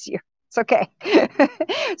probably be easier. It's okay.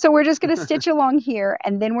 So we're just going to stitch along here,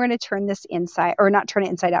 and then we're going to turn this inside, or not turn it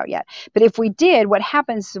inside out yet. But if we did, what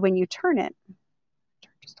happens is when you turn it,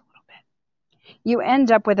 just a little bit, you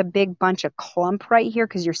end up with a big bunch of clump right here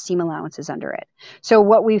because your seam allowance is under it. So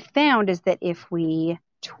what we've found is that if we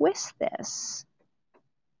twist this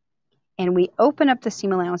and we open up the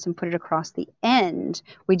seam allowance and put it across the end,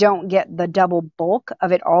 we don't get the double bulk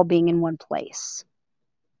of it all being in one place.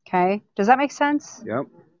 Okay? Does that make sense? Yep.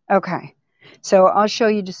 Okay. So I'll show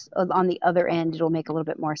you just on the other end. It'll make a little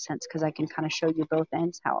bit more sense because I can kind of show you both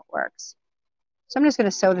ends how it works. So I'm just going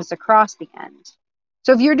to sew this across the end.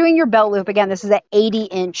 So if you're doing your belt loop, again, this is an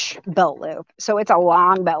 80-inch belt loop. So it's a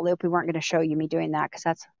long belt loop. We weren't going to show you me doing that because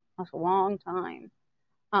that's a long time.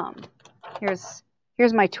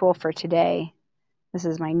 Here's my tool for today. This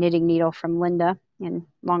is my knitting needle from Linda in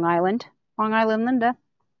Long Island. Long Island, Linda.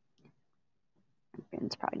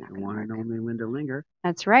 It's probably not going to work. One and only Linda Linger.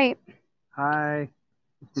 That's right. Hi.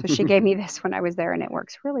 So she gave me this when I was there, and it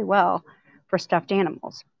works really well for stuffed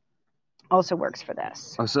animals. Also works for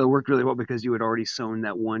this. Oh, so it worked really well because you had already sewn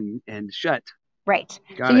that one end shut. Right.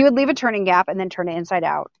 So you would leave a turning gap and then turn it inside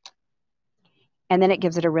out. And then it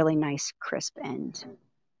gives it a really nice crisp end.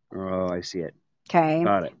 Oh, I see it. Okay.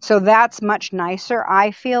 Got it. So that's much nicer,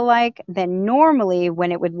 I feel like, than normally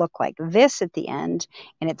when it would look like this at the end,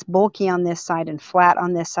 and it's bulky on this side and flat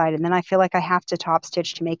on this side. And then I feel like I have to top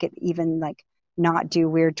stitch to make it even like not do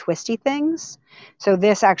weird twisty things. So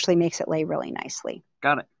this actually makes it lay really nicely.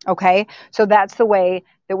 Got it. Okay. So that's the way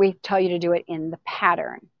that we tell you to do it in the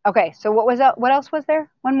pattern. Okay. So what was that? What else was there?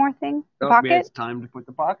 One more thing? The pocket? Yeah, it's time to put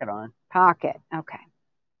the pocket on. Pocket. Okay.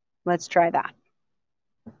 Let's try that.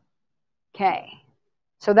 Okay.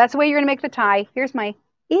 So that's the way you're going to make the tie. Here's my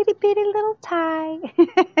itty bitty little tie.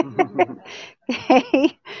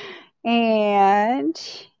 Okay.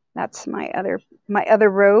 And that's my other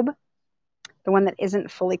robe, the one that isn't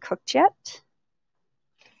fully cooked yet.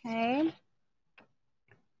 Okay.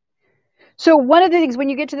 So one of the things, when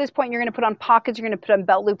you get to this point, you're going to put on pockets, you're going to put on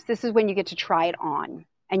belt loops. This is when you get to try it on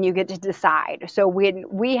and you get to decide. So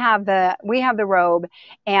we have the robe,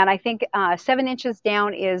 and I think 7 inches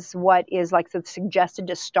down is what is like suggested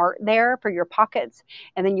to start there for your pockets.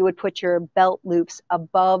 And then you would put your belt loops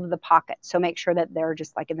above the pockets. So make sure that they're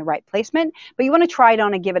just like in the right placement, but you want to try it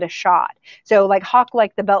on and give it a shot. So like Hawk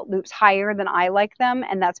liked the belt loops higher than I like them.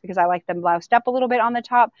 And that's because I like them bloused up a little bit on the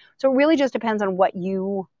top. So it really just depends on what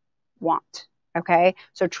you want. Okay.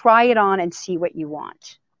 So try it on and see what you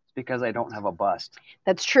want. It's because I don't have a bust.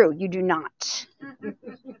 That's true. You do not.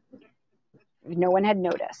 No one had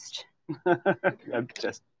noticed. I'm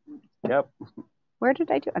just, yep. Where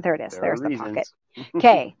did I do? Oh, there it is. There's the reasons. pocket.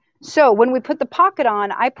 Okay. So when we put the pocket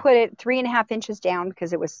on, I put it 3.5 inches down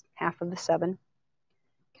because it was half of the 7.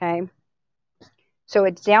 Okay. So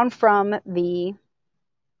it's down from the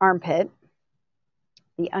armpit,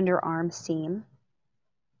 the underarm seam.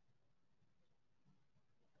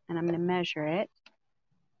 And I'm going to measure it.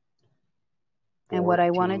 And what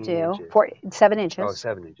I want to do, 7 inches. Oh,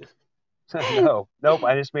 7 inches. Nope,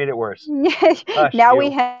 I just made it worse. Now we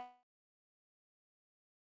have,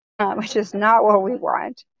 which is not what we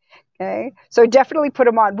want. Okay, so definitely put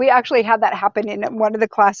them on. We actually had that happen in one of the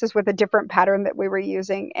classes with a different pattern that we were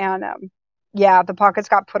using. And yeah, the pockets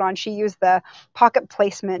got put on. She used the pocket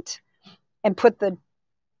placement and put the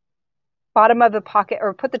bottom of the pocket,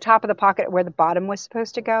 or put the top of the pocket where the bottom was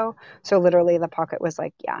supposed to go. So literally the pocket was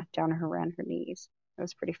like, yeah, down around her knees. It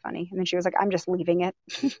was pretty funny. And then she was like, I'm just leaving it.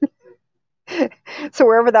 So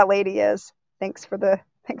wherever that lady is, thanks for the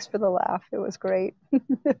laugh. It was great.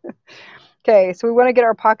 Okay, so we want to get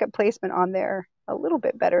our pocket placement on there a little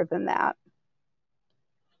bit better than that.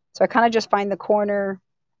 So I kind of just find the corner.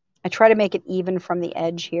 I try to make it even from the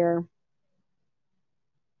edge here.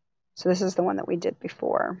 So this is the one that we did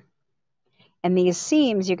before. And these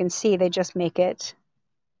seams, you can see they just make it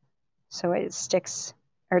so it sticks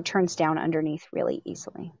or it turns down underneath really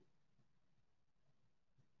easily.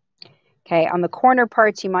 Okay, on the corner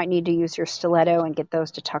parts, you might need to use your stiletto and get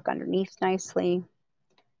those to tuck underneath nicely.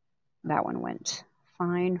 That one went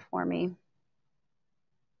fine for me.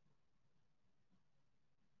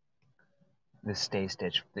 The stay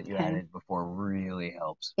stitch that you added before really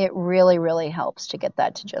helps. It really, really helps to get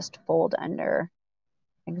that to just fold under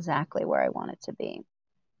exactly where I want it to be.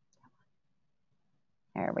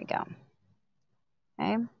 There we go.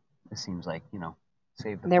 Okay. It seems like, you know,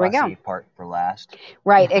 save the fussy part for last.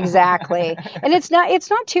 Right, exactly. And it's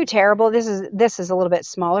not too terrible. This is a little bit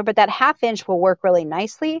smaller, but that 1/2 inch will work really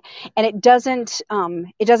nicely, and it doesn't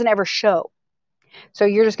ever show. So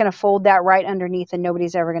you're just going to fold that right underneath, and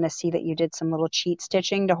nobody's ever going to see that you did some little cheat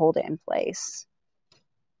stitching to hold it in place.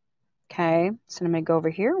 Okay, so I'm going to go over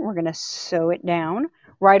here. We're going to sew it down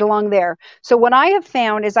right along there. So what I have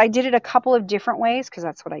found is I did it a couple of different ways because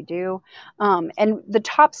that's what I do. And the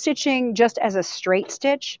top stitching just as a straight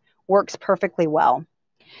stitch works perfectly well.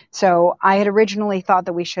 So I had originally thought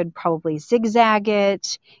that we should probably zigzag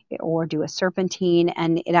it or do a serpentine,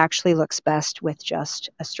 and it actually looks best with just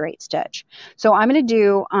a straight stitch. So I'm going to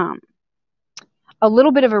do a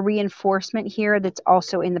little bit of a reinforcement here that's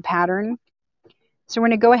also in the pattern. So we're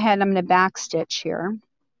going to go ahead and I'm going to back stitch here.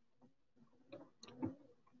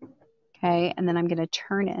 Okay, and then I'm going to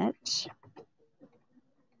turn it.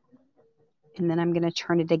 And then I'm going to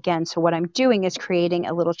turn it again. So what I'm doing is creating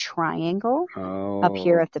a little triangle up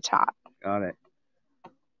here at the top. Got it.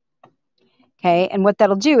 Okay, and what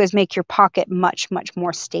that'll do is make your pocket much, much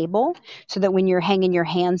more stable so that when you're hanging your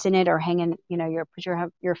hands in it or hanging, you know, put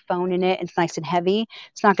your phone in it, it's nice and heavy.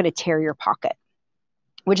 It's not going to tear your pocket,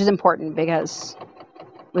 which is important because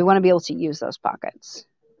we want to be able to use those pockets.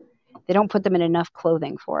 They don't put them in enough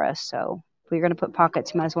clothing for us, so if we're going to put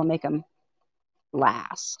pockets, you might as well make them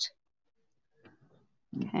last.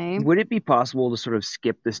 Okay. Would it be possible to sort of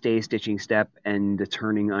skip the stay stitching step and the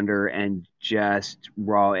turning under and just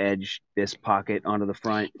raw edge this pocket onto the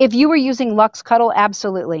front? If you were using Luxe Cuddle,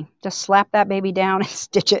 absolutely. Just slap that baby down and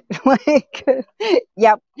stitch it.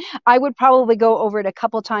 Yep. I would probably go over it a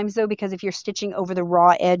couple times though, because if you're stitching over the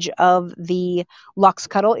raw edge of the Luxe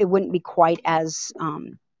Cuddle, it wouldn't be quite as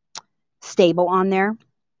stable on there.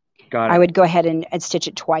 Got it. I would go ahead and stitch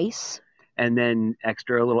it twice. And then a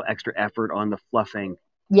little extra effort on the fluffing.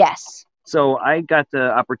 Yes. So I got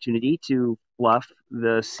the opportunity to fluff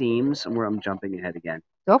the seams, where I'm jumping ahead again.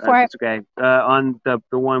 Go for it. It's okay. On the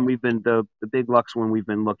one we've been the big Luxe one we've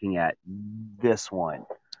been looking at, this one.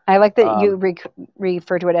 I like that you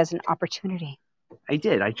refer to it as an opportunity. I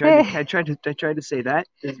did. I tried to say that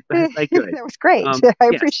as best I could. That was great. I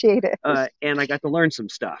appreciate it. And I got to learn some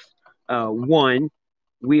stuff. One,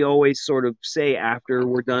 we always sort of say after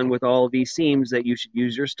we're done with all of these seams that you should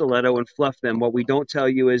use your stiletto and fluff them. What we don't tell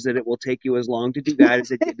you is that it will take you as long to do that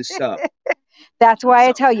as it did to sew. That's why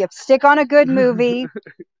I tell you, stick on a good movie.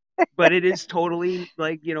 But it is totally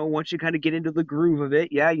like, you know, once you kind of get into the groove of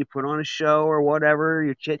it, yeah, you put on a show or whatever,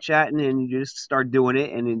 you're chit-chatting and you just start doing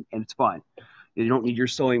it and it's fun. You don't need your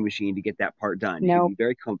sewing machine to get that part done. No. You can be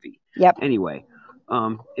very comfy. Yep. Anyway.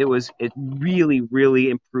 It really,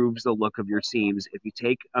 really improves the look of your seams if you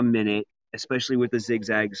take a minute, especially with the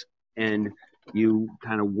zigzags, and you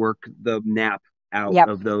kind of work the nap out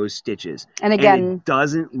of those stitches. And again, and it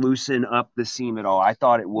doesn't loosen up the seam at all. I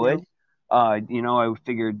thought it would. No. You know, I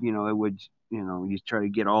figured, you know, it would, you know, you try to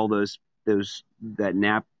get all that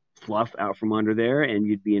nap fluff out from under there and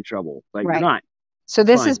you'd be in trouble. But you're not. So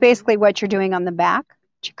this is basically what you're doing on the back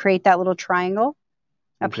to create that little triangle.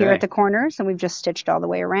 Up here at the corners, and we've just stitched all the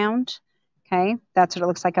way around. Okay, that's what it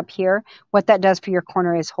looks like up here. What that does for your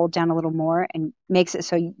corner is hold down a little more and makes it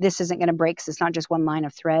so this isn't going to break, because it's not just one line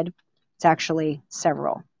of thread. It's actually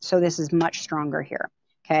several. So this is much stronger here.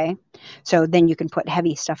 Okay, so then you can put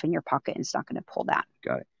heavy stuff in your pocket and it's not going to pull that.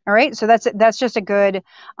 Got it. All right, so that's just a good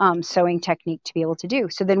sewing technique to be able to do.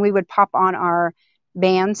 So then we would pop on our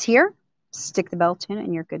bands here, stick the belt in,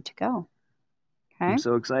 and you're good to go. Okay, I'm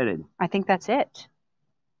so excited. I think that's it.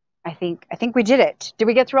 I think we did it. Did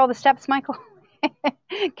we get through all the steps, Michael? I'm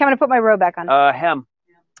going to put my robe back on. Hem.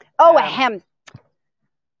 Oh, a hem.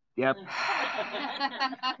 Yep.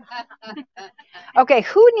 Okay,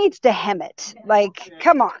 who needs to hem it? Like,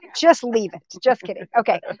 come on, just leave it. Just kidding.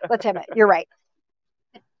 Okay, let's hem it. You're right.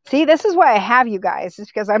 See, this is why I have you guys.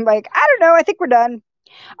 It's because I'm like, I don't know. I think we're done.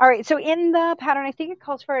 All right, so in the pattern, I think it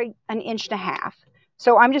calls for an inch and a half.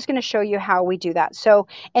 So I'm just going to show you how we do that. So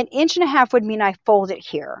an inch and a half would mean I fold it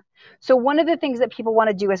here. So one of the things that people want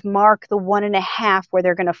to do is mark the 1.5 where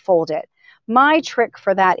they're going to fold it. My trick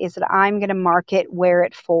for that is that I'm going to mark it where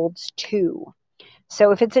it folds to.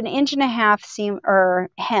 So if it's an inch and a half seam or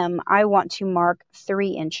hem, I want to mark 3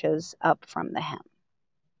 inches up from the hem.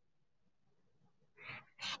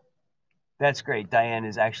 That's great. Diane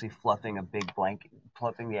is actually fluffing a big blanket,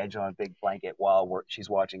 fluffing the edge on a big blanket while she's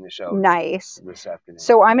watching the show. Nice. This afternoon.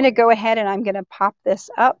 So I'm going to go ahead and I'm going to pop this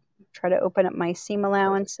up, try to open up my seam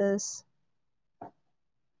allowances.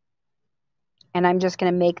 And I'm just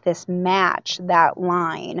going to make this match that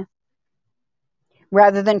line.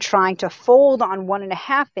 Rather than trying to fold on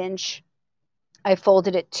 1.5 inch, I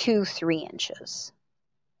folded it to 3 inches.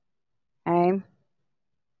 Okay.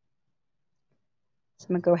 So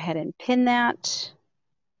I'm going to go ahead and pin that,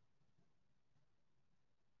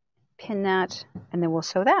 and then we'll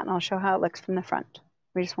sew that, and I'll show how it looks from the front.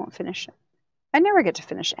 We just won't finish it. I never get to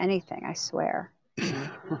finish anything, I swear.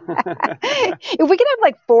 If we could have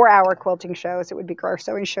like 4-hour quilting shows, it would be great. Or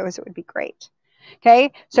sewing shows, it would be great.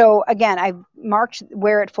 Okay, so again, I've marked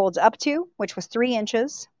where it folds up to, which was 3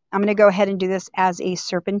 inches. I'm going to go ahead and do this as a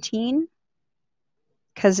serpentine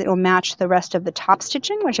because it will match the rest of the top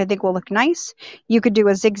stitching, which I think will look nice. You could do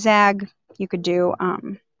a zigzag. You could do,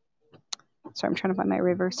 sorry, I'm trying to find my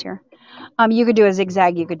reverse here. You could do a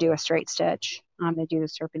zigzag. You could do a straight stitch. I'm going to do the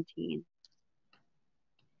serpentine.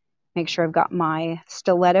 Make sure I've got my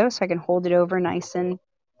stiletto so I can hold it over nice and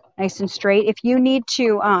straight. If you need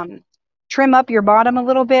to trim up your bottom a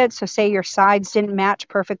little bit, so say your sides didn't match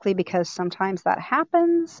perfectly, because sometimes that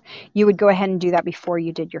happens, you would go ahead and do that before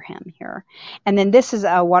you did your hem here. And then this is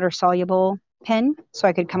a water-soluble pin, so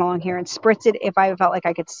I could come along here and spritz it if I felt like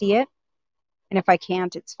I could see it. And if I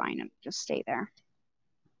can't, it's fine. It'll just stay there.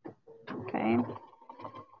 Okay.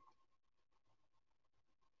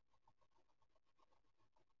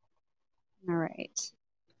 All right.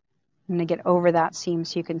 I'm going to get over that seam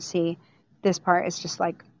so you can see this part is just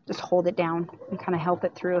like, just hold it down and kind of help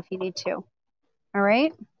it through if you need to. All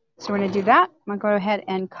right. So we're going to do that. I'm going to go ahead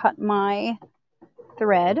and cut my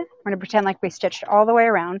thread. We're going to pretend like we stitched all the way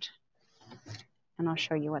around. And I'll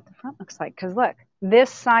show you what the front looks like. Because look, this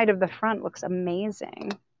side of the front looks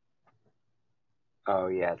amazing. Oh,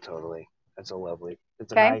 yeah, totally. That's a lovely,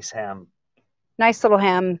 it's a Okay. nice hem. Nice little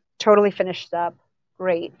hem. Totally finished up.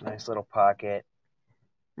 Great. Nice little pocket.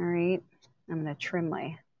 All right. I'm going to trim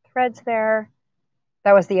my threads there.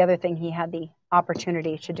 That was the other thing he had the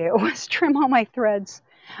opportunity to do, was trim all my threads.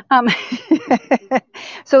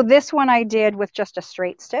 So this one I did with just a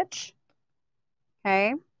straight stitch.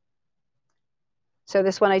 Okay. So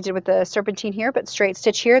this one I did with the serpentine here, but straight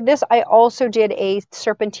stitch here. This I also did a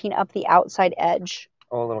serpentine up the outside edge.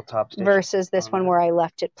 Oh, a little top stitch. Versus this one where I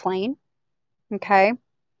left it plain. Okay.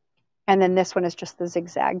 And then this one is just the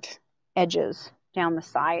zigzagged edges down the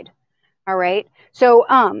side. All right. So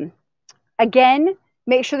again,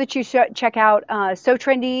 make sure that you check out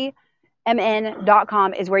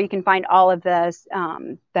SewTrendyMN.com is where you can find all of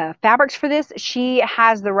the fabrics for this. She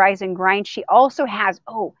has the rise and grind. She also has,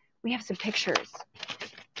 oh, we have some pictures.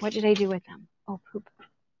 What did I do with them? Oh, poop. I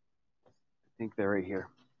think they're right here.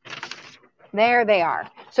 There they are.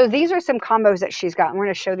 So these are some combos that she's got. And we're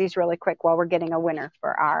going to show these really quick while we're getting a winner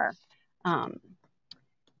for our,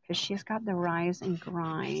 because she's got the rise and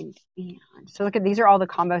grind. And so look at, these are all the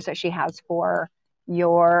combos that she has for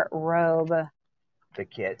your robe. The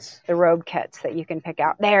kits. The robe kits that you can pick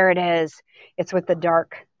out. There it is. It's with the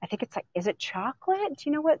dark, I think it's like, is it chocolate? Do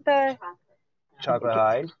you know what the? Chocolate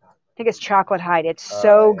hide? I think it's chocolate hide. It's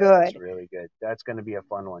so good. It's really good. That's going to be a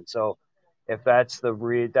fun one. So if that's the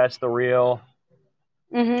real.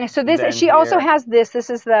 Mm-hmm. So this, she also has this. This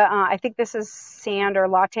is the, I think this is sand or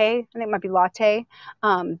latte. I think it might be latte.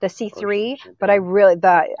 The C3. But I really,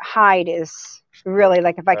 the hide is really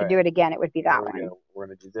like, if I could do it again, it would be that one. We're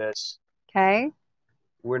going to do this. Okay.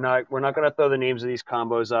 We're not going to throw the names of these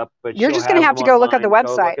combos up, but you're just going to have to go look at the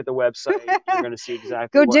website. Go look at the website. You're going to see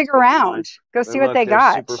exactly. Go dig around. Go see what they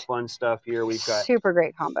got. Super fun stuff here. We've got super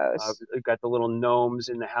great combos. We've got the little gnomes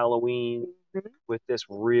in the Halloween with this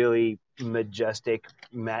really majestic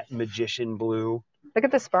magician blue. Look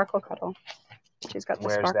at the sparkle cuddle. She's got the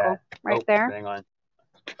Where's sparkle that? right there. Hang on.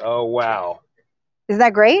 Oh wow. Isn't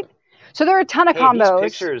that great? So there are a ton of Hey, combos.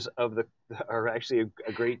 these pictures of the are actually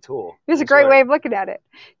a great tool. It's a great way of looking at it.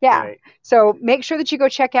 Yeah. Right. So make sure that you go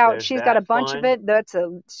check out. There's She's got a that bunch of fun. it. That's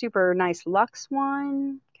a super nice luxe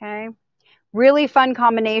one. Okay. Really fun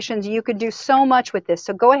combinations. You could do so much with this.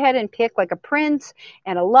 So go ahead and pick like a Prince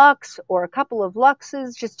and a Luxe or a couple of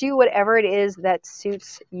Luxes. Just do whatever it is that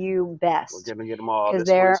suits you best. We're gonna get them all. Because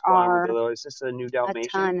This there one's fun. are Is this a new a Dalmatian?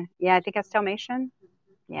 ton. Yeah, I think that's Dalmatian.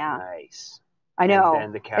 Yeah. Nice. I know. And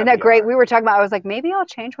then the Isn't that great? caviar. We were talking about, I was like, maybe I'll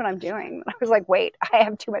change what I'm doing. I was like, wait, I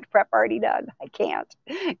have too much prep already done. I can't.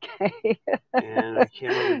 Okay. And I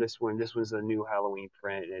can't remember this one. This was a new Halloween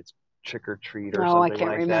print. It's Trick or Treat or Oh, I something can't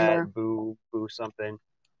like remember. that. Boo, boo something.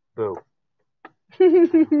 Boo.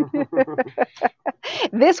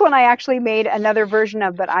 This one I actually made another version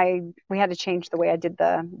of, but we had to change the way I did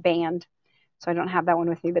the band. So I don't have that one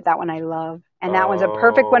with me, but that one I love. And that one's a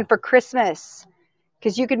perfect one for Christmas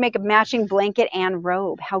because you could make a matching blanket and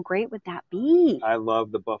robe. How great would that be? I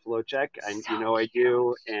love the buffalo check. And So you know I cute.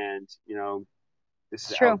 do. And you know, this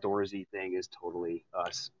It's true. outdoorsy thing is totally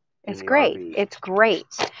us. It's great. It's great.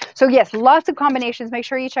 So yes, lots of combinations. Make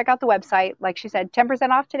sure you check out the website. Like she said,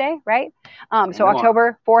 10% off today, right? So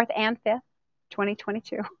October 4th and 5th,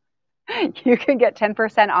 2022. You can get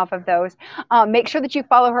 10% off of those. Make sure that you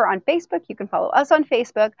follow her on Facebook. You can follow us on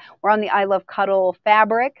Facebook. We're on the I Love Cuddle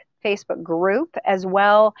Fabric Facebook group, as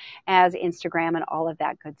well as Instagram and all of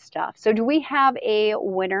that good stuff. So do we have a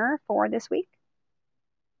winner for this week?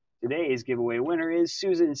 Today's giveaway winner is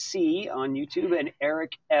Susan C. on YouTube and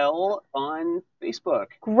Eric L. on Facebook.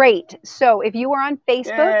 Great. So if you are on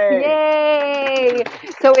Facebook, yay!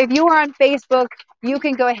 So if you are on Facebook, you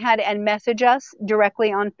can go ahead and message us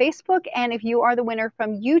directly on Facebook. And if you are the winner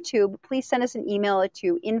from YouTube, please send us an email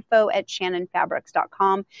to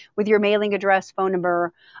info@shannonfabrics.com with your mailing address, phone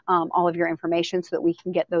number, all of your information so that we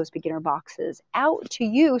can get those beginner boxes out to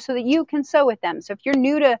you so that you can sew with them. So if you're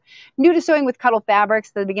new to sewing with Cuddle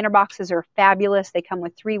Fabrics, the beginner boxes are fabulous. They come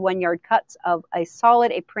with 3 one-yard cuts of a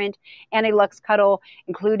solid, a print, and a luxe cuddle,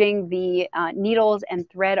 including the needles and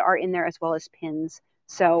thread are in there as well as pins.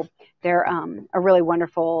 So they're a really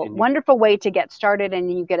wonderful way to get started,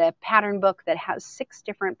 and you get a pattern book that has 6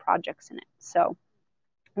 different projects in it. So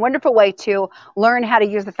wonderful way to learn how to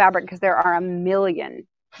use the fabric because there are a million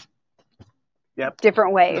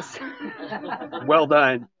different ways. Well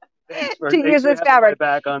done. To use this fabric,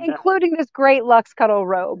 including this great luxe cuddle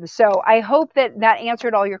robe. So I hope that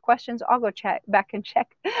answered all your questions. I'll go back and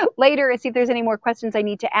check later and see if there's any more questions I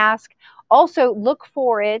need to ask. Also, look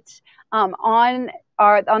for it on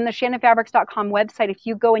the shannonfabrics.com website. If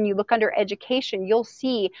you go and you look under education, you'll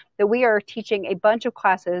see that we are teaching a bunch of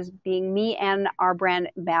classes, being me and our brand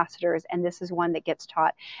ambassadors, and this is one that gets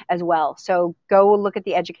taught as well. So go look at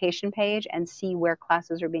the education page and see where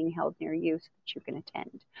classes are being held near you so that you can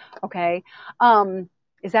attend. Okay.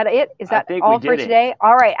 Is that it? Is that all for today?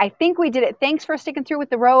 All right. I think we did it. Thanks for sticking through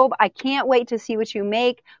with the robe. I can't wait to see what you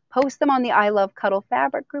make. Post them on the I Love Cuddle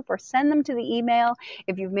Fabric group or send them to the email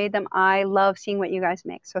if you've made them. I love seeing what you guys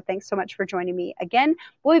make. So thanks so much for joining me again.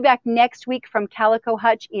 We'll be back next week from Calico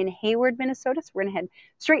Hutch in Hayward, Minnesota. So we're going to head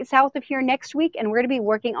straight south of here next week, and we're going to be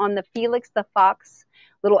working on the Felix the Fox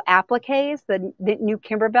little appliques, the new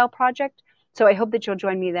Kimberbell project. So I hope that you'll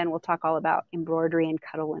join me then. We'll talk all about embroidery and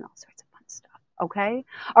cuddle and all sorts of fun stuff. Okay?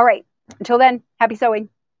 All right. Until then, happy sewing.